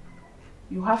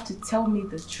 You have to tell me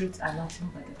the truth and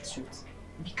nothing but the truth.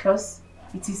 Because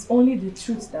it is only the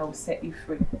truth that will set you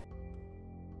free.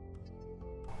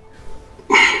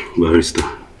 Barrister,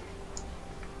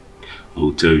 I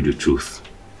will tell you the truth.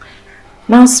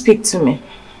 Now speak to me.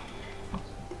 I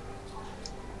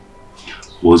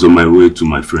was on my way to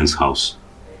my friend's house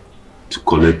to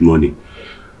collect money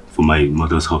for my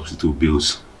mother's hospital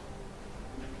bills.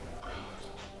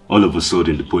 All of a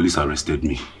sudden, the police arrested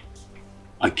me,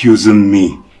 accusing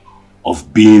me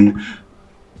of being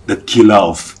the killer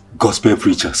of gospel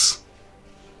preachers.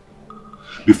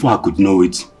 Before I could know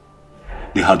it,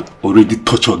 they had already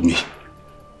tortured me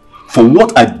for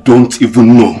what I don't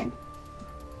even know.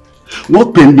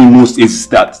 What pained me most is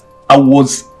that I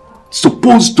was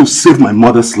supposed to save my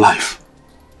mother's life.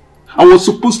 I was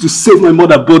supposed to save my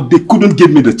mother, but they couldn't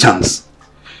give me the chance.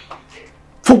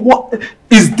 For what?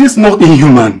 Is this not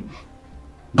inhuman?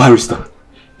 Barrister,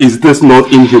 is this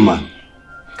not inhuman?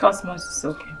 Cosmos is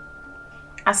okay.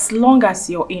 As long as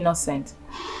you're innocent,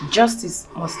 justice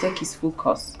must take its full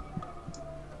course.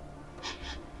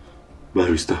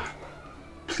 Barrister,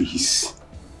 please,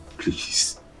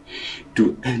 please,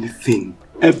 do anything,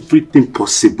 everything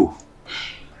possible.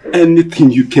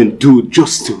 Anything you can do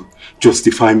just to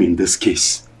justify me in this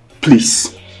case.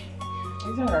 Please.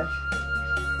 It's alright.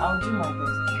 I'll do my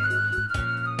best.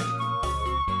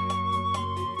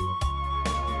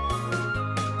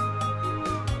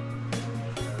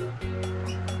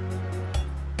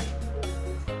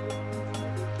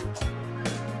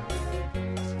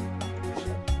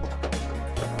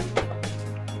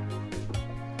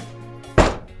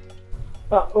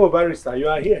 Oh, Barrister, you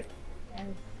are here.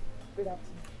 Good afternoon.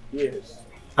 Yes.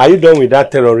 Are you done with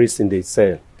that terrorist in the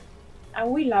cell? I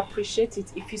will appreciate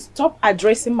it if you stop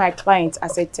addressing my client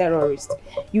as a terrorist.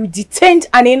 You detained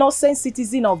an innocent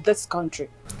citizen of this country.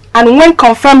 And when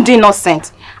confirmed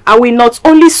innocent, I will not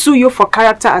only sue you for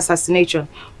character assassination,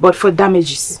 but for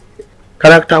damages.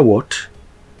 Character what?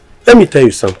 Let me tell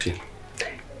you something.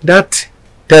 That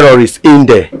terrorist in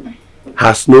there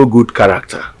has no good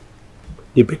character.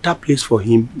 The better place for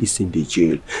him is in the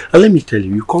jail. And let me tell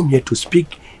you, you come here to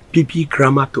speak PB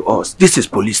grammar to us. This is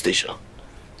police station.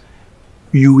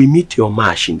 You will meet your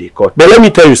match in the court. But let me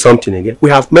tell you something again.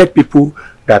 We have met people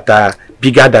that are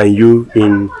bigger than you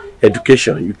in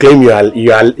education. You claim you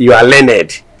are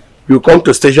learned. You come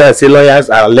to station and say lawyers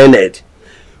are learned.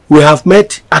 We have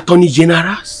met attorney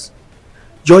generals,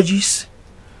 judges,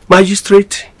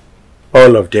 magistrates,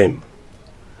 all of them.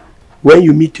 When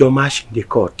you meet your match in the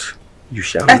court, you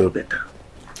shall know better.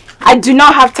 I do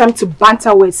not have time to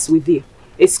banter words with you.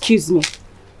 Excuse me.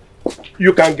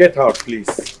 You can get out,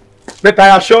 please. But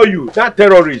I assure you, that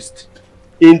terrorist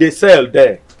in the cell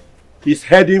there is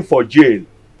heading for jail.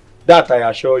 That I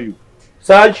assure you.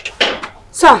 Sarge.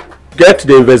 Sir. Get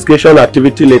the investigation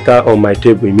activity letter on my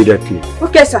table immediately.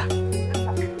 Okay, sir.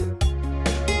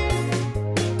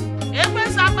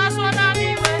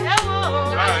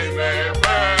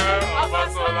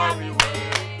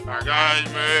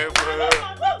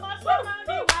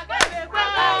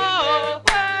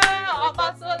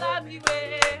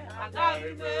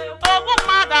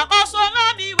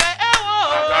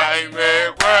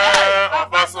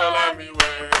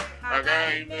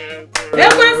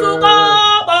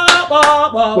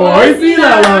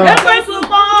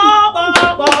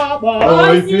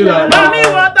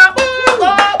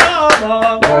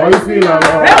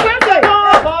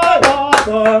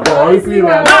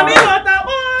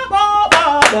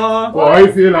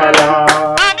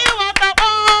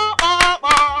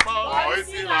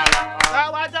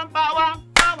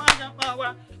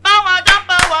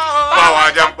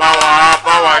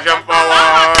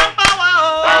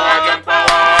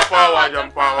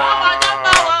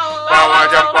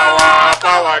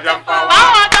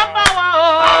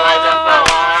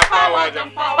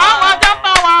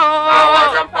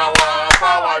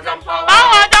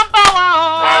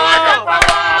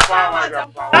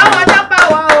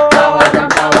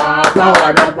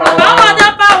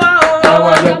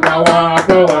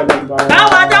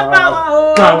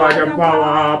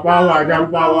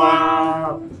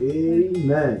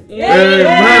 Amen.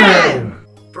 Amen.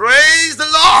 Praise the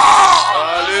Lord.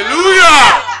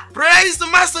 Hallelujah. Praise the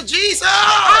Master Jesus.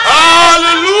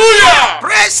 Hallelujah.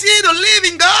 Praise ye the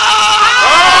living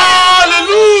God.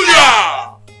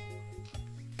 Hallelujah.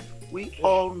 We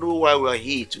all know why we are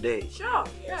here today. Sure,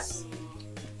 yes.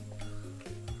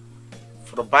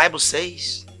 For the Bible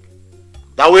says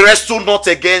that we wrestle not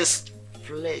against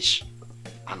flesh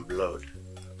and blood,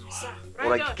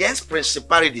 but against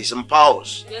principalities and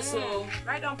powers. Yes, sir.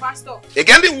 Right on, Pastor.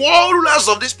 Against the world rulers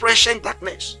of this present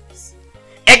darkness.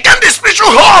 Against the spiritual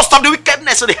host of the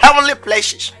wickedness of the heavenly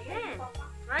places.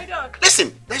 Right on.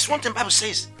 Listen, there's one thing the Bible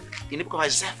says in the book of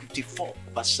Isaiah 54,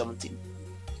 verse 17.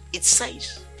 It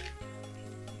says,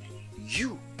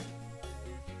 you,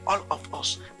 all of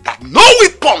us, that no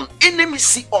weapon enemy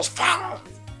see us found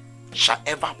shall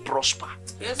ever prosper.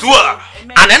 Yes,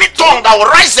 and any tongue that will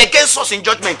rise against us in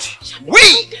judgment,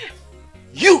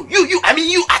 you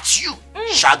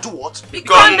shall do what? Be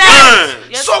condemned.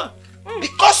 Yes, so,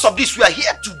 because of this, we are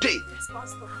here today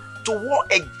to war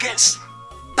against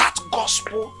that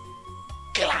gospel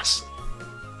killers.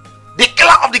 The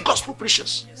killer of the gospel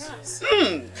preachers. Yes.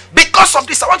 Because of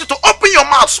this, I want you to open your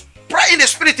mouth. Pray in the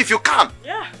spirit if you can.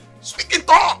 Yeah. Speak in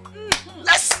tongue.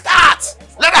 Let's start.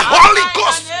 Let the Holy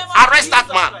Ghost arrest that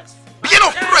man. Begin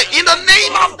to pray in the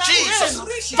name of Jesus.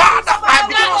 Father, I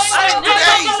begin to speak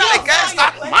today against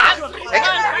that man.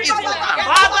 Against that evil man.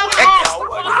 Against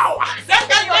power.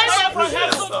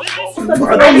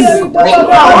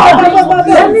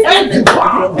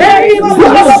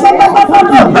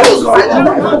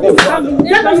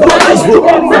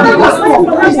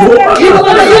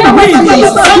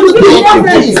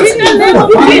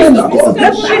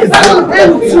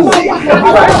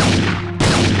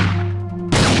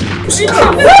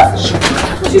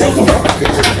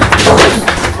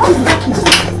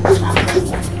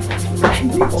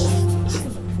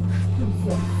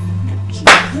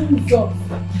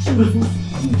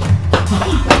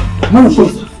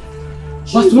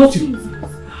 Pastor Matthew,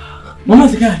 Mama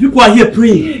Zeka, people are here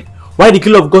praying. Why the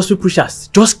killer of gospel preachers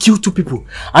just killed 2 people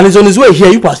and he's on his way here?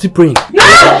 You are still praying.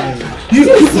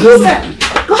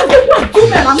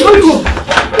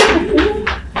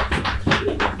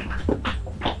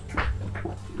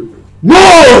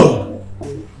 No!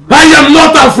 I am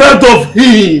not afraid of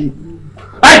him.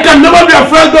 I can never be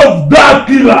afraid of that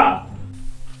killer.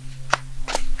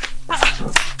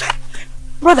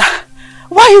 Brother,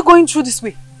 why are you going through this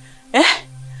way?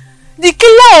 The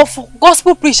killer of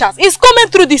gospel preachers is coming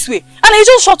through this way, and he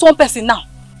just shot one person now.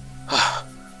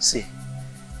 See,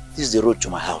 this is the road to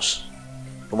my house.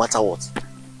 No matter what,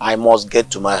 I must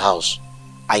get to my house.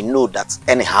 I know that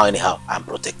anyhow, I'm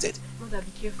protected. Brother,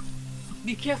 be careful.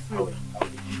 Be careful.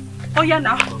 Oh yeah,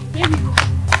 now. Here we go.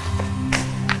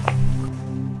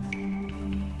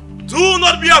 Do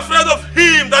not be afraid of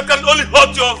him that can only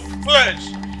hurt your flesh.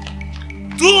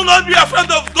 Do not be afraid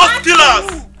of those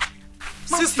killers.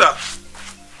 Sister.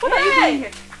 What are you doing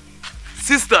here?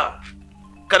 Sister,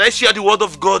 can I share the word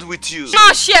of God with you?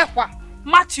 No, share what?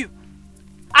 Matthew,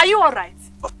 are you alright?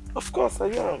 Of course I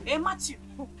am. Hey, Matthew.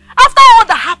 After all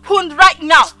that happened right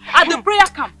now at the prayer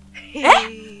camp,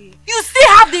 you still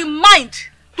have the mind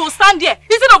to stand there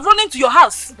instead of running to your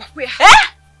house. Do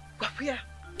you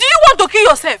want to kill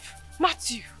yourself?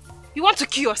 Matthew, you want to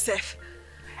kill yourself?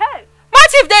 Hey,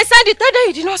 Matthew, if they said it, tell them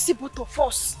you did not see both of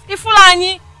us. If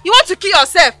you want to kill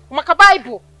yourself? Maka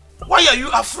Bible. Why are you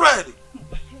afraid?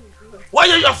 Why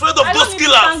are you afraid of those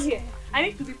killers? I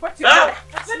need to report your mother.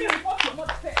 Let me report your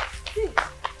mother first. See,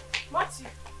 Matthew,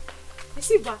 you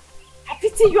see, but I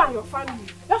pity you and your family.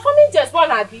 Your family just born,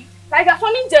 Abby. Like your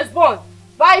family just born.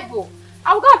 Bible.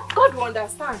 God will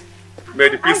understand. May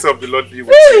the peace of the Lord be with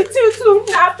you. you. Too.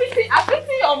 I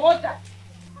pity your mother.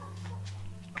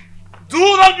 Do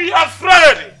not be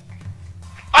afraid.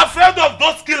 Afraid of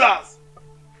those killers.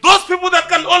 Those people that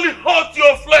can only hurt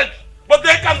your flesh, but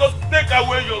they cannot take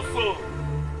away your soul.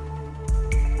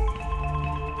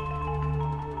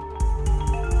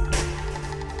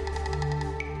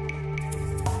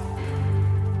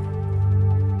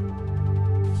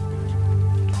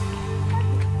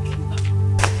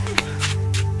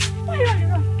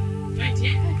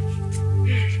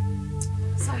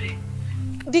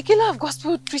 The killer of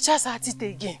gospel preachers are at it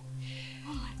again.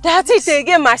 They're at it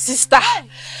again, my sister.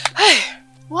 Hey.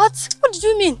 What? What did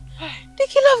you mean? The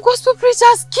killer of gospel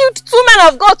preachers killed 2 men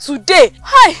of God today.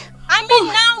 Hi. I mean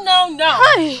now.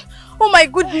 Hi. Oh my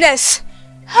goodness.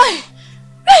 Hi.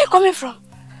 Where are you coming from?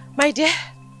 My dear,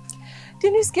 the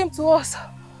news came to us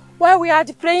while we are at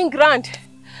the praying ground.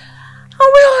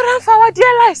 And we all ran for our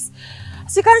dear lives.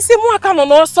 As you can see, more come on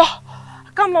also.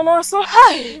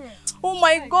 Hi. Oh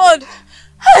my God.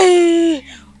 Hi!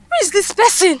 Who is this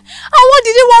person? And what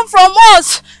did he want from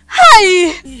us?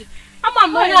 Hi! I'm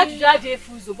a man to judge a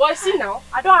fool, but see now,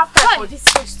 I don't have time for this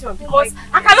question because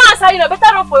I cannot answer you.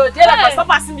 Better run for your dear life and stop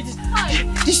asking me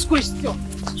this question.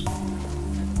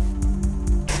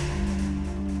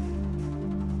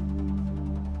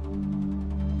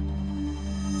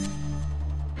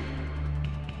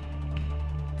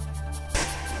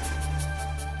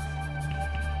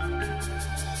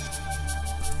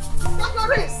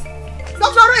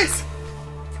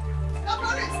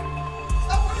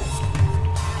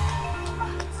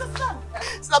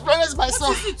 Sister-2024, my son.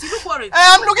 What is it? You look worried.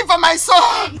 I'm looking for my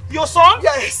son. Your son?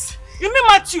 Yes. You mean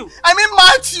Matthew? I mean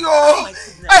Matthew. Oh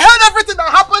I heard everything that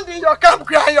happened in your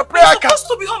campground and your prayer camp. You're supposed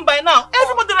to be home by now.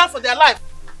 Everybody ran for their life.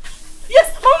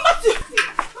 Yes, Mama Matthew.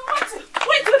 Mama Matthew.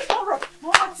 Wait,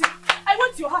 Mama Matthew. I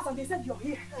went to your house and they said you're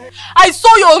here. I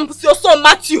saw your son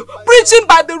Matthew preaching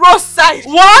by the roadside.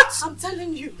 What? I'm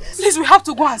telling you. Please, we have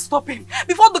to go and stop him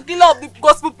before the killer of the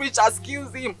gospel preachers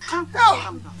kills him. Calm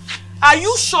down. Are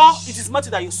you sure it is Matthew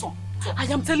that you saw? I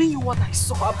am telling you what I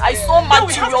saw. I saw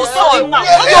Matthew, your son.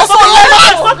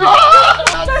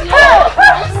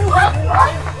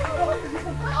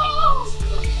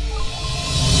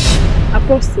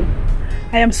 Apostle,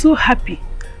 I am so happy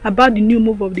about the new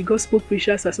move of the Gospel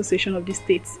Preachers Association of the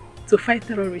state to fight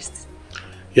terrorists.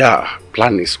 Yeah,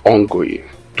 plan is ongoing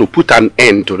to put an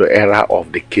end to the era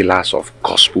of the killers of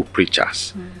gospel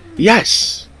preachers.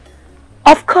 Yes.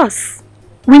 Of course,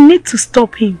 we need to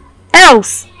stop him.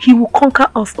 Else, he will conquer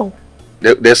us all.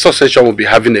 The association will be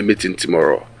having a meeting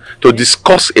tomorrow to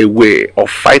discuss a way of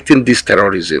fighting this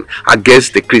terrorism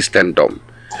against the Christendom.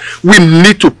 We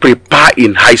need to prepare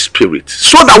in high spirit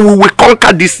so that we will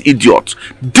conquer this idiot,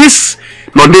 this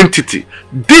non-entity,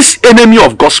 this enemy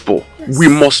of gospel. Yes. We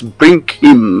must bring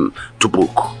him to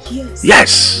book. Yes.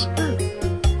 Yes.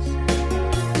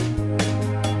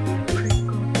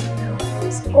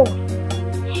 Oh.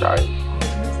 Child.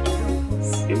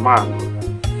 Amen.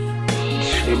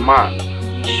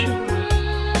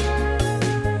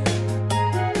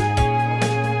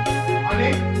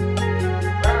 Honey,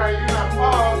 where are you now?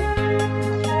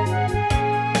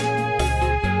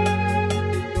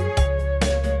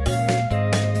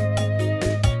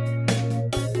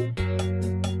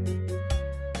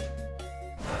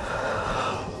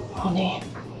 Honey,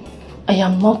 I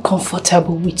am not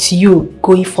comfortable with you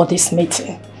going for this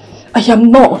meeting. I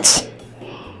am not.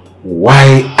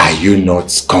 Why are you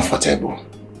not comfortable?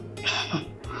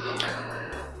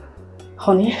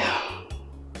 Honey,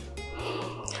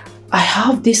 I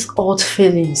have these odd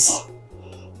feelings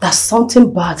that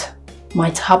something bad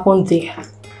might happen there.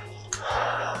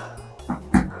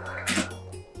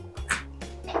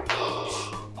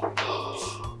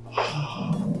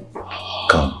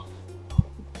 Come.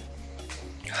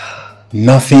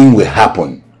 Nothing will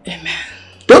happen. Amen.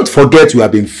 Don't forget we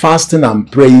have been fasting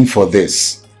and praying for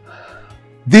this.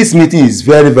 This meeting is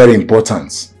very, very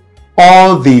important.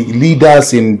 All the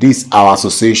leaders in this our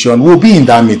association will be in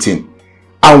that meeting.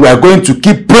 And we are going to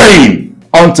keep praying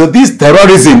until this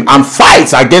terrorism and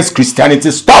fights against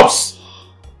Christianity stops.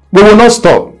 We will not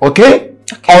stop, okay?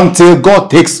 Until God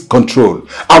takes control.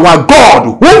 Our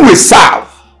God, whom we serve,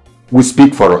 will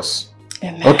speak for us.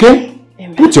 Amen. Okay?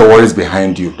 Amen. Put your worries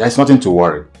behind you. There's nothing to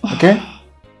worry. Okay?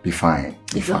 Be fine.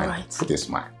 Be fine. Right. Put a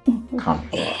smile. Come.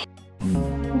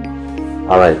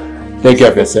 Alright. Take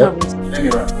care of yourself.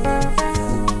 Anyway.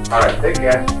 Alright, take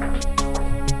care.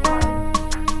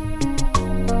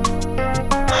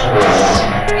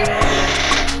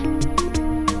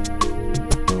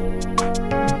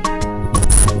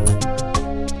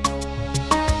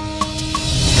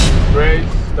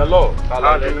 Praise the Lord.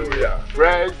 Hallelujah.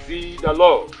 Praise ye the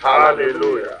Lord.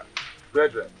 Hallelujah.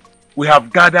 Brethren, we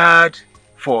have gathered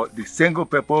for the single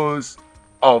purpose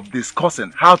of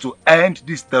discussing how to end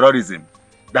this terrorism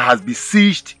that has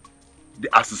besieged the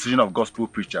Association of Gospel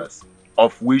Preachers,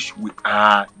 of which we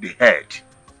are the head.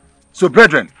 So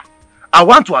brethren, I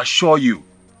want to assure you,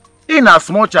 in as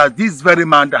much as this very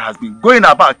man that has been going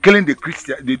about killing the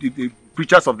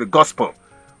preachers of the gospel,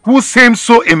 who seem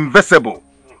so invisible,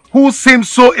 who seem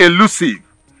so elusive,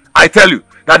 I tell you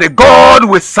that the God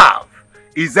we serve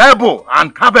is able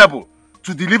and capable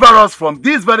to deliver us from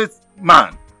this very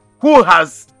man who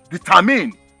has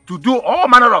determined to do all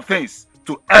manner of things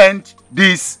to end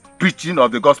this preaching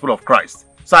of the gospel of Christ.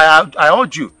 So I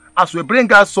urge you, as we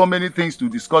bring out so many things to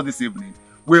discuss this evening,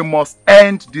 we must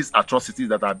end these atrocities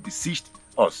that have besieged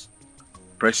us.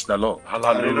 Praise the Lord.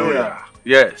 Hallelujah.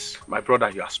 Yes, my brother,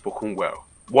 you have spoken well.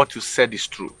 What you said is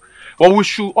true. But we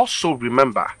should also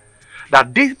remember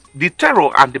that the terror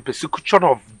and the persecution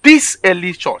of this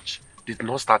early church did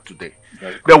not start today.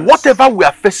 That whatever we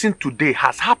are facing today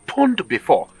has happened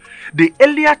before. The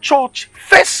earlier church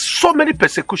faced so many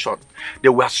persecutions. They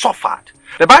were suffered.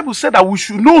 The Bible said that we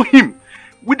should know him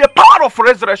with the power of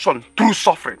resurrection through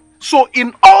suffering. So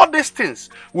in all these things,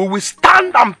 we will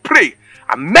stand and pray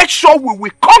and make sure we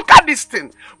will conquer this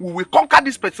thing. We will conquer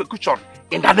this persecution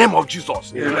in the name of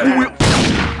Jesus. Amen. We will...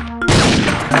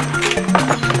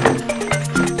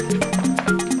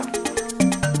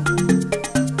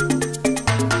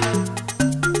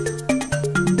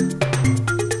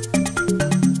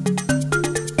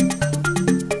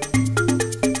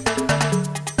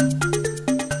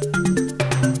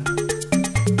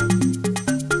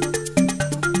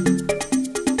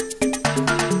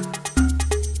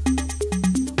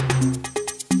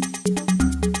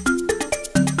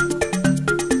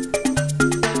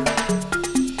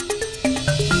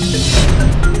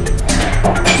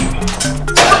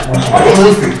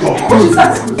 What is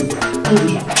that?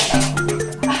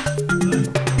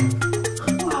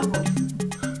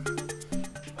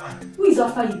 Who is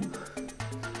after you?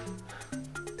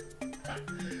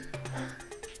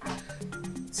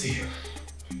 See you.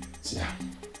 Sit down.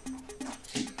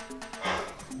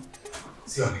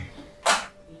 See honey.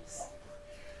 Yes.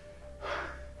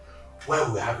 While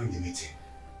we were having the meeting,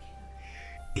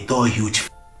 a tall, huge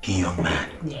young man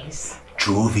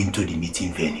drove into the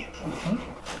meeting venue,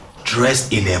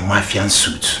 dressed in a mafian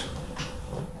suit.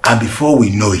 And before we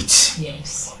know it,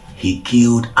 he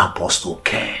killed Apostle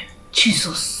Ken.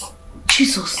 Jesus,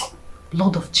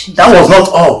 Lord of Jesus. That was not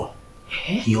all.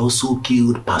 He also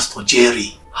killed Pastor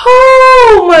Jerry.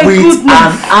 Oh my goodness. With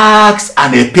an axe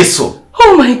and a pistol.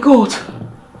 Oh my God.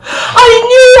 I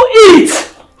knew it.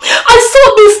 I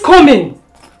saw this coming.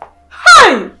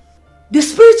 Hi. The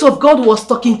Spirit of God was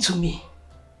talking to me.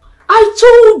 I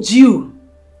told you.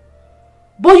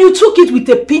 But you took it with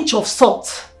a pinch of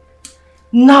salt.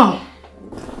 Now,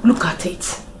 look at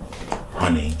it.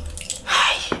 Honey,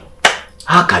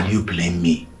 how can you blame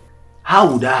me?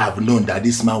 How would I have known that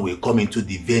this man will come into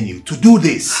the venue to do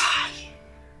this?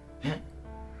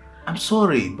 I'm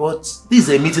sorry, but this is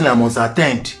a meeting I must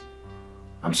attend.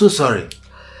 I'm so sorry.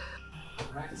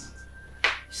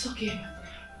 It's okay.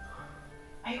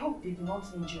 I hope they do not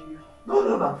injure you.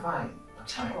 No, I'm fine.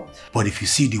 Thank God. But if you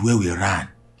see the way we ran,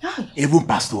 even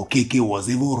Pastor Okeke was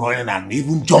even running and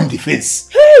even jumped the fence.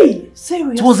 Hey!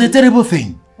 Seriously? It was a terrible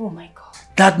thing. Oh my God.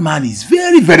 That man is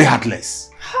very, very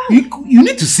heartless. You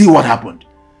need to see what happened.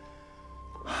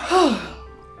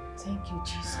 Thank you,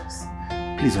 Jesus.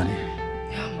 Please, honey.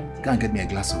 Go and get me a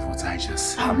glass of water. I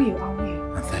will.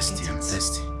 I'm thirsty.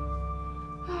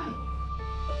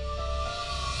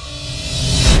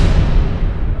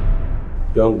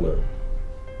 Young man,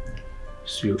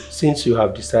 since you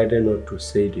have decided not to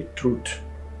say the truth,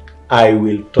 I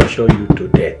will torture you to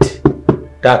death.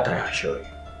 That I assure you.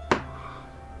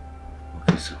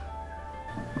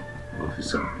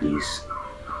 Officer,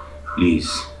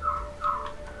 please.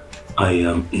 I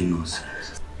am innocent.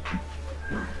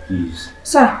 Please.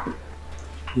 Sir.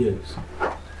 Yes.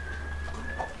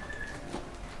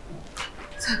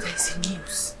 Sir, there is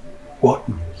news. What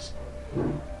news?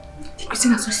 The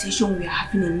Christian Association, we are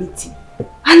having a meeting.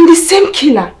 And the same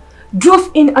killer drove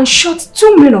in and shot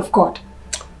 2 men of God.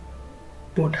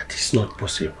 No, that is not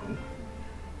possible.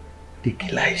 The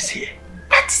killer is here.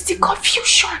 That is the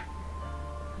confusion.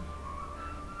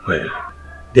 Well,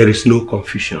 there is no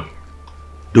confusion.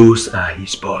 Those are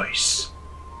his boys.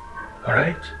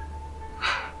 Alright?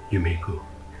 You may go.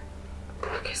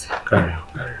 Okay, sir. Carry on.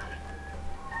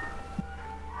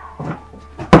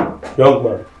 Young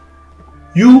man,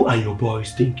 you and your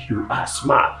boys think you are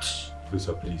smart.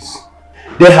 Officer, please.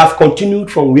 They have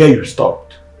continued from where you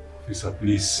stopped. Officer,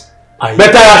 please.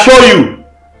 But I assure you,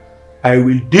 I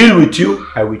will deal with you,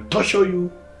 I will torture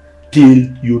you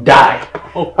till you die.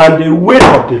 Oh. And the weight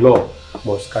of the law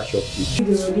must catch up with you.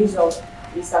 The release of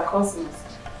Mr. Cosmos,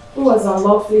 who was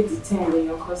unlawfully detained in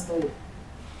your custody.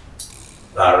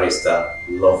 Barrister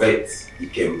Lovett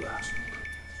Ikemba.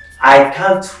 I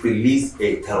can't release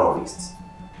a terrorist.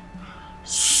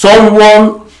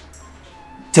 Someone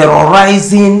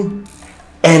terrorizing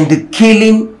and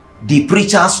killing the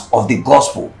preachers of the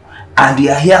gospel, and they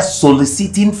are here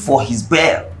soliciting for his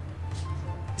bail.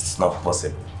 It's not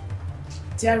possible.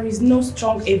 There is no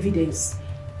strong evidence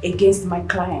against my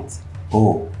client.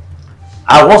 Oh,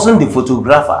 I wasn't the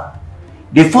photographer.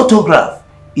 The photograph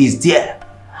is there,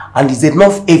 and is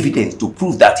enough evidence to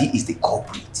prove that he is the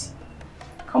culprit.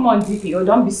 Come on, DPO,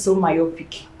 don't be so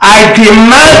myopic. I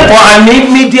demand for an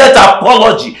immediate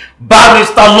apology,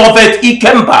 Barrister Lovett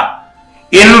Ikemba.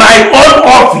 In my own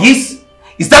office?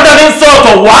 Is that an insult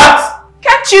or what?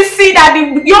 Can't you see that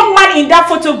the young man in that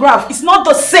photograph is not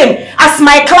the same as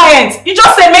my client? You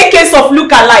just say make case of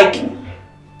look-alike.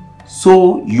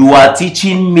 So you are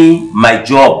teaching me my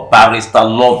job, Barrister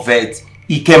Lovett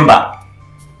Ikemba?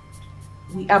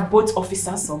 We are both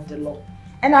officers of the law.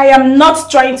 And I am not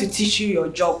trying to teach you your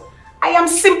job. I am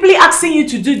simply asking you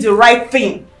to do the right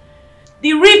thing.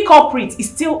 The real culprit is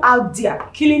still out there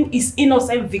killing his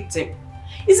innocent victim.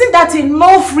 Isn't that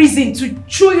enough reason to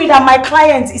show you that my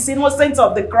client is innocent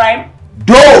of the crime?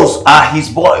 Those are his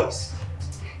boys.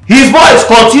 His boys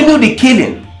continue the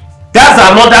killing. That's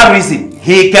another reason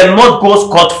he cannot go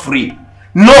scot-free.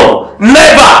 No,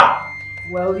 never!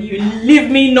 Well, you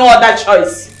leave me no other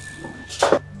choice.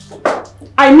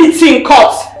 I meet you in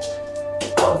court.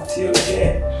 Until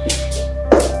then.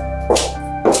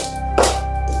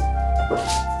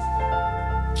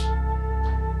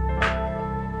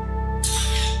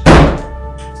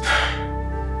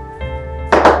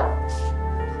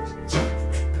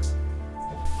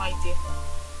 My dear,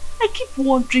 I keep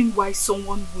wondering why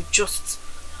someone would just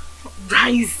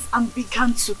rise and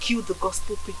begin to kill the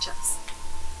gospel preachers.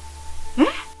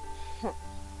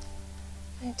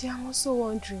 My dear, I'm also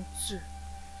wondering too.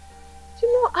 You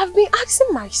know, I've been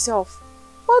asking myself,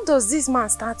 what does this man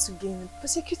stand to gain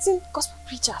persecuting gospel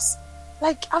preachers?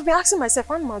 Like, I've been asking myself,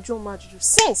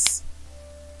 since.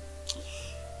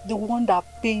 The one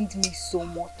that pained me so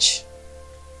much.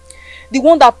 The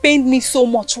one that pained me so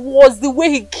much was the way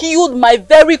he killed my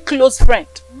very close friend.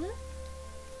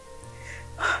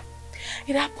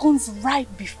 It happens right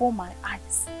before my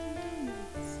eyes.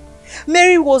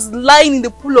 Mary was lying in the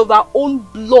pool of her own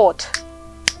blood.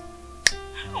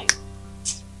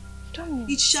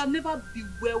 It shall never be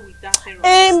well with that terrorist.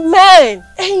 Amen.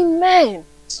 Amen.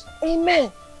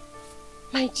 Amen.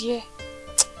 My dear,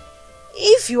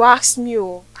 if you ask me,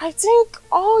 I think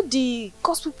all the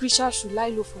gospel preachers should lie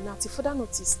low for now till further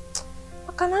notice.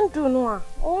 What can I do now? I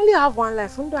only have one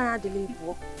life.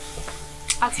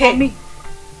 As for me,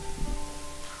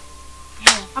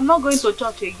 I'm not going to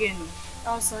church again.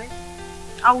 Oh, sorry?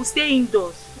 I will stay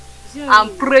indoors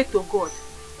and pray to God.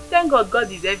 Thank God,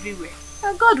 God is everywhere.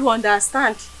 And God will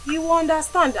understand. He will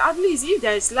understand. At least if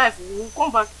there is life, we will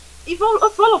come back. If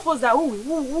all of us that who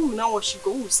will now worship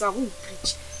God, who will serve, who will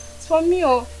preach. It's for me,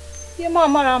 yeah,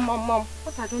 mom.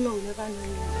 What I don't know, we never know.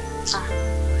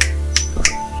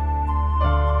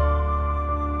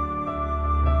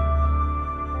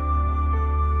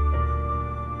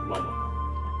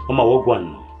 Mama, what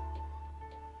one?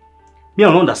 Me,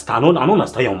 I don't understand. I don't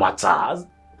understand your matter.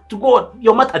 To God,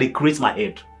 your matter, they create my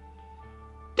head.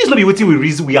 This not be waiting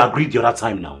we agreed the other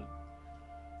time now.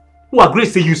 Who agreed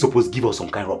say you supposed to give us some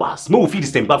kind of robbers? No, we feel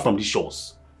this time back from these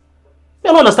shores. I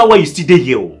don't understand why you still there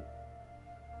here.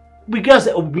 We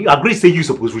agreed say you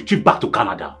supposed to retreat back to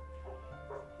Canada.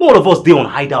 All of us there on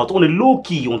hideout, on a low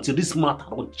key until this matter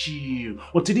don't chill,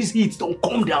 until this heat don't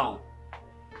calm down.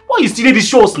 Why you still in these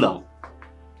shores now?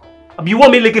 You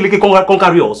want me to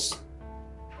carry us?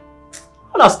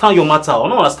 I don't understand your matter. I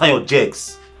don't understand your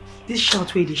jokes. This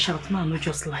shout where they shout now, not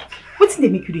just like. What did they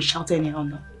make you they shout anyhow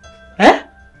now? Eh?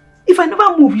 If I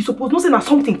never move, you suppose not say that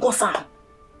something cause am.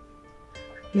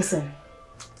 Listen,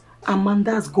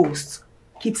 Amanda's ghost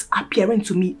keeps appearing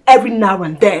to me every now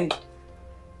and then.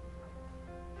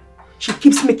 She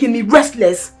keeps making me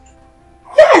restless.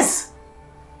 Yes!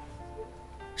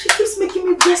 She keeps making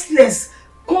me restless,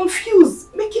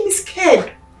 confused, making me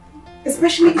scared.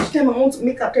 Especially each time I want to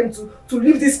make attempt to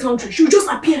leave this country, she will just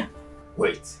appear.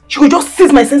 Wait. She will just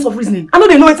seize my sense of reasoning. I know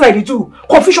they know it's like they do.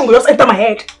 Confusion will just enter my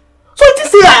head. So it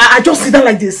is say I just sit down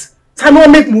like this. So I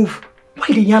don't make move. Why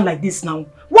they yarn like this now?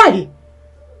 Why?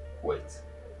 Wait.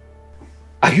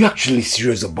 Are you actually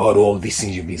serious about all these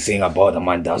things you've been saying about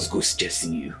Amanda's ghost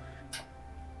chasing you?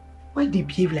 Why they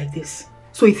behave like this?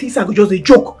 So he thinks I could just a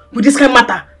joke with this kind of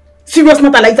matter? Serious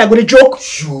matter like that, I go to joke?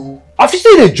 Sure. Have you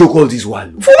said a joke all this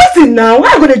while? For nothing now.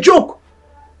 Why I go to joke?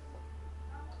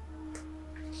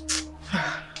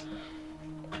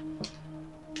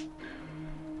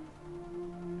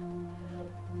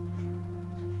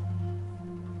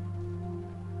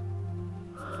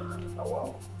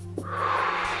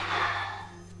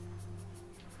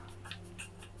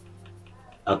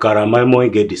 Akara and my mom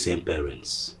get the same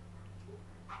parents.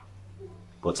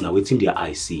 But now waiting their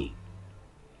eyes see,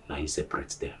 now it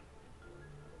separates them.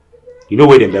 You know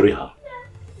where they bury her?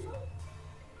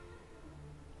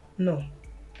 No.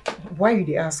 Why did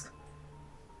they ask?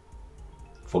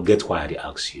 Forget why they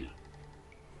ask you.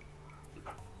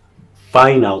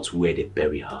 Find out where they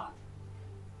bury her.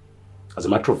 As a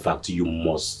matter of fact, you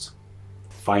must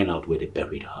find out where they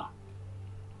buried her.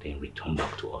 Then return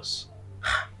back to us.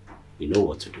 We know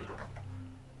what to do.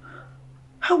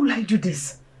 How will I do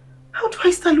this? How do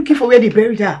I start looking for where they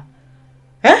buried her?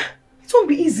 Eh? It won't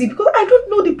be easy because I don't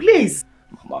know the place.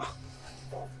 Mama,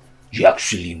 you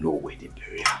actually know where they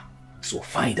bury her. So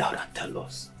find out and tell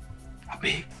us.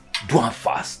 Abeg, do it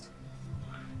fast.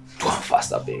 Do it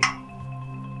fast, Abeg.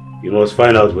 You must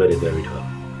find out where they buried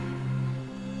her.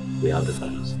 We have the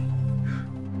final say.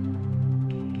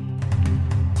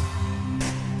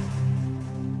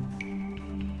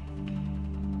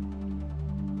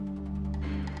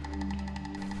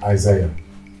 Isaiah,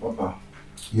 Papa,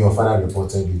 your father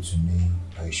reported you to me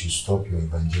that you should stop your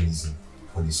evangelism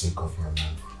for the sake of your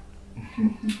life.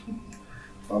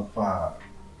 Papa,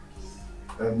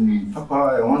 Papa,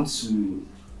 I want to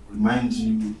remind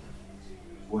you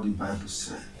what the Bible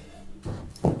said.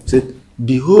 It said,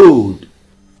 behold,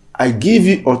 I give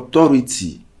you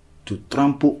authority to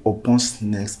trample upon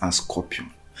snakes and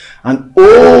scorpions, and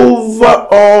over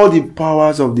all the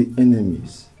powers of the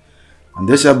enemies, and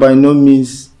they shall by no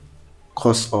means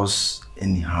cause us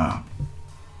any harm.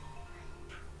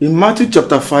 In Matthew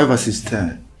chapter 5 verse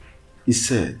 10, he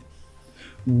said,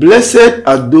 blessed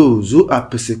are those who are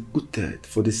persecuted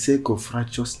for the sake of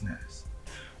righteousness,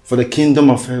 for the kingdom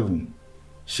of heaven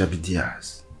shall be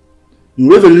theirs. In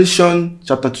Revelation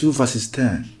chapter 2 verse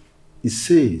 10, it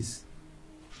says,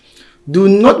 do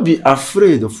not be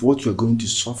afraid of what you are going to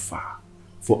suffer,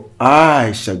 for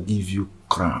I shall give you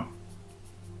crown.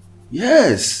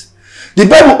 Yes. The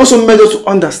Bible also made us to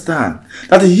understand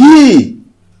that he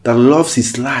that loves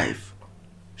his life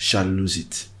shall lose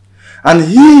it. And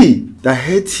he that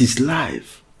hates his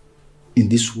life in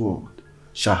this world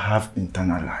shall have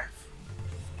eternal life.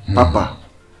 Papa,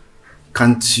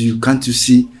 can't you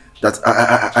see that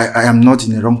I am not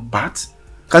in the wrong path?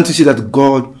 Can't you see that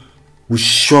God will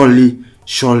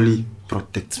surely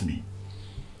protect me?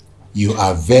 You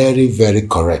are very, very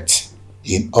correct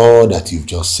in all that you've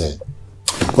just said.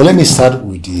 Well, let me start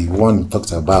with the one you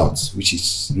talked about, which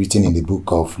is written in the book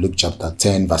of Luke chapter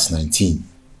 10 verse 19.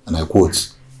 And I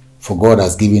quote, for God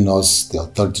has given us the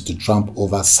authority to trample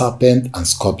over serpent and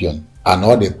scorpion and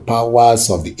all the powers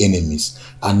of the enemies,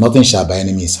 and nothing shall by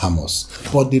enemies harm us.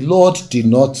 But the Lord did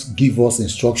not give us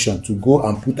instruction to go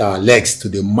and put our legs to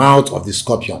the mouth of the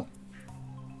scorpion.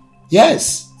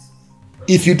 Yes,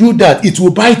 if you do that, it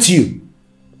will bite you.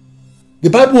 The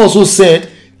Bible also said,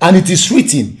 and it is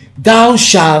written, thou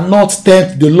shalt not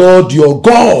tempt the Lord your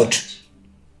God.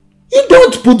 You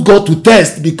don't put God to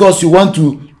test because you want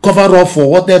to cover up for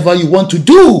whatever you want to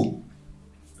do.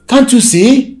 Can't you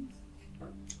see?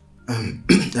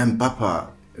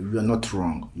 Papa, you are not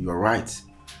wrong. You are right.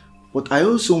 But I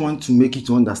also want to make you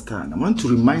to understand. I want to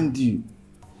remind you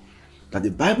that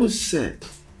the Bible said,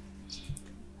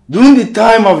 during the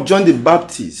time of John the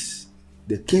Baptist,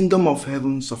 the kingdom of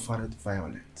heaven suffered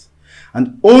violence,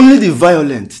 and only the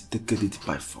violent take it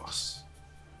by force.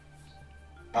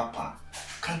 Papa,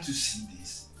 can't you see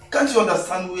this? Can't you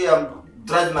understand where I'm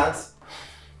driving at?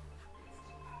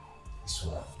 It's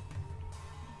well.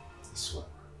 It's well.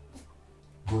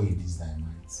 Go in these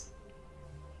diamonds.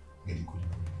 May the good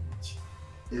Lord be with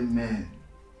you. Amen.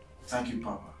 Thank you,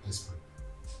 Papa. Let's pray.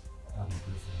 I'll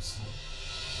pray for your son.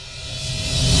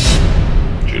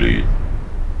 Julie,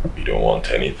 you don't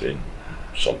want anything?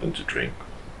 Something to drink?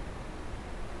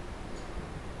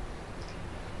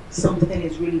 Something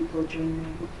is really bothering me.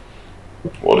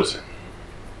 What is it?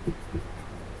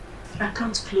 I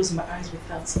can't close my eyes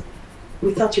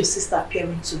without your sister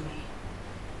appearing to me.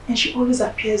 And she always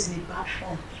appears in a bad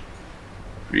form.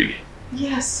 Really?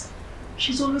 Yes.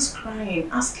 She's always crying,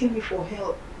 asking me for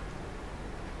help.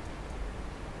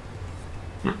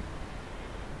 You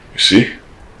see?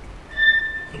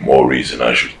 The more reason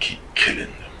I should keep killing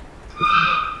them.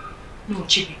 No,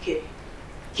 Chibike.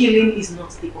 Killing is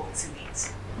not the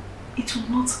ultimate. It will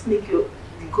not make the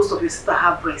ghost of your sister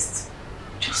have rest.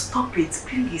 Just stop it,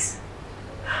 please.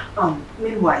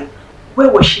 Meanwhile, where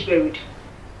was she buried?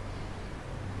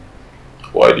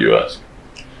 Why do you ask?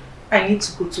 I need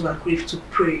to go to her grave to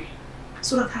pray,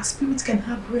 so that her spirit can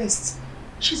have rest.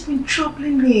 She's been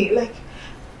troubling me, like,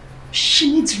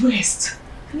 she needs rest.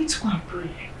 I need to go and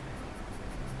pray.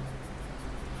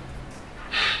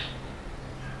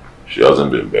 She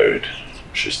hasn't been buried.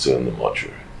 She's still in the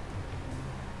mortuary.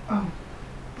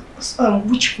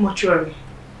 Which mortuary?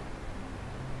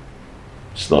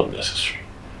 It's not necessary.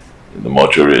 The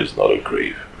mortuary is not a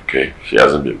grave, okay? She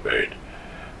hasn't been buried.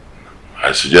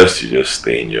 I suggest you just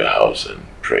stay in your house and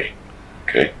pray,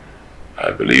 okay?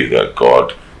 I believe that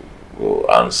God will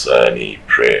answer any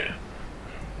prayer.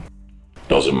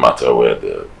 Doesn't matter where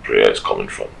the prayer is coming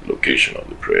from, the location of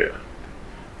the prayer.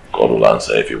 God will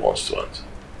answer if He wants to answer.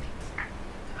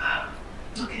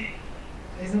 Okay,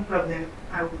 there's no problem.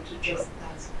 I will do just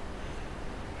that.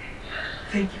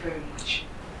 Thank you very much.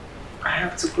 I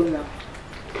have to go now.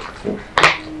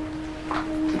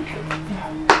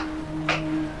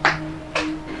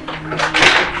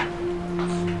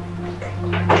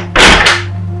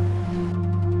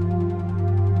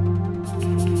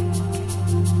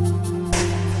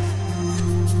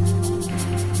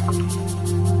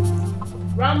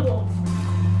 Rambo.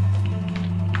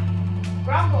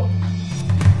 Rambo.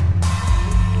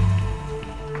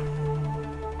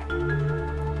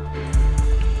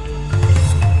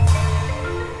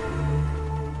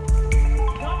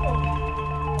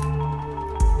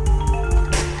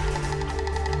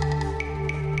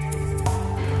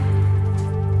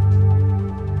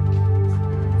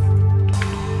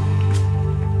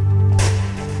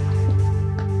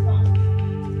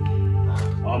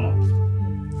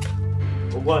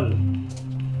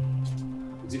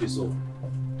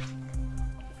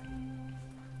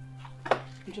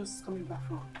 I'm just coming back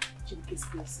from Chibike's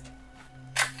place.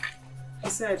 He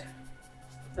said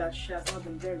that she has not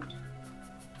been buried.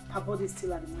 Her body is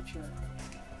still at the mortuary.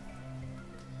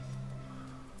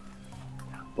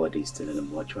 Her body is still in the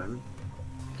mortuary?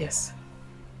 Yes.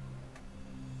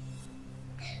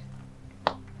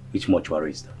 Which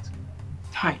mortuary is that?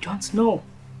 I don't know.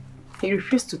 He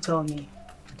refused to tell me.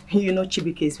 You know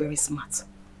Chibike is very smart.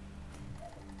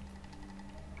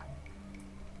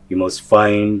 You must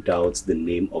find out the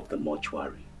name of the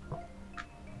mortuary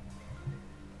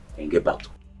and get back to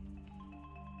me.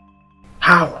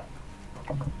 How?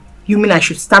 You mean I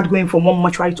should start going from one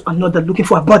mortuary to another looking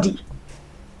for a body?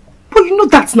 But you know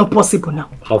that's not possible now.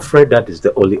 I'm afraid that is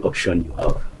the only option you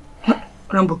have.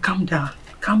 Rambo, calm down.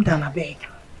 Calm down, I beg.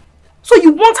 So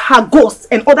you want her ghost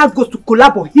and other ghosts to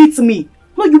collab or hit me?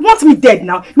 No, you want me dead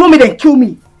now? You want me to kill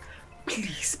me?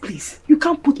 Please, please. You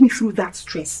can't put me through that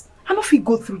stress. I don't feel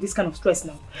go through this kind of stress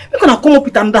now. We're gonna come up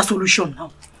with another solution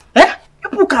now. Eh?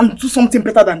 People can do something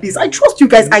better than this. I trust you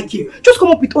guys, IQ. Just come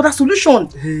up with other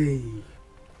solutions. Hey.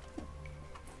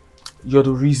 You're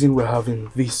the reason we're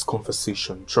having this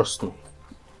conversation. Trust me.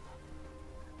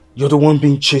 You're the one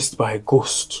being chased by a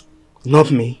ghost.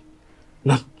 Not me.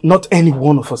 Not any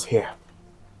one of us here.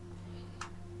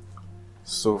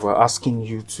 So we're asking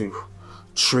you to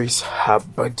trace her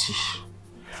body,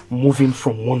 moving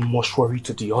from one mortuary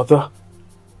to the other.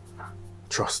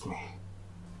 Trust me,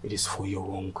 it is for your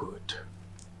own good.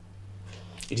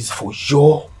 It is for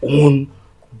your own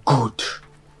good.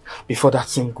 before that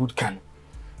same good can,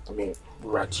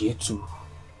 radiate to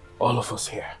all of us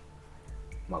here.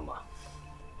 Mama,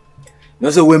 you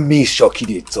know when me Shocky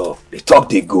they talk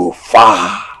they go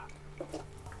far.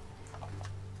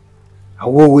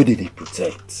 And what way did they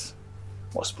protect?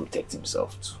 Must protect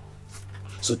himself too.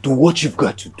 So do what you've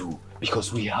got to do,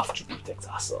 because we have to protect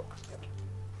ourselves.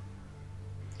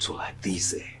 So like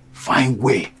this, find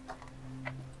way.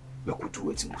 We could do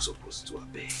what we're supposed to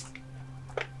obey.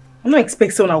 I'm not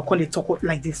expecting someone will call a talk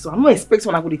like this. So I'm not expecting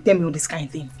someone will tell me all this kind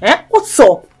of thing. Eh? What's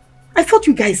up? I thought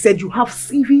you guys said you have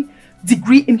CV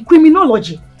degree in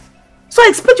criminology. So I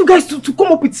expect you guys to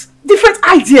come up with different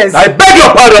ideas. I beg your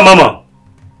pardon, Mama.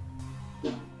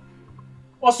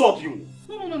 What's up, you?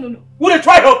 No. Would they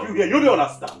try to help you here? You don't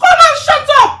understand. Come on, shut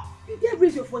up! You dare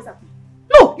raise your voice at me.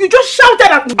 No, you just shouted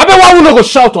at me. I bet why would not go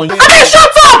shout on you? I mean, shut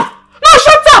up! No,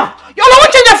 shut up! You all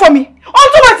won't change that for me.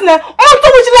 Onto which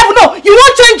level? No, you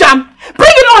won't change them.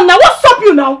 Bring it on now. What's up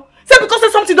you now? Say because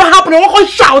something don't happen, you won't come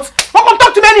shout. Won't come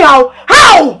talk to me anyhow.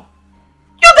 How?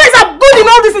 You guys are good in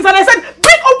all these things, and I said,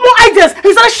 bring up more ideas.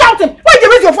 He started shouting. Why did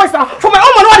you raise your voice now? For my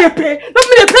own money, what they pay? Not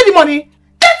me, they pay the money.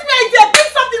 Get me an idea. Do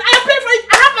something. I am paying for it.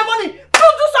 I have my money.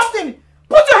 Do something.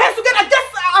 Put your hands together. Get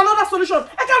another solution.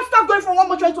 I can't start going from one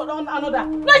mortuary to another.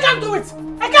 No, I can't do it.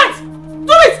 I can't.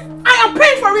 Do it. I am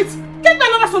paying for it. Get me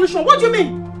another solution. What do you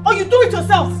mean? Or you do it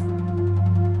yourself?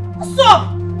 What's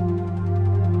up?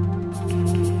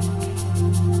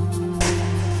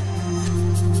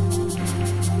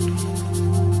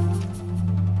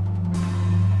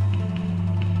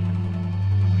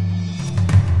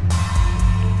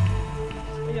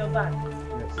 You're back.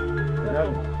 Yes.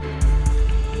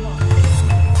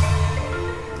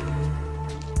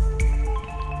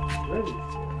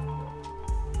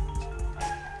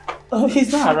 Oh,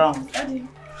 he's not around. Daddy,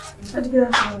 good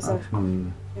afternoon, sir.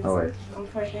 Yes, All right. I'm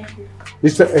fine, thank you.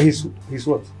 He's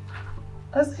what?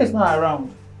 I said he's not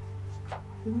around.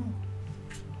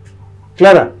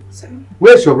 Clara, Sir?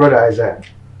 where's your brother Isaiah?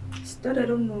 Dad, I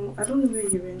don't know. I don't know where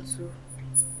he went to.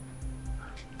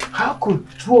 How could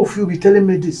two of you be telling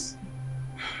me this?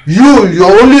 You,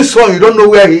 your only son, you don't know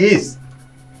where he is.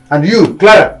 And you,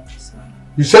 Clara,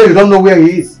 you say you don't know where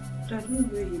he is. Dad, I don't know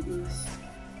where he is.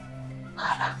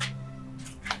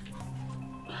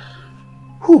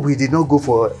 Who we did not go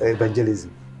for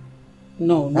evangelism?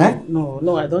 No,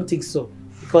 I don't think so.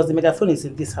 Because the megaphone is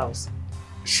in this house.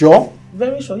 Sure?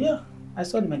 Very sure, yeah. I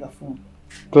saw the megaphone.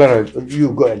 Clara,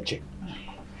 you go and check.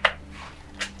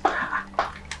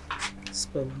 This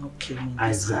boy will not kill me.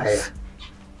 Isaiah.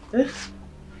 Eh?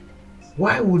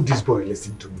 Why would this boy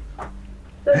listen to me?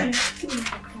 Daddy,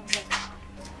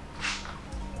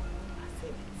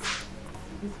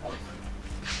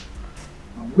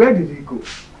 Where did he go?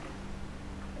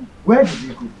 Where did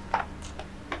he go?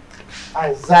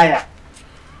 Isaiah.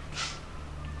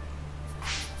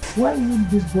 Why would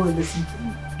this boy listen to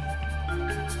me?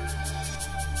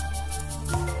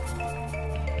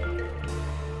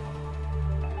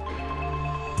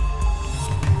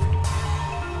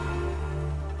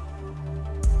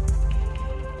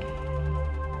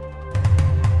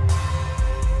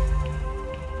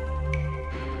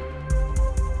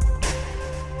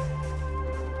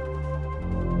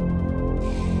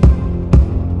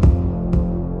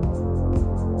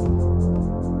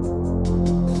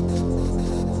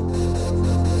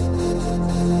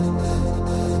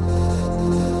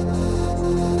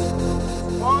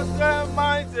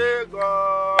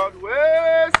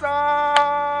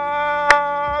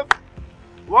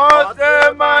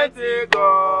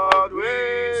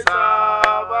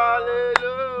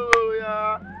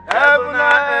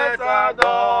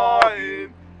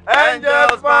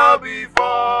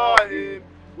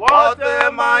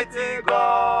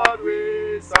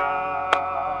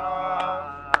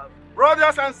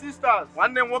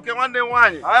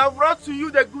 I have brought to you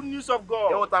the good news of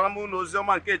God.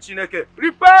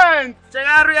 Repent!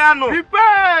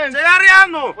 Repent!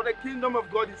 For the kingdom of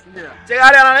God is near.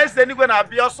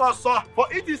 For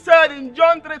it is said in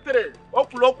John 3:3.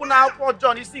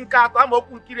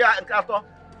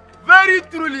 Very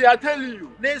truly, I tell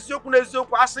you,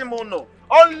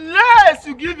 unless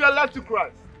you give your life to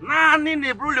Christ,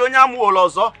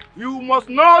 you must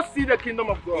not see the kingdom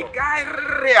of God.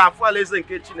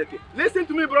 Listen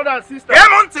to me, brother and sister.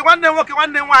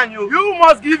 You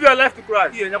must give your life to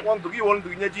Christ. You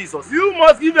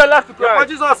must give your life to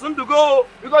Christ.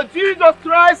 Because Jesus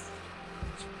Christ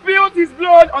spilled his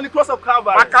blood on the cross of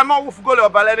Calvary. He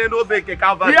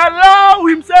allowed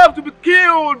himself to be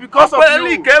killed because of you.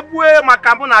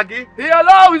 He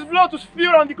allowed his blood to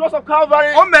spill on the cross of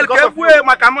Calvary because of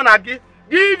you.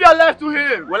 Give your life to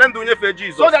him.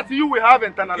 Jesus. So that you will have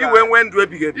eternal life.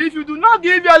 If you do not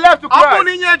give your life to Christ,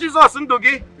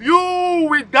 you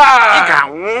will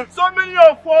die. So many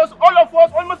of us,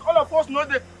 almost all of us know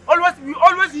that we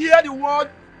always hear the word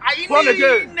born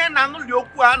again.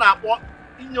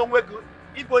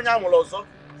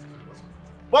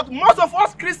 But most of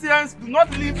us Christians do not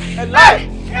live a life.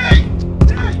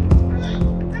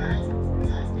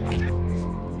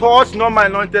 Touch not my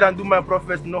anointed and do my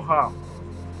prophets no harm.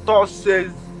 Thus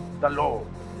says the Lord.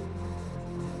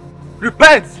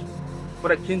 Repent, for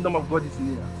the kingdom of God is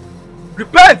near.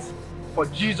 Repent, for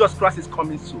Jesus Christ is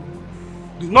coming soon.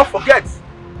 Do not forget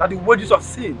that the wages of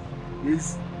sin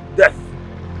is death.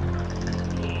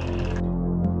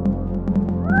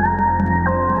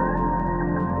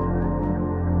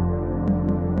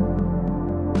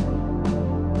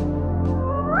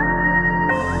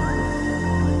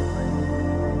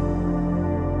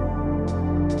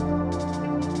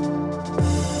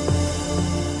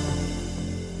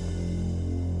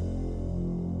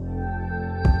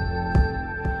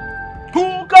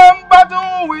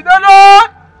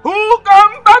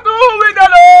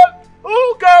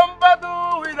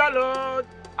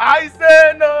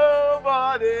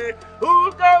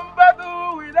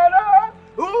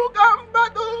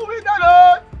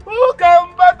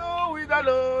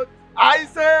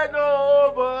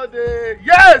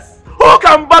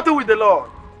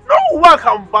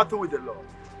 With the Lord,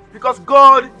 because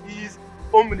God is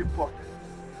omnipotent.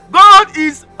 God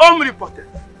is omnipotent.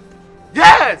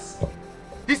 Yes,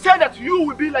 He said that you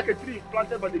will be like a tree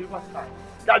planted by the riverside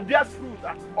that bears fruit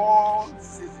at all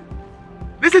seasons.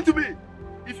 Listen to me.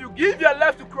 If you give your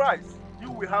life to Christ,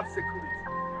 you will have security.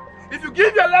 If you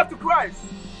give your life to Christ,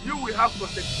 you will have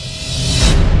protection.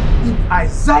 If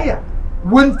Isaiah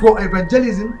went for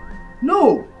evangelism,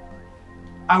 no,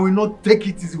 I will not take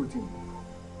it easy with him.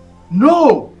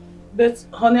 No. But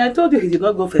honey, I told you he did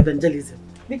not go for evangelism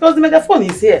because the megaphone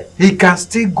is here. He can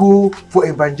still go for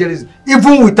evangelism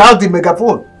even without the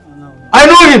megaphone. Oh, no. I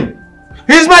know him.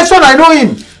 He's my son. I know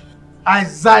him.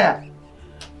 Isaiah.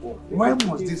 Why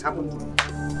must this happen to me?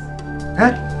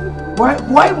 Huh?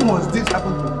 Why must this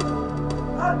happen to me?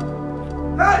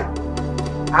 Hey!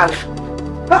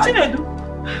 Chinedu,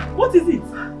 what is it?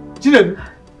 Chinedu,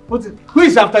 who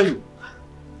is after you?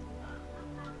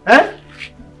 Eh?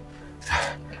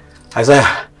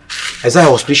 Isaiah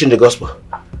was preaching the gospel,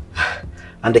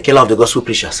 and the killer of the gospel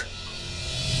preachers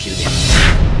killed him.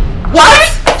 What?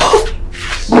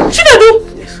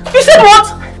 Chinedu? Yes. You said what?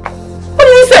 What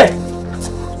did you say?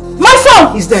 My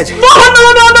son? He's dead. No,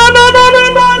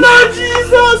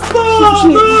 Jesus, no.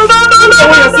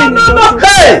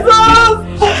 Hey!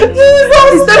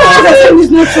 Jesus! Instead of what I said,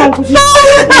 he's not strong.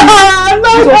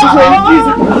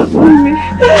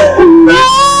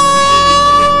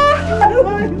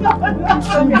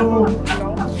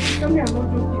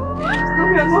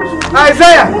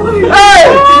 Isaiah! Hey!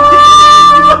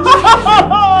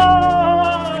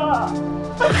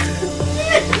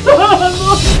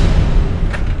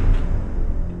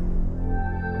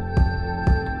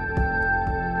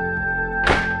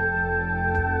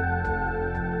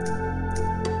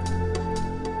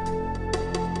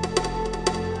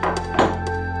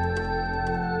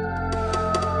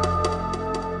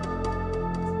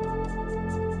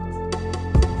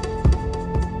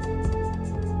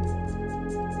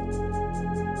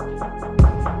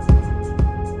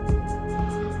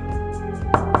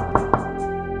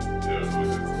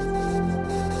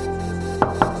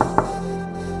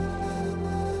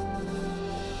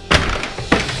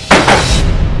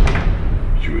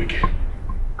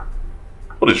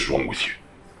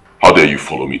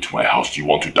 Follow me to my house. Do you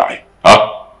want to die?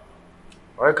 Huh?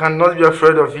 I cannot be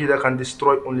afraid of he that can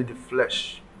destroy only the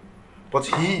flesh, but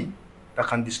he that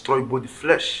can destroy both the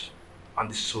flesh and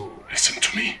the soul. Listen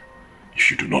to me.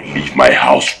 If you do not leave my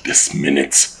house this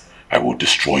minute, I will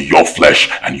destroy your flesh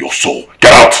and your soul.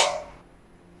 Get out!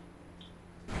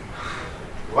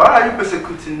 Why are you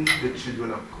persecuting the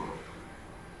children of God?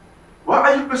 Why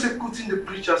are you persecuting the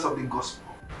preachers of the gospel?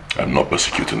 I'm not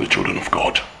persecuting the children of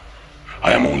God.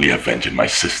 I am only avenging my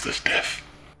sister's death.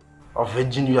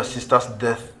 Avenging your sister's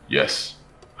death? Yes.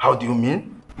 How do you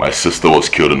mean? My sister was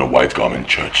killed in a white garment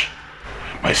church.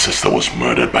 My sister was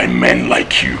murdered by men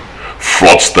like you.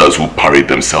 Fraudsters who parade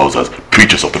themselves as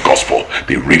preachers of the gospel.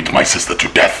 They raped my sister to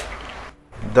death.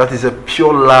 That is a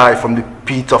pure lie from the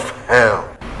pit of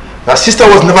hell. That sister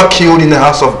was never killed in the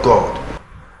house of God.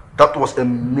 That was a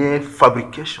mere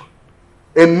fabrication.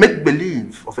 A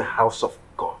make-believe of a house of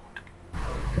God.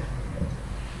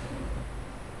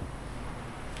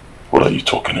 What are you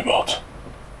talking about?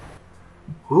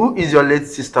 Who is your late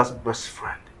sister's best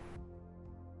friend?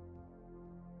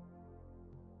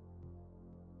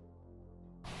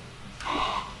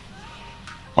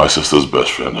 My sister's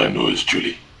best friend I know is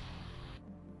Julie.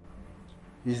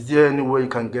 Is there any way you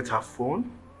can get her phone?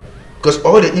 Because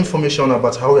all the information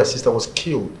about how your sister was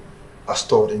killed are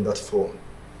stored in that phone.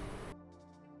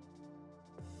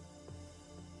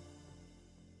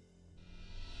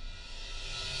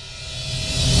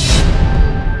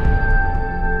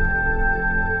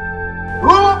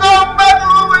 Who can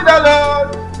battle with the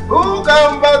Lord? Who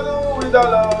can battle with the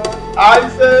Lord? I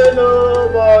say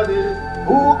nobody.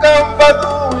 Who can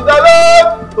battle with the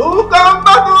Lord? Who can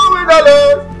battle with the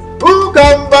Lord? Who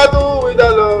can battle with the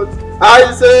Lord?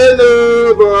 I say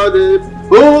nobody.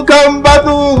 Who can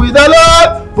battle with the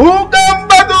Lord? Who can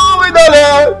battle with the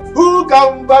Lord? Who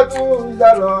can battle with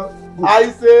the Lord?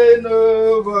 I say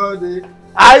nobody.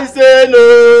 I say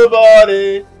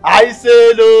nobody. I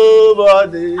say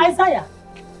nobody. Isaiah.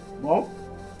 Mom?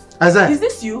 Isaiah. Is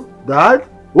this you? Dad?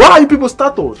 Why are you people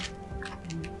startled?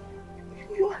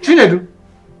 Chinedu,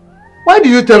 why do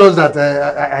you tell us that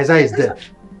Isaiah is dead?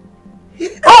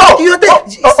 Oh, you're dead.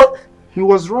 He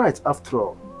was right after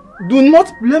all. Do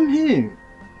not blame him.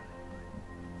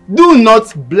 Do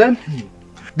not blame him.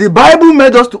 The Bible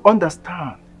made us to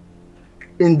understand.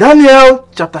 In Daniel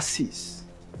chapter 6,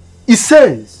 it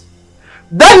says,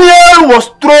 Daniel was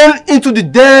thrown into the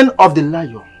den of the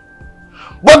lion.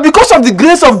 But because of the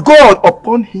grace of God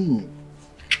upon him,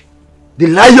 the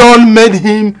lion made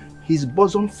him his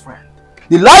bosom friend.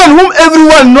 The lion whom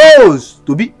everyone knows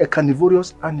to be a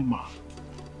carnivorous animal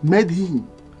made him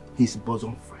his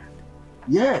bosom friend.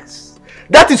 Yes,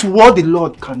 that is what the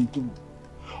Lord can do.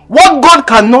 What God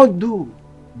cannot do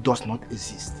does not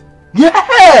exist.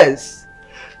 Yes!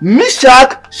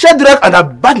 Meshach, Shadrach, and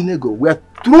Abednego were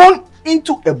thrown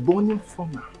into a burning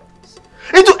furnace,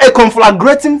 into a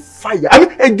conflagrating fire,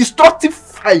 a destructive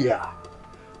fire.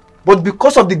 But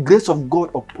because of the grace of God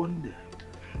upon them,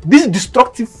 this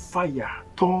destructive fire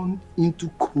turned into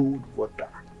cold water.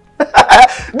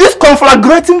 This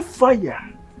conflagrating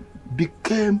fire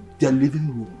became their living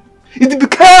room. It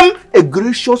became a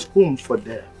gracious home for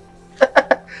them.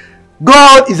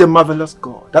 God is a marvelous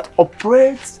God that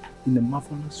operates in a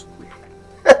marvelous way.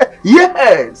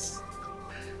 Yes!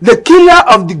 The killer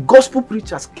of the gospel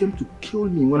preachers came to kill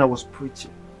me when I was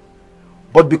preaching.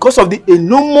 But because of the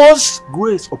enormous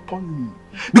grace upon me,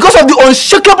 because of the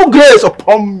unshakable grace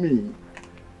upon me,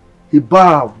 he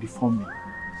bowed before me.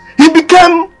 He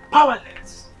became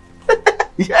powerless.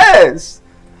 Yes!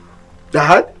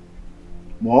 Dad,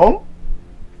 Mom,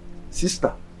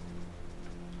 sister,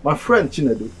 my friend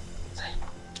Chinedu,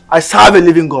 I serve a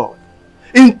living God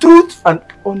in truth and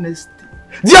honesty.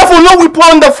 Therefore no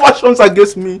weapon that fashions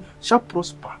against me shall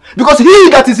prosper, because he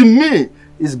that is in me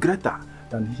is greater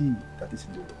than he that is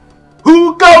in the world.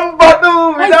 Who can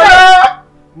battle with the Lord?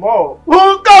 More.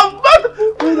 Who can battle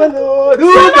with the Lord?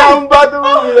 Who can battle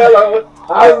with the Lord?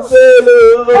 I say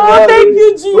Lord. Oh, thank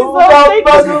you, Jesus. Who can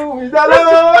battle with the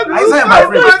Lord? Isaiah, my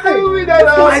friend.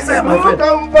 Isaiah, my friend. Who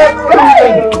can battle with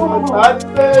the Lord? I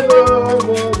say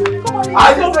nobody. I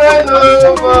say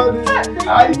nobody. I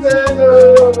say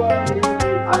nobody.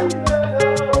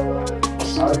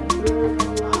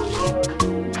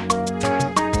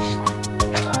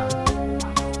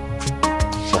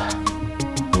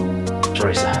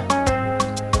 Sorry, sir.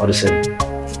 All the same,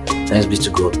 thanks be to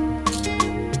God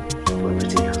for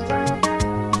everything you have done.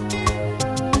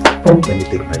 Let me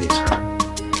take my leave, sir.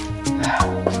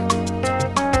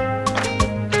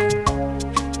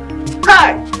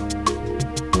 Hi!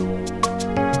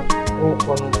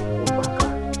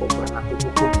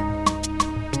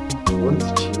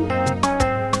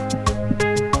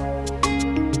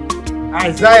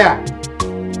 Isaiah,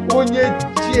 onye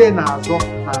chie na-azọ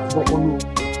ọnụ.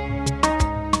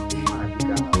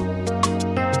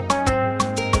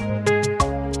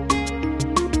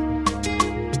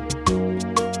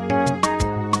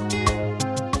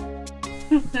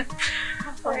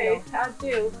 Hey, I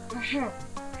do.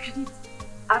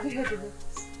 Have you heard the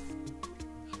latest?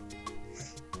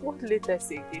 What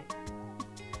latest again?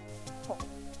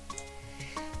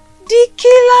 The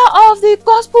killer of the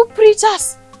gospel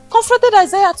preachers confronted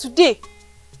Isaiah today,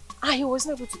 and he was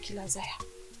not able to kill Isaiah.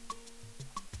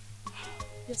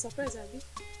 You're surprised, Abby?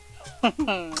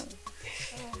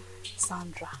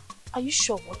 Sandra, are you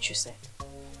sure what you said?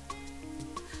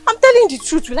 I'm telling the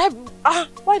truth. Will I?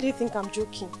 Why do you think I'm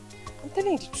joking? I'm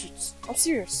telling you the truth. I'm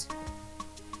serious.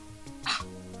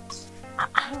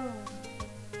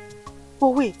 But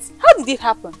wait, how did it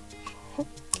happen?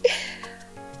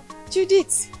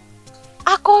 Judith,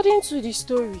 according to the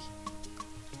story,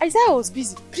 Isaiah was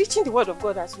busy preaching the word of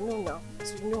God, as we know now,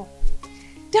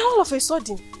 Then all of a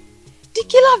sudden, the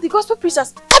killer of the gospel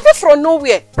preachers appeared from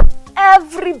nowhere.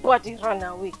 Everybody ran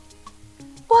away.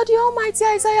 But the Almighty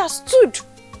Isaiah stood.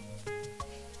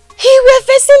 He were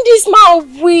facing this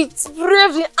man with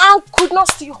bravery and could not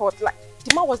still hurt. Like,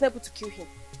 the man was not able to kill him.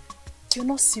 You're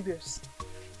not serious.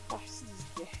 Oh, see this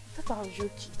guy. I thought I was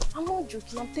joking. I'm not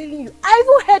joking, I'm telling you. I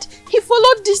even heard he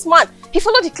followed this man. He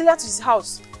followed the killer to his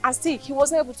house. And still, he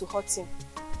wasn't able to hurt him.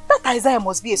 That Isaiah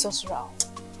must be a sorcerer.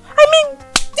 I mean,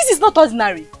 this is not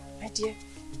ordinary. My dear,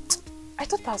 I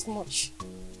thought as much.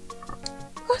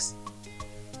 Because,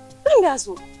 let me ask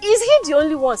you, is he the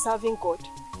only one serving God?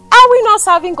 Are we not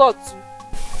serving God too?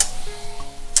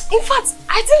 In fact,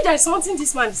 I think there is something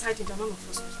this man is hiding that none of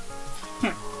us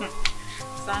know.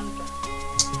 Sandra,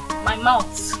 my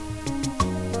mouth.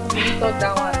 You thought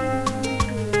that one.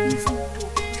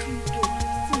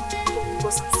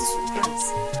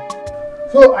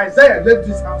 So Isaiah left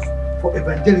this house for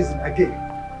evangelism again.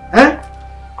 Eh?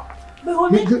 But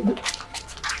honey,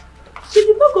 she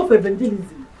did not go for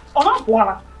evangelism.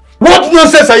 What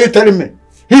nonsense are you telling me?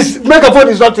 His megaphone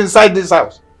is not inside this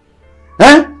house.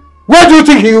 Eh? Where do you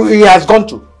think he has gone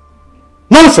to?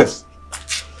 Nonsense!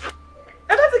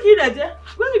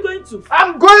 Where are you going to?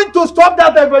 I'm going to stop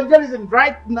that evangelism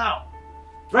right now.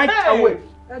 Right away.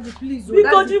 Daddy, please,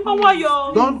 because you know why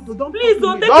you're... Don't please,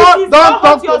 don't take it easy. Don't hurt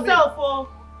talk to yourself. Oh.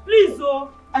 Please, oh.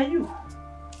 Are you?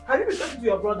 Have you been talking to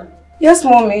your brother? Yes,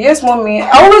 mommy. Yes, mommy.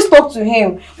 I always talk to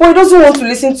him, but he doesn't want to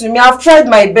listen to me. I've tried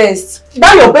my best.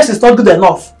 That your best is not good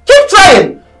enough. Keep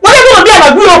trying. When you're going to be an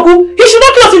Agbuyoku, he should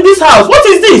not kill us in this house. What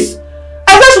is this?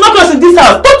 Isaiah should not kill us in this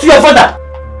house. Talk to your father.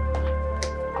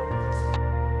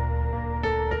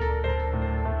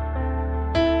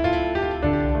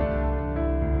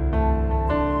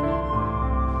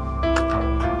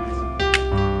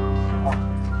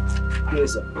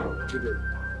 Yes, sir. Good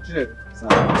day. Sir,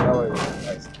 how are you?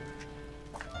 Nice.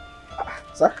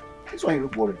 Sir, this one you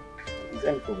look worried. Is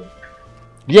there any problem?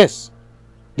 Yes.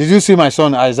 Did you see my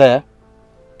son Isaiah?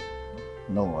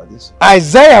 No, I didn't.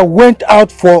 Isaiah went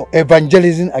out for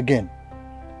evangelism again.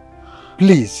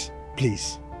 Please,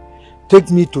 please,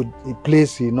 take me to a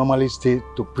place he normally stays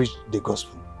to preach the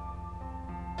gospel.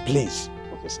 Please.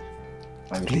 Okay, sir.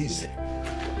 Please.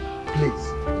 Please.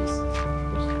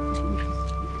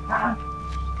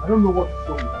 I don't know what to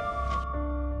do with that.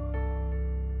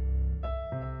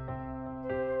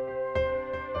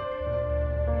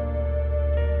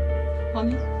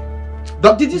 Honey?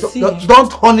 Did you see him?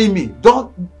 Don't honey me.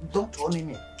 Don't honey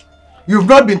me. You've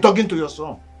not been talking to your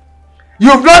son.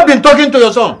 You've not been talking to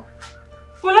your son.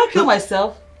 Will I kill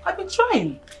myself? I've been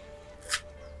trying.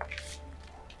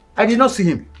 I did not see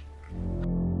him.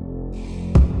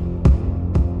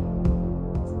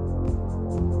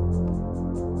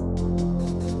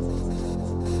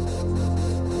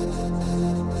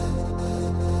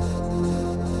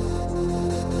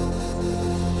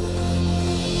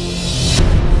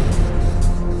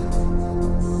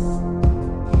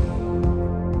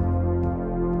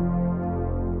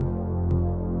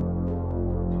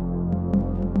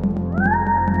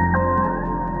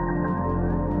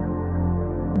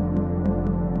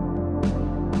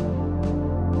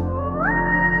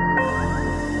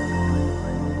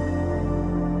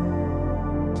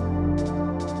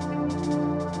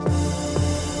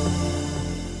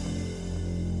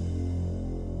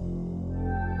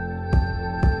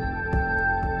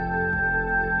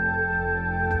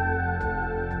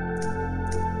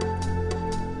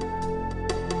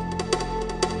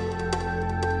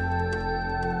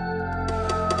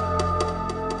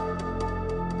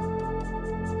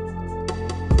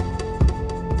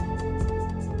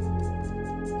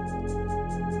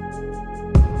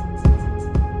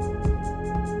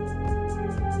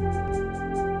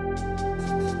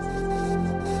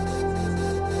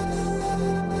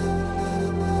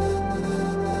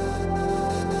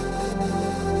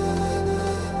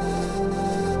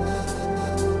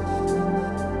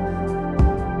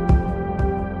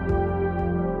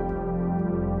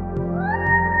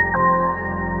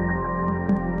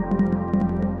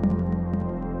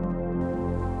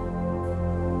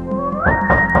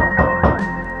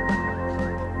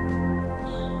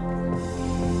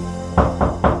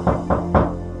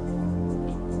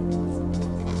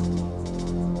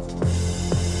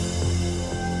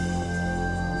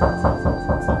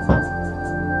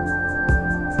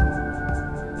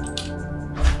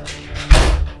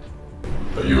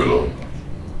 Are you alone?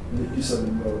 Yes,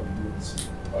 I'm alone.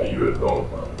 Are you alone,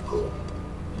 man? God?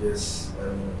 Yes,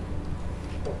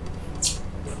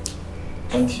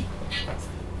 thank you.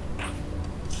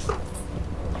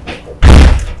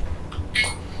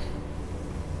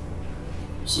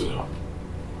 Sit down.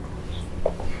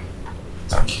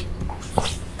 Thank you.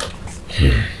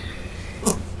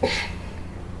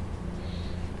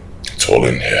 It's all all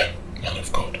in here, man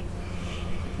of God.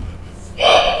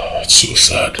 It's so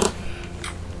sad.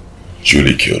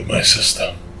 Julie killed my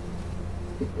sister.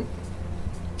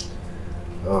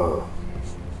 Oh,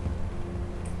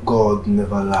 God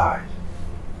never lied.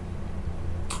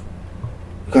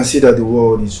 You can see that the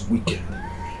world is wicked.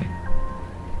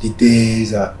 The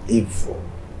days are evil.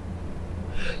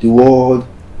 The world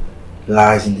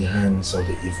lies in the hands of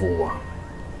the evil one.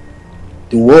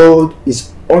 The world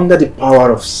is under the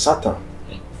power of Satan.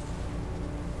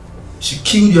 She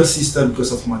killed your sister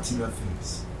because of material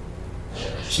things.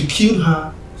 She killed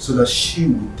her so that she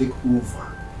would take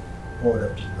over all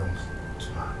that belongs to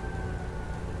her.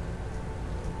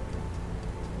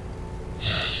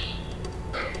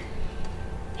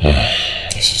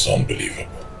 This is unbelievable.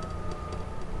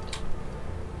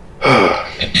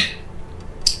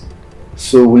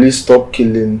 So will you stop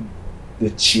killing the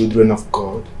children of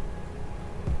God?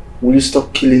 Will you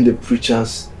stop killing the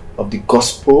preachers of the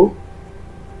gospel?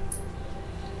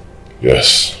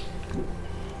 Yes.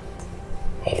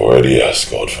 I've already asked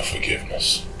God for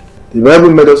forgiveness. The Bible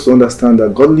made us to understand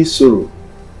that godly sorrow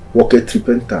worketh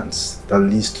repentance that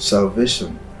leads to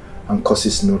salvation and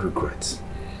causes no regret.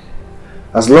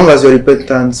 As long as your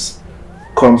repentance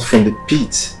comes from the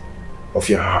pit of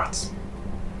your heart,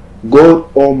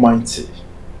 God Almighty,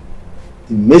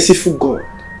 the merciful God,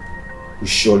 will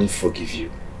surely forgive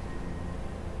you.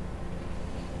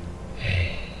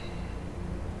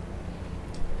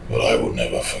 But I will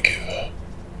never forgive her.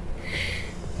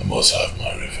 I must have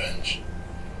my revenge.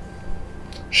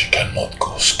 She cannot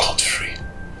go scot-free.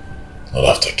 Not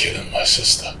after killing my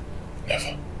sister.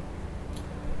 Never.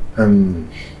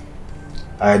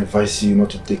 I advise you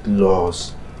not to take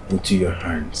laws into your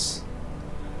hands.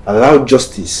 Allow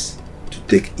justice to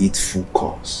take its full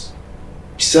course.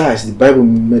 Besides, the Bible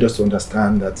made us to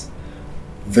understand that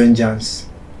vengeance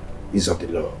is of the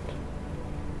Lord.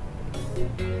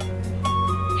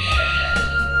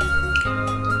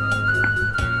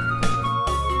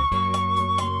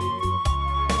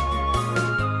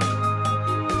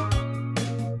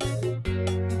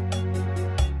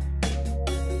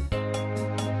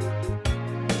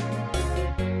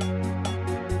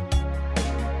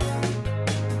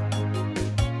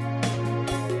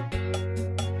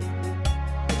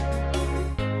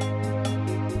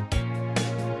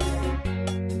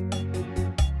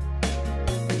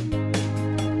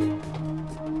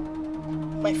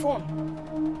 My phone.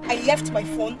 I left my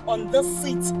phone on this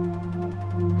seat.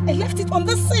 I left it on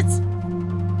this seat.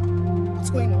 What's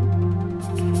going on?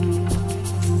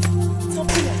 Tell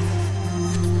me what.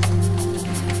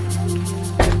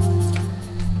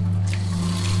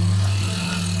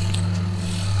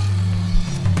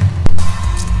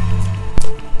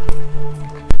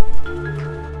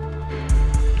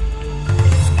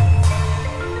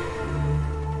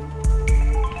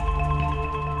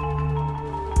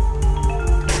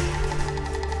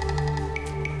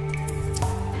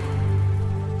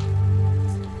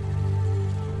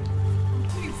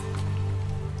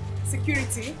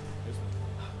 Security?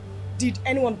 Did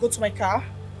anyone go to my car?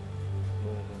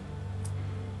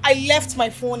 I left my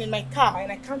phone in my car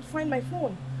and I can't find my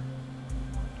phone.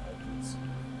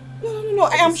 No,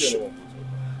 I am sure.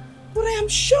 But I am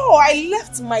sure I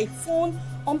left my phone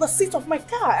on the seat of my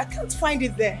car. I can't find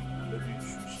it there.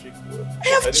 I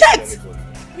have checked.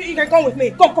 You can come with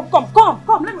me. Come.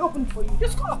 Let me open it for you.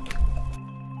 Just come.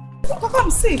 Come,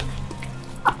 see.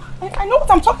 I know what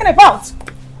I'm talking about.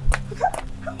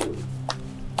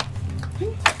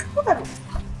 Look at it.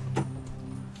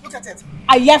 Look at it.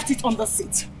 I left it on the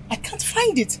seat. I can't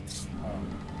find it.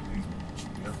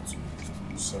 You have to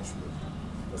search for it.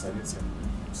 Because I didn't see anything.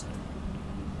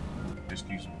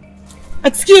 Excuse me.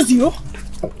 Excuse you?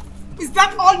 Is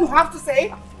that all you have to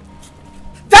say?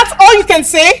 That's all you can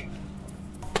say?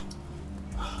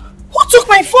 Who took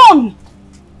my phone?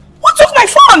 Who took my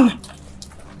phone?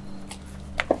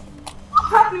 What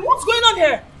happened? What's going on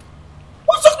here?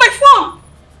 Who took my phone?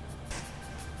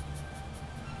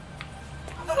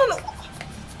 No.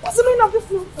 What's the meaning of this?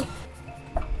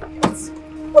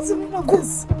 What's the meaning of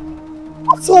this?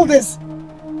 What's all this?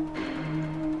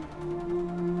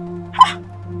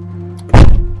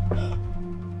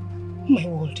 My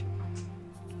word.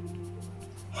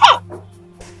 Ha!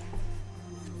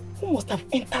 Who must have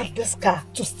entered this car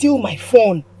to steal my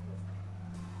phone?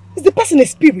 Is the person a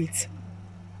spirit?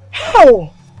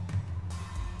 How?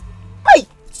 Hey!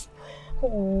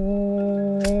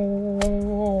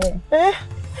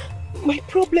 My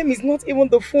problem is not even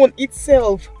the phone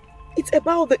itself. It's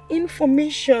about the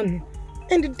information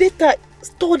and the data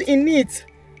stored in it.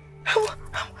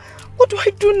 What do I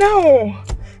do now?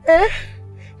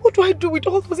 What do I do with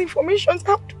all those informations?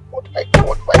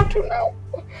 What do I do now?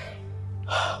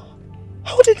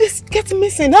 How did this get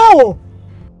missing now?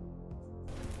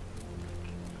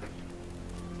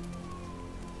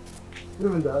 Good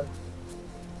evening, Dad.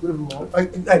 Good evening, Mom.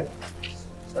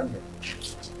 Stand here.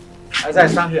 Isaiah,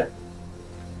 stand here.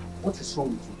 What is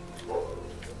wrong with you?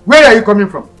 Where are you coming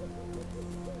from?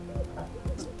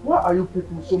 Why are you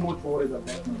people so much worried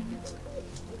about me?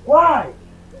 Why?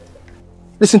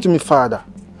 Listen to me, Father.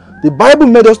 The Bible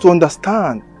made us to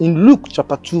understand in Luke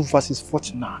chapter 2 verses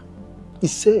 49. It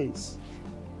says,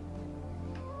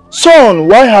 Son,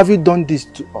 why have you done this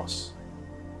to us?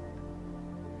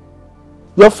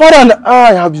 Your father and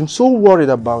I have been so worried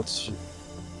about you.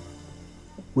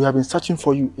 We have been searching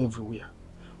for you everywhere.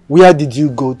 Where did you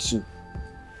go to?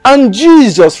 And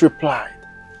Jesus replied,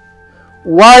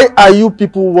 why are you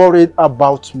people worried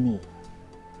about me?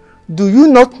 Do you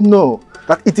not know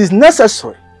that it is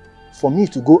necessary for me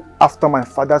to go after my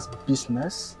father's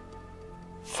business?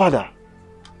 Father,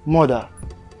 Mother,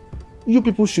 you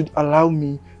people should allow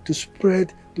me to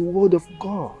spread the word of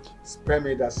God. Spare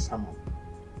me that sermon.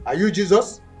 Are you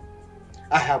Jesus?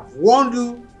 I have warned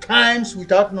you times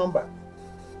without number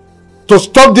to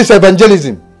stop this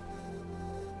evangelism.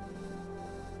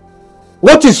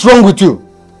 What is wrong with you?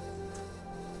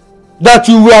 That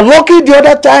you were lucky the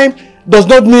other time does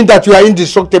not mean that you are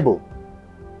indestructible.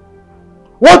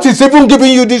 What is even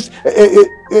giving you this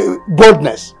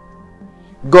boldness?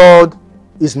 God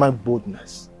is my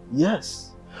boldness.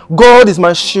 Yes. God is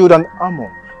my shield and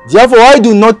armor. Therefore, I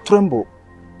do not tremble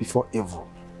before evil.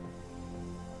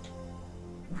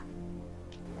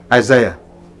 Isaiah,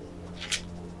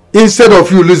 instead of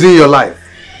you losing your life,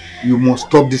 you must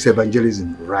stop this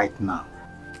evangelism right now.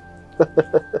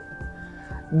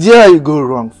 There you go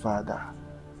wrong, Father.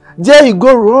 There you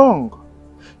go wrong.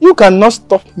 You cannot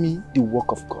stop me the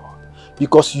work of God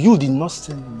because you did not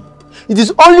send me. It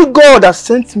is only God that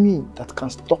sent me that can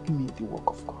stop me the work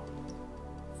of God.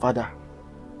 Father,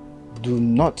 do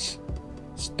not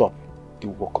stop the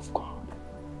work of God.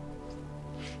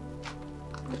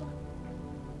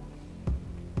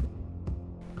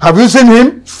 Have you seen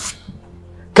him?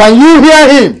 Can you hear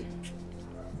him?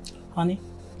 Honey,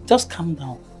 just calm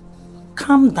down.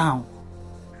 Calm down.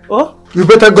 Oh? You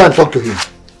better go and talk to him.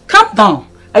 Calm down.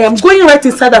 I am going right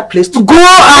inside that place to go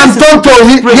and talk to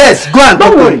him. Yes, go and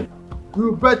talk to him.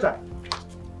 You better.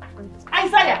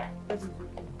 Isaiah!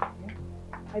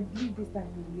 I believe this time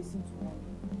he will listen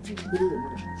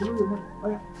to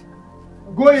me.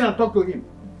 Go in and talk to him.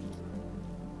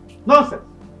 Nonsense.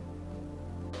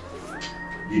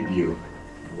 DPO,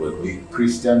 well, the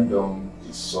Christendom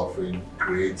is suffering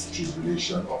great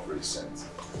tribulation of recent.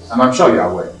 And I'm sure you are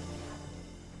aware.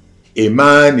 A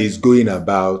man is going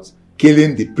about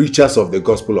killing the preachers of the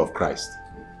gospel of Christ.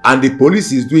 And the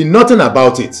police is doing nothing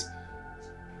about it.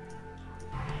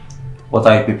 What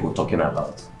are you people talking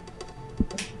about?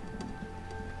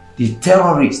 The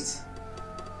terrorist,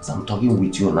 as I'm talking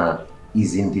with you now,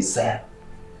 is in the cell.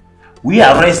 We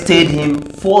arrested him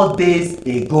 4 days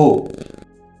ago.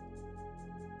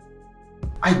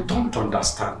 I don't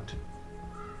understand.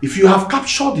 If you have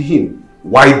captured him,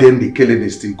 why then the killing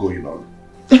is still going on?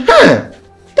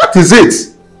 That is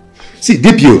it. See,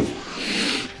 DPO,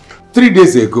 3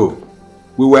 days ago,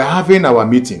 we were having our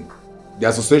meeting, the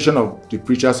Association of the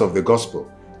Preachers of the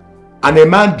Gospel, and a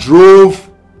man drove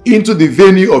into the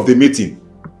venue of the meeting,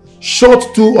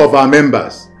 shot 2 of our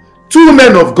members, 2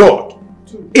 men of God,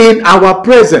 in our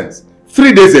presence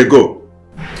 3 days ago.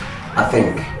 I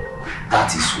think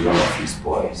that is one of his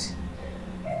boys.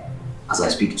 As I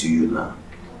speak to you now,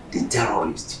 the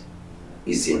terrorist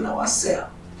is in our cell.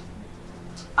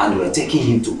 And we're taking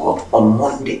him to court on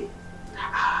Monday.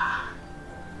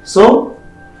 So?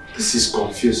 This is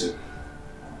confusing.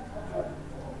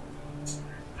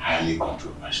 Highly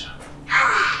controversial.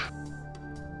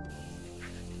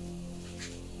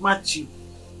 Matthew.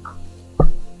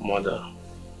 Mother.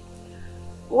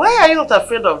 Why are you not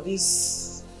afraid of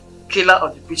this killer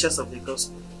of the preachers of the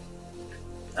gospel?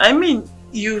 I mean,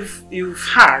 you've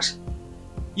heard,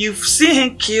 you've seen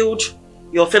him killed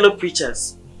your fellow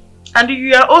preachers. And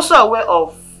you are also aware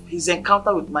of his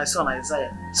encounter with my son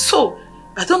Isaiah. So,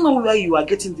 I don't know where you are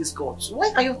getting these gods.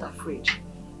 Why are you not afraid?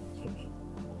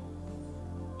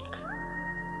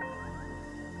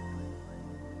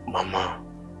 Mama,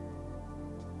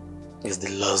 it's the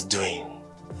Lord's doing.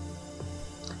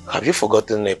 Have you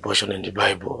forgotten a portion in the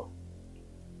Bible?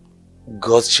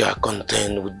 God shall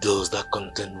contend with those that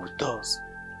contend with us,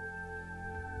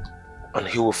 and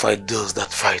he will fight those that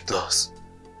fight us.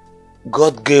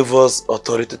 God gave us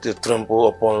authority to trample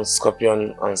upon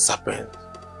scorpion and serpent,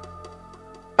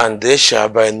 and they shall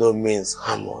by no means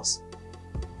harm us.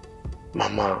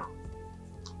 Mama,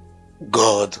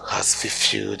 God has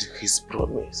fulfilled his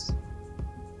promise.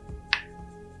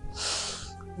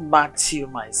 Matthew,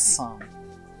 my son,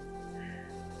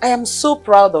 I am so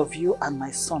proud of you and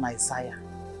my son Isaiah.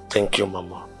 Thank you,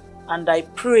 Mama. And I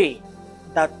pray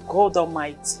that God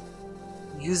Almighty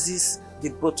uses the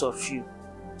both of you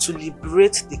to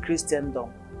liberate the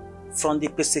Christendom from the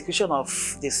persecution of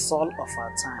the Saul of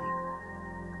our time.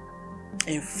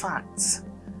 In fact,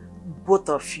 both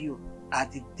of you are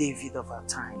the David of our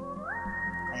time.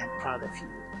 I am proud of you.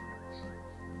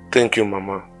 Thank you,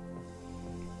 Mama.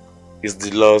 It's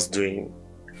the Lord's doing.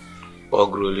 All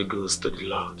glory goes to the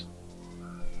Lord.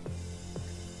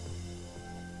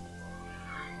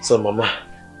 So, Mama,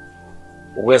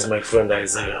 where's my friend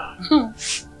Isaiah?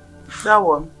 That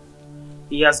one,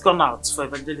 he has gone out for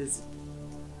evangelism,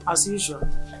 as usual.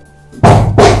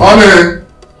 Honey!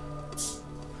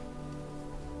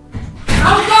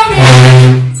 I'm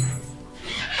coming!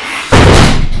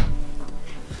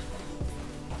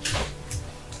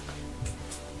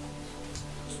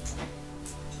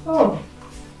 Oh,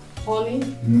 honey.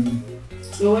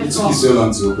 You went It took you so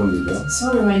long to open the door.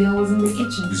 Sorry, my I was in the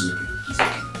kitchen. It's okay.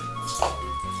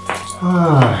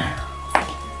 Ah.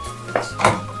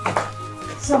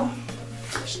 So,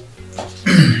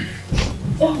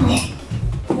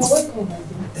 welcome, my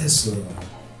dear. Yes, so,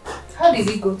 How did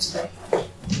it go today?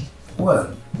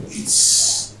 well,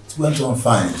 it went on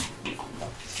fine.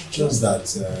 Just that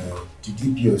the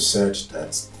DPO said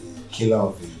that the killer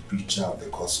of the preacher of the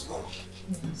gospel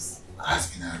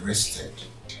has been arrested.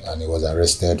 And he was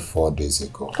arrested 4 days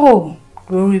ago. Oh,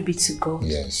 glory be to God.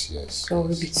 Yes, yes.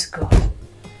 Glory be to God.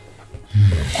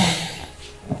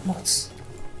 But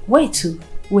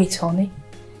wait, honey.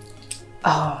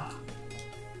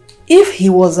 If he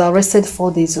was arrested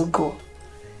 4 days ago,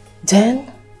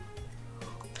 then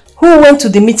who went to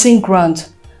the meeting ground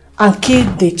and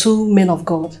killed the 2 men of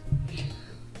God?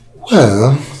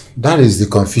 Well, that is the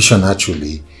confusion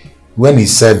actually. When he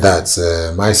said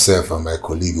that, myself and my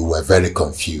colleague were very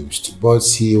confused, but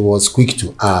he was quick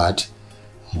to add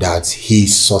that he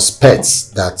suspects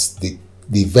that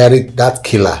that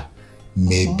killer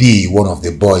may be one of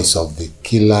the boys of the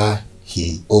killer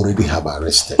he already have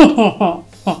arrested.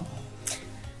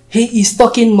 He is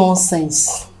talking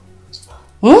nonsense.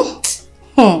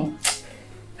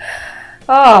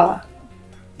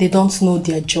 They don't know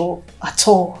their job at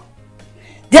all.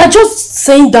 They are just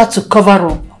saying that to cover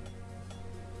up.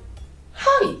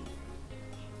 Hi.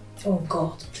 Oh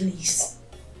God, please.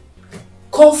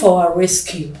 Come for our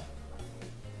rescue.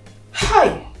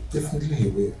 Hi. Definitely he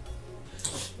will.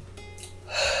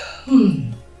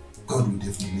 God will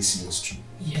definitely see us through.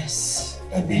 Yes.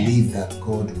 I believe that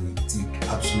God will take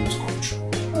absolute control.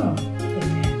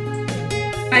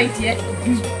 My dear,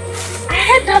 I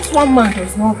heard that one man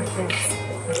does not repent.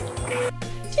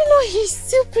 You know, he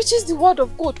still preaches the word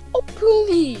of God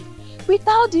openly,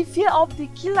 without the fear of the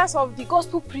killers of the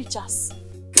gospel preachers.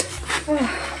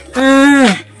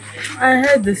 I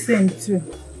heard the same too.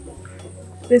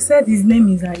 They said his name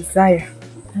is Isaiah.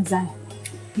 Isaiah.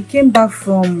 He came back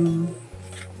from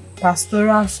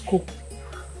pastoral school.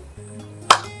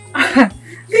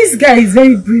 This guy is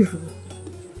very brave.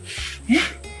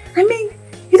 I mean,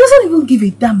 he doesn't even give a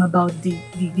damn about the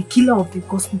killer of the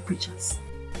gospel preachers.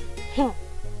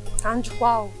 And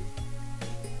wow,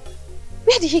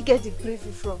 where did he get the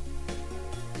bravery from?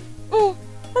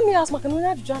 Let me ask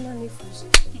Makanuna Joanna Nefus.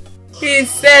 He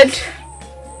said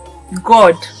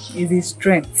God is his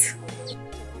strength.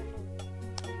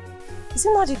 Is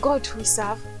it not the God we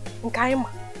serve? Nkaima?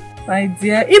 My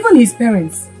dear, even his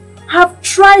parents have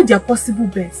tried their possible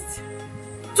best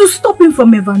to stop him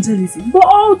from evangelism, but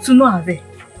all to no avail.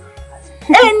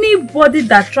 Anybody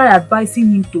that try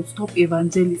advising him to stop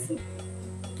evangelism,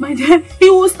 my dear, he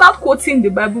will start quoting the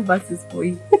Bible verses for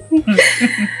you.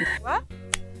 What?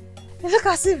 You look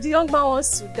as if the young man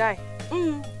wants to die.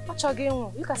 Look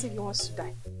as if he wants to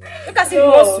die. Look as if he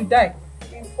wants to die.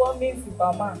 Informing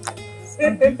Superman.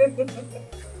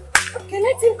 Okay,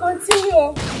 let him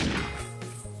continue.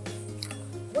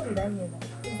 What did I hear now?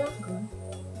 Is that good?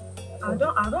 I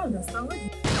don't understand. What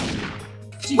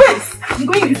wait! I'm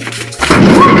going to...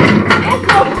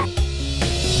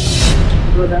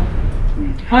 Brother,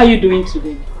 how are you doing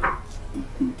today?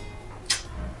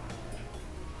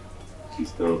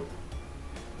 Sister,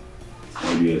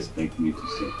 what do you expect me to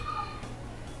say?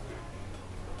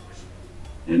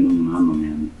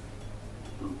 I'm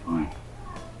fine.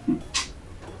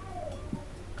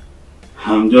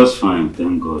 I'm just fine,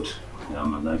 thank God that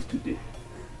I'm alive today.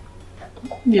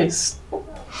 Yes.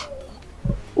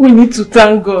 We need to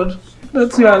thank God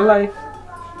that we are alive.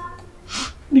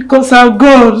 Because our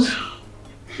God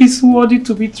is worthy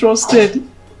to be trusted.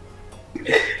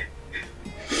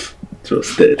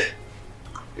 Trusted.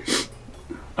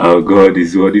 Our God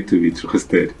is worthy to be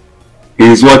trusted. He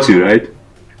is watching, right?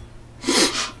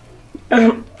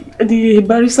 The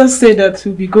barrister said that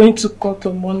we'll be going to court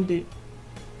on Monday.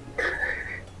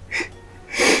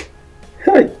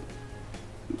 Hey.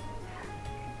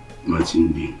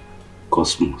 Imagine me,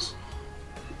 Cosmos,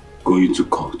 going to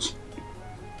court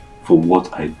for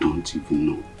what I don't even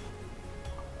know.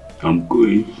 I'm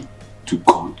going to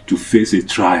court to face a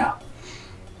trial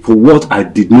for what I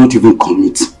did not even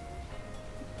commit.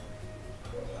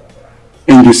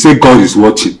 And you say God is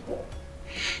watching.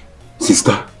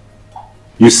 Sister,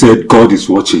 you said God is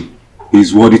watching. He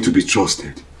is worthy to be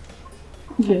trusted.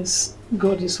 Yes,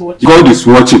 God is watching. God is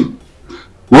watching.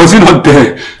 Was he not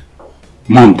there?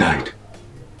 Mom died.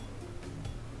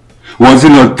 Was he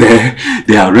not there?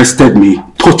 They arrested me,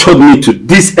 tortured me to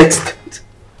this extent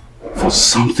for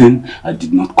something I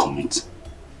did not commit.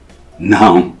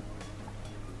 Now,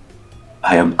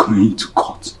 I am going to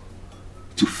court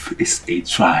to face a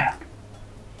trial.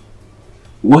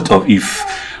 What of if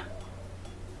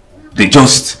they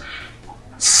just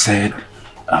said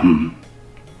I'm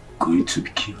going to be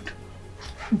killed?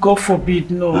 God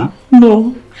forbid, no. Huh?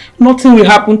 No, nothing will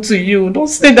happen to you. Don't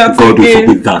say that God again. will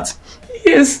forbid that.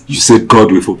 Yes. You said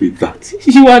God will forbid that.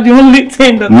 You are the only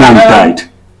thing that Mom died.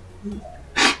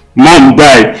 Mom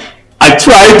died. I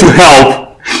tried to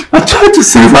help. I tried to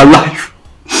save her life.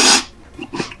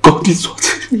 God is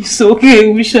watching. It's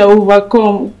okay, we shall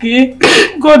overcome, okay?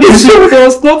 God is with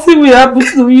us. Nothing will happen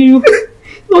to you.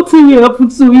 Nothing will happen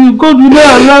to you. God will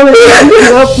not allow anything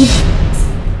to happen.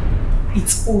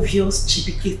 It's obvious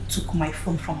Chibike took my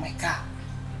phone from my car.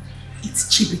 It's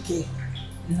Chibike.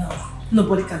 No,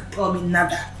 nobody can tell me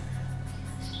nada.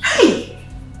 Hey,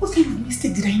 what kind of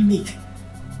mistake did I make?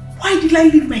 Why did I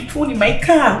leave my phone in my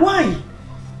car? Why?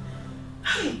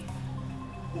 Hey,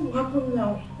 what will happen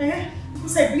now? Eh?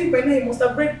 Because I believe by now he must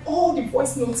have read all the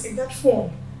voice notes in that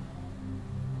phone.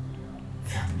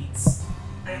 That means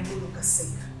I am no longer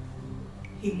safe.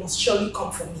 He must surely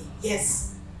come for me.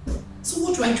 Yes. So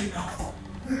what do I do now?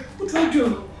 What do I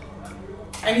do?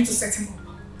 I need to set him up.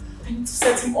 I need to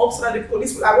set him up so that the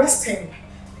police will arrest him.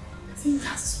 I think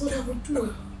that's what I would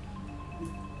do.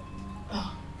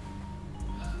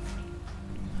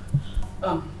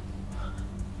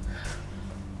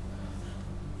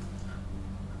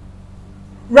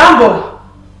 Rambo!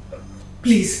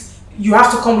 Please, you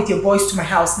have to come with your boys to my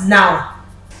house now.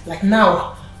 Like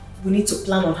now. We need to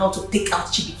plan on how to take out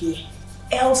Chibike.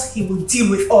 Else he will deal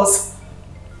with us.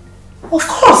 Of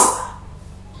course!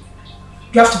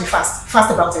 You have to be fast.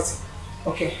 Fast about it.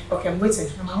 Okay, I'm waiting.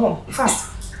 I'm at home. Be fast.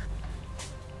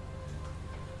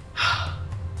 What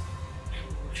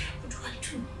do I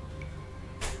do?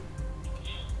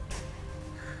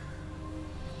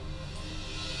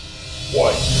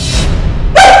 Why?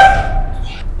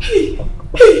 Hey!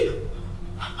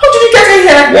 How did you get in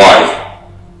here? Why?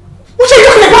 What are you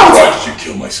talking about? Why did you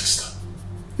kill my sister?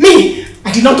 Me?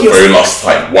 I did not kill her. The very last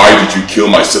time, why did you kill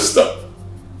my sister?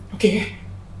 Okay.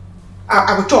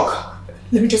 I will talk.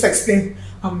 Let me just explain.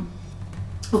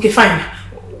 Okay, fine.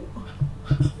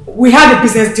 We had a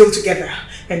business deal together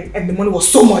and the money was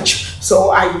so much.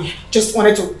 So I just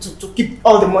wanted to keep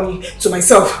all the money to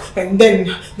myself. And then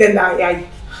I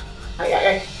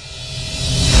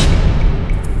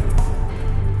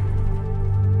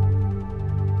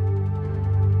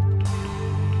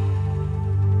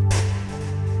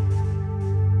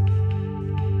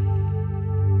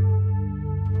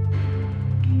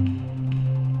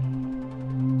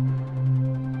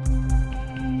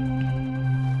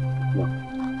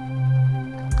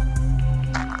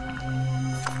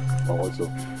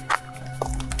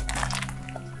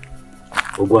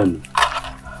Ogwani.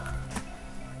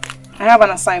 I have an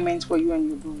assignment for you and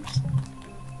your boys.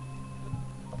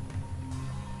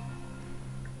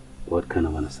 What kind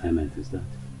of an assignment is that?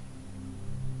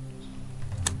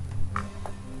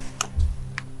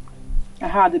 I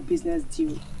had a business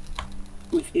deal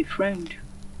with a friend,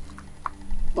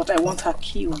 but I want her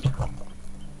killed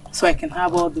so I can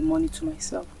have all the money to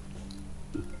myself.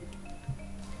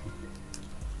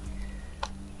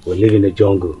 We live in the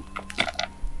jungle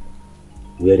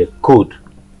where the code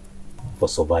for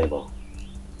survival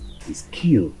is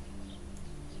kill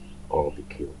or be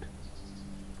killed.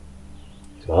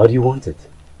 So how do you want it?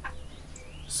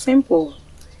 Simple.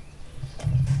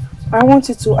 I want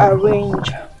you to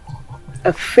arrange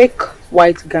a fake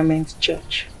white garment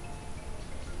church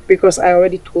because I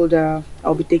already told her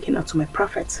I'll be taking her to my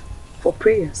prophet for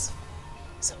prayers.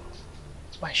 So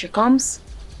when she comes,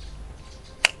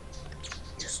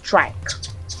 you strike.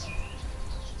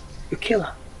 you kill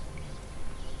her.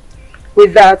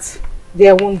 With that,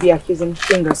 there won't be accusing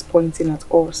fingers pointing at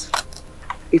us.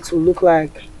 It will look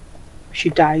like she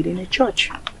died in a church.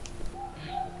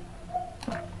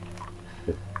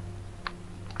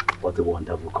 What a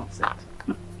wonderful concept.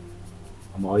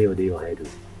 I'm all your day your head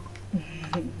with.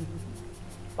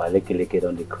 If I lick it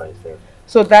on the Christ there.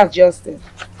 So that's just it.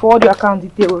 Forward your account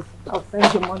details. I'll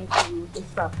send your money to you.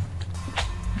 Just stop.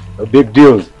 A big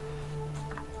deal.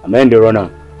 I'm in the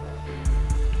runner.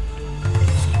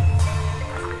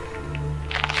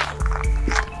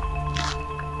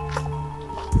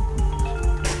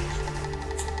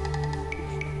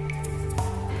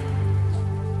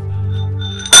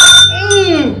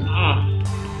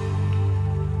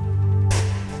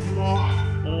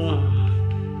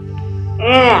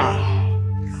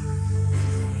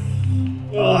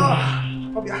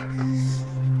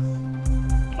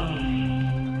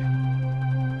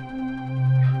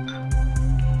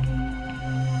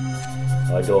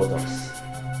 My daughters,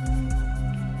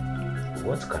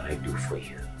 what can I do for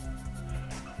you?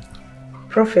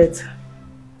 Prophet,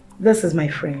 this is my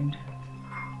friend.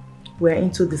 We're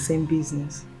into the same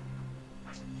business.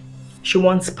 She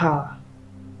wants power.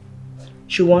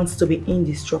 She wants to be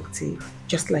indestructible,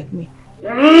 just like me.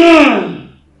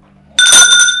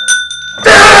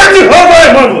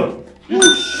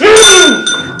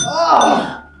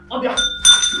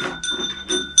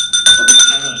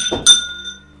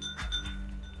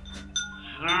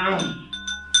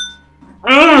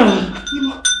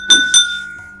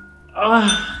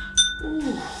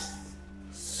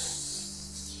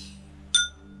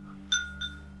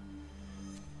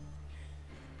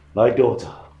 My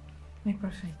daughter. My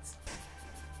prophet.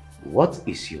 What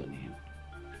is your name?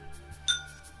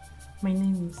 My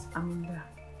name is Amanda.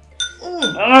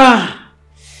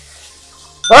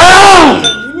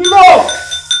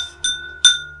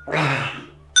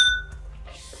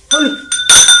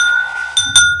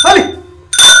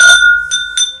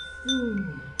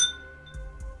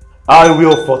 I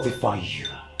will fortify you.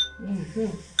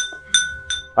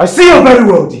 I see you're very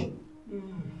wealthy.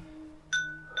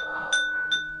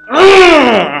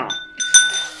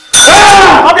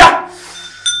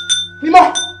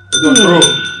 Don't throw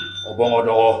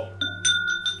Ogongodogo.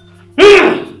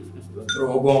 Don't throw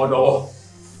Ogongodogo.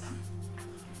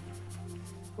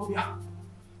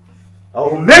 I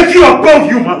will make you above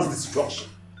human's destruction.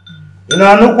 Eh,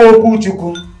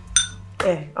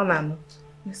 Onano.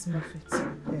 Yes, prophet.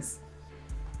 Yes.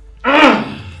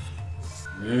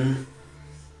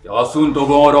 Yasun to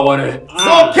Ogongodogo.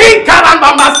 So King Karamba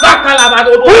Masaka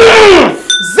Labadobo.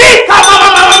 Zika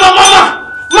Mama.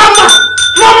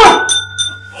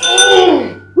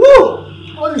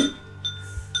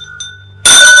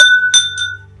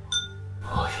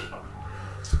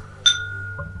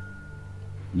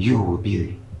 You will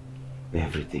be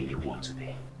everything you want to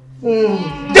be.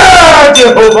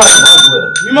 Jehovah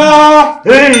Emmanuel.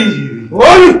 Hey!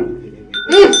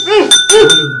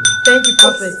 Thank you,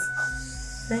 prophet.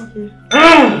 Thank you.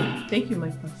 Thank you, my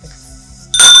prophet.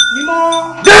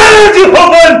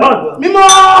 Jehovah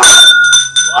Emmanuel.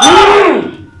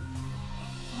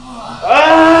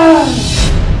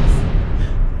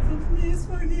 Please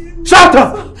forgive me. Shut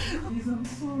up! Please, I'm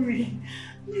sorry.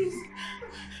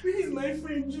 Please, my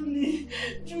friend Julie.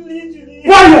 Julie.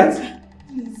 Quiet!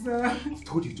 Please, sir. I've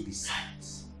told you to be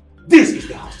silent. This is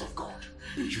the house of God.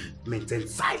 You maintain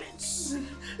silence.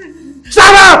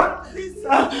 Shut up! Please,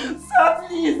 sir,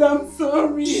 please, I'm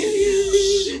sorry.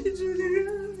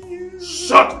 Julie.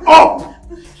 Shut up!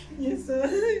 Yes, sir.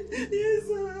 Yes,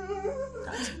 sir.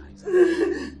 That's nice.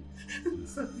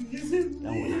 Sir, please.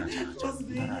 Just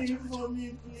beg for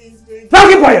me, please. Now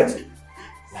keep quiet!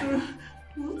 Sir,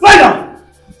 Lie down!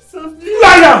 Sir, please.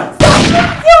 Lie down!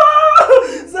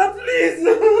 Sir, please.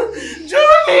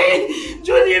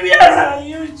 Julie, where are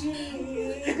you,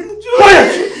 Julie?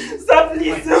 Quiet! Sir,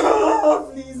 please.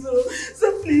 Please.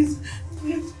 Sir, please.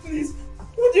 Please.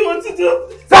 What do you want to do?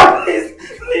 Sir, please.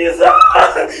 Please,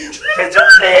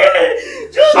 Julie.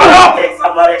 Shut up!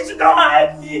 Somebody should come and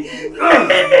help me.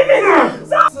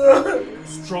 Sir.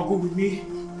 Struggle with me.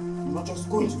 I'm not just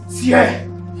going to tear.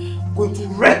 I'm going to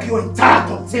wreck your entire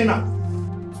container.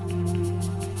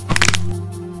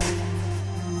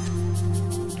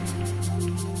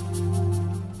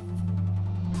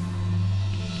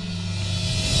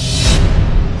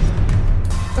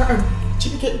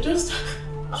 Just...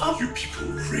 You people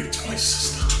raped my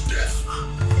sister to death.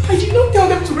 I did not tell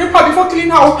them to rape her before killing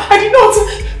her. I did not.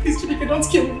 Please, Chibike, don't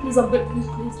kill me. Please, I'm begging you.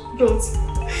 Please, don't.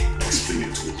 Explain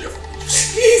it to the devil.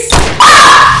 Please.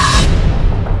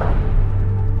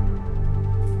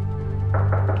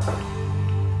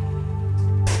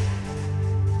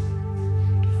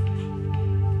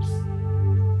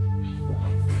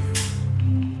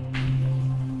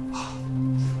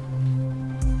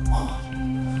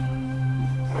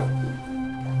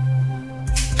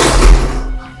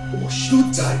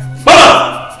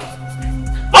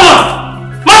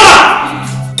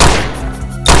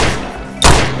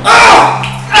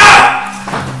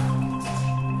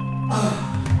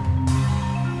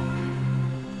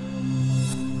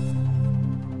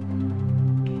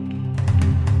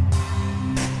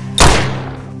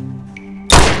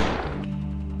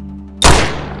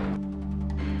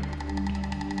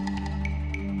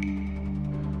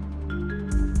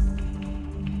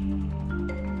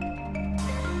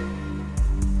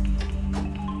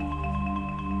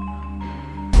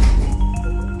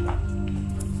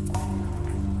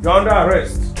 You're under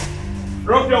arrest.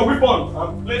 Drop your weapon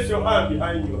and place your hand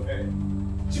behind your head.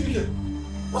 Chibike,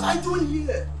 what are you doing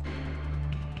here?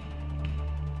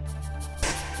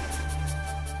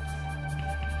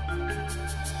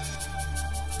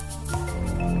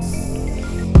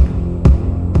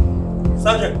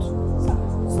 Sergeant,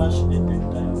 search the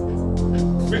entire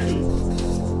room. Quickly.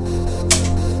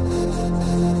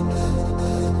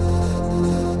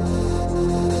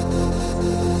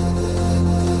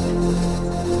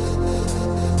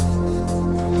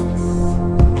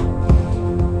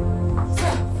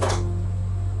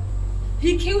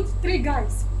 He killed 3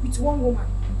 guys with 1 woman.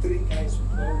 3 guys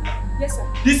with 1 woman? Yes,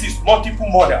 sir. This is multiple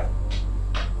murder.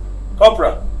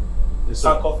 Corporal,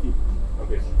 handcuff him.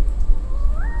 Okay.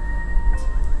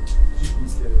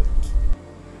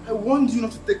 I warned you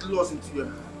not to take laws into your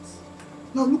hands.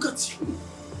 Now look at you.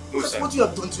 Look at what you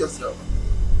have done to yourself.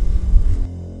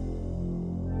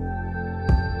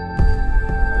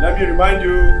 Let me remind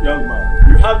you, young man,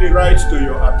 you have the right to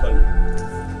your attorney.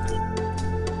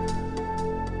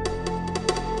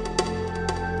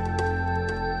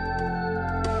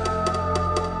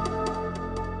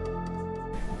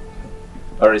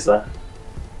 Barrister,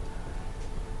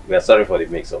 we are sorry for the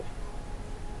mix-up.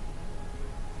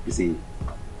 You see,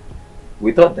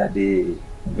 we thought that the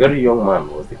very young man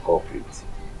was the culprit.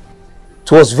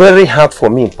 It was very hard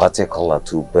for me in particular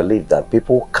to believe that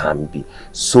people can be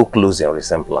so close in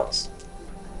resemblance.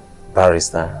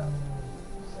 Barrister,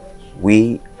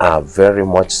 we are very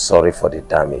much sorry for the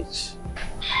damage.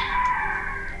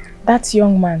 That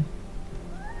young man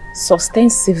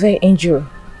sustained severe injury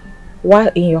while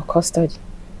in your custody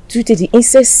due to the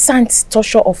incessant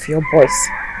torture of your boys.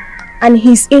 And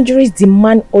his injuries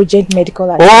demand urgent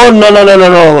medical attention. Oh,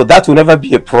 no. That will never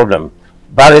be a problem.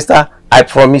 Barrister, I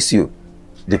promise you,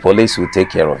 the police will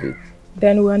take care of it.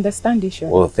 Then we understand this.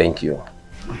 Oh, thank you.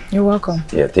 You're welcome.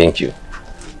 Yeah, thank you.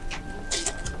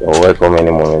 You're welcome any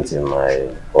moment in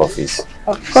my office.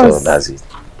 Of course. So that's it.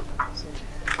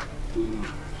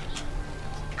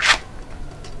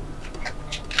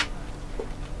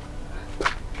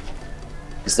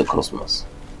 Mr. Cosmos.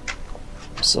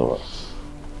 So,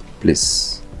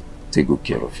 please take good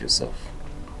care of yourself.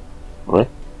 Alright?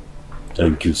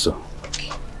 Thank you, sir.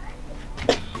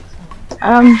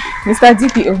 Mr.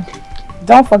 DPO,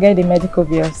 don't forget the medical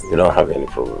bills. You don't have any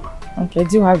problem. Okay,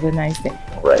 do have a nice day.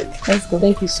 Right. Let's go.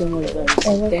 Thank you so much. You're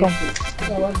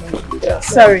welcome. Yeah.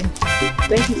 Sorry.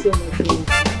 Thank you so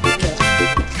much.